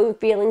your own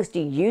feelings.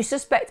 Do you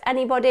suspect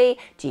anybody?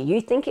 Do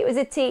you think it was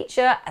a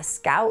teacher, a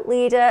scout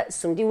leader,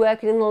 somebody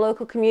working in the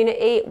local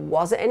community?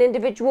 Was it an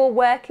individual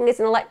working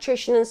as an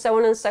electrician and so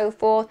on and so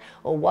forth?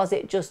 Or was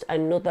it just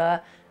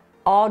another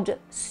odd,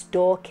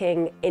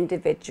 stalking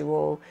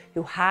individual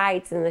who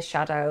hides in the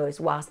shadows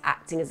whilst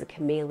acting as a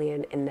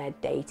chameleon in their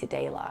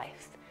day-to-day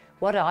life?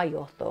 What are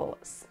your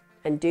thoughts?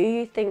 And do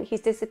you think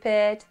he's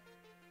disappeared?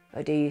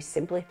 Or do you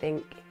simply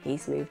think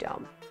he's moved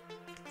on?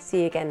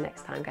 See you again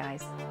next time,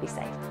 guys. Be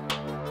safe.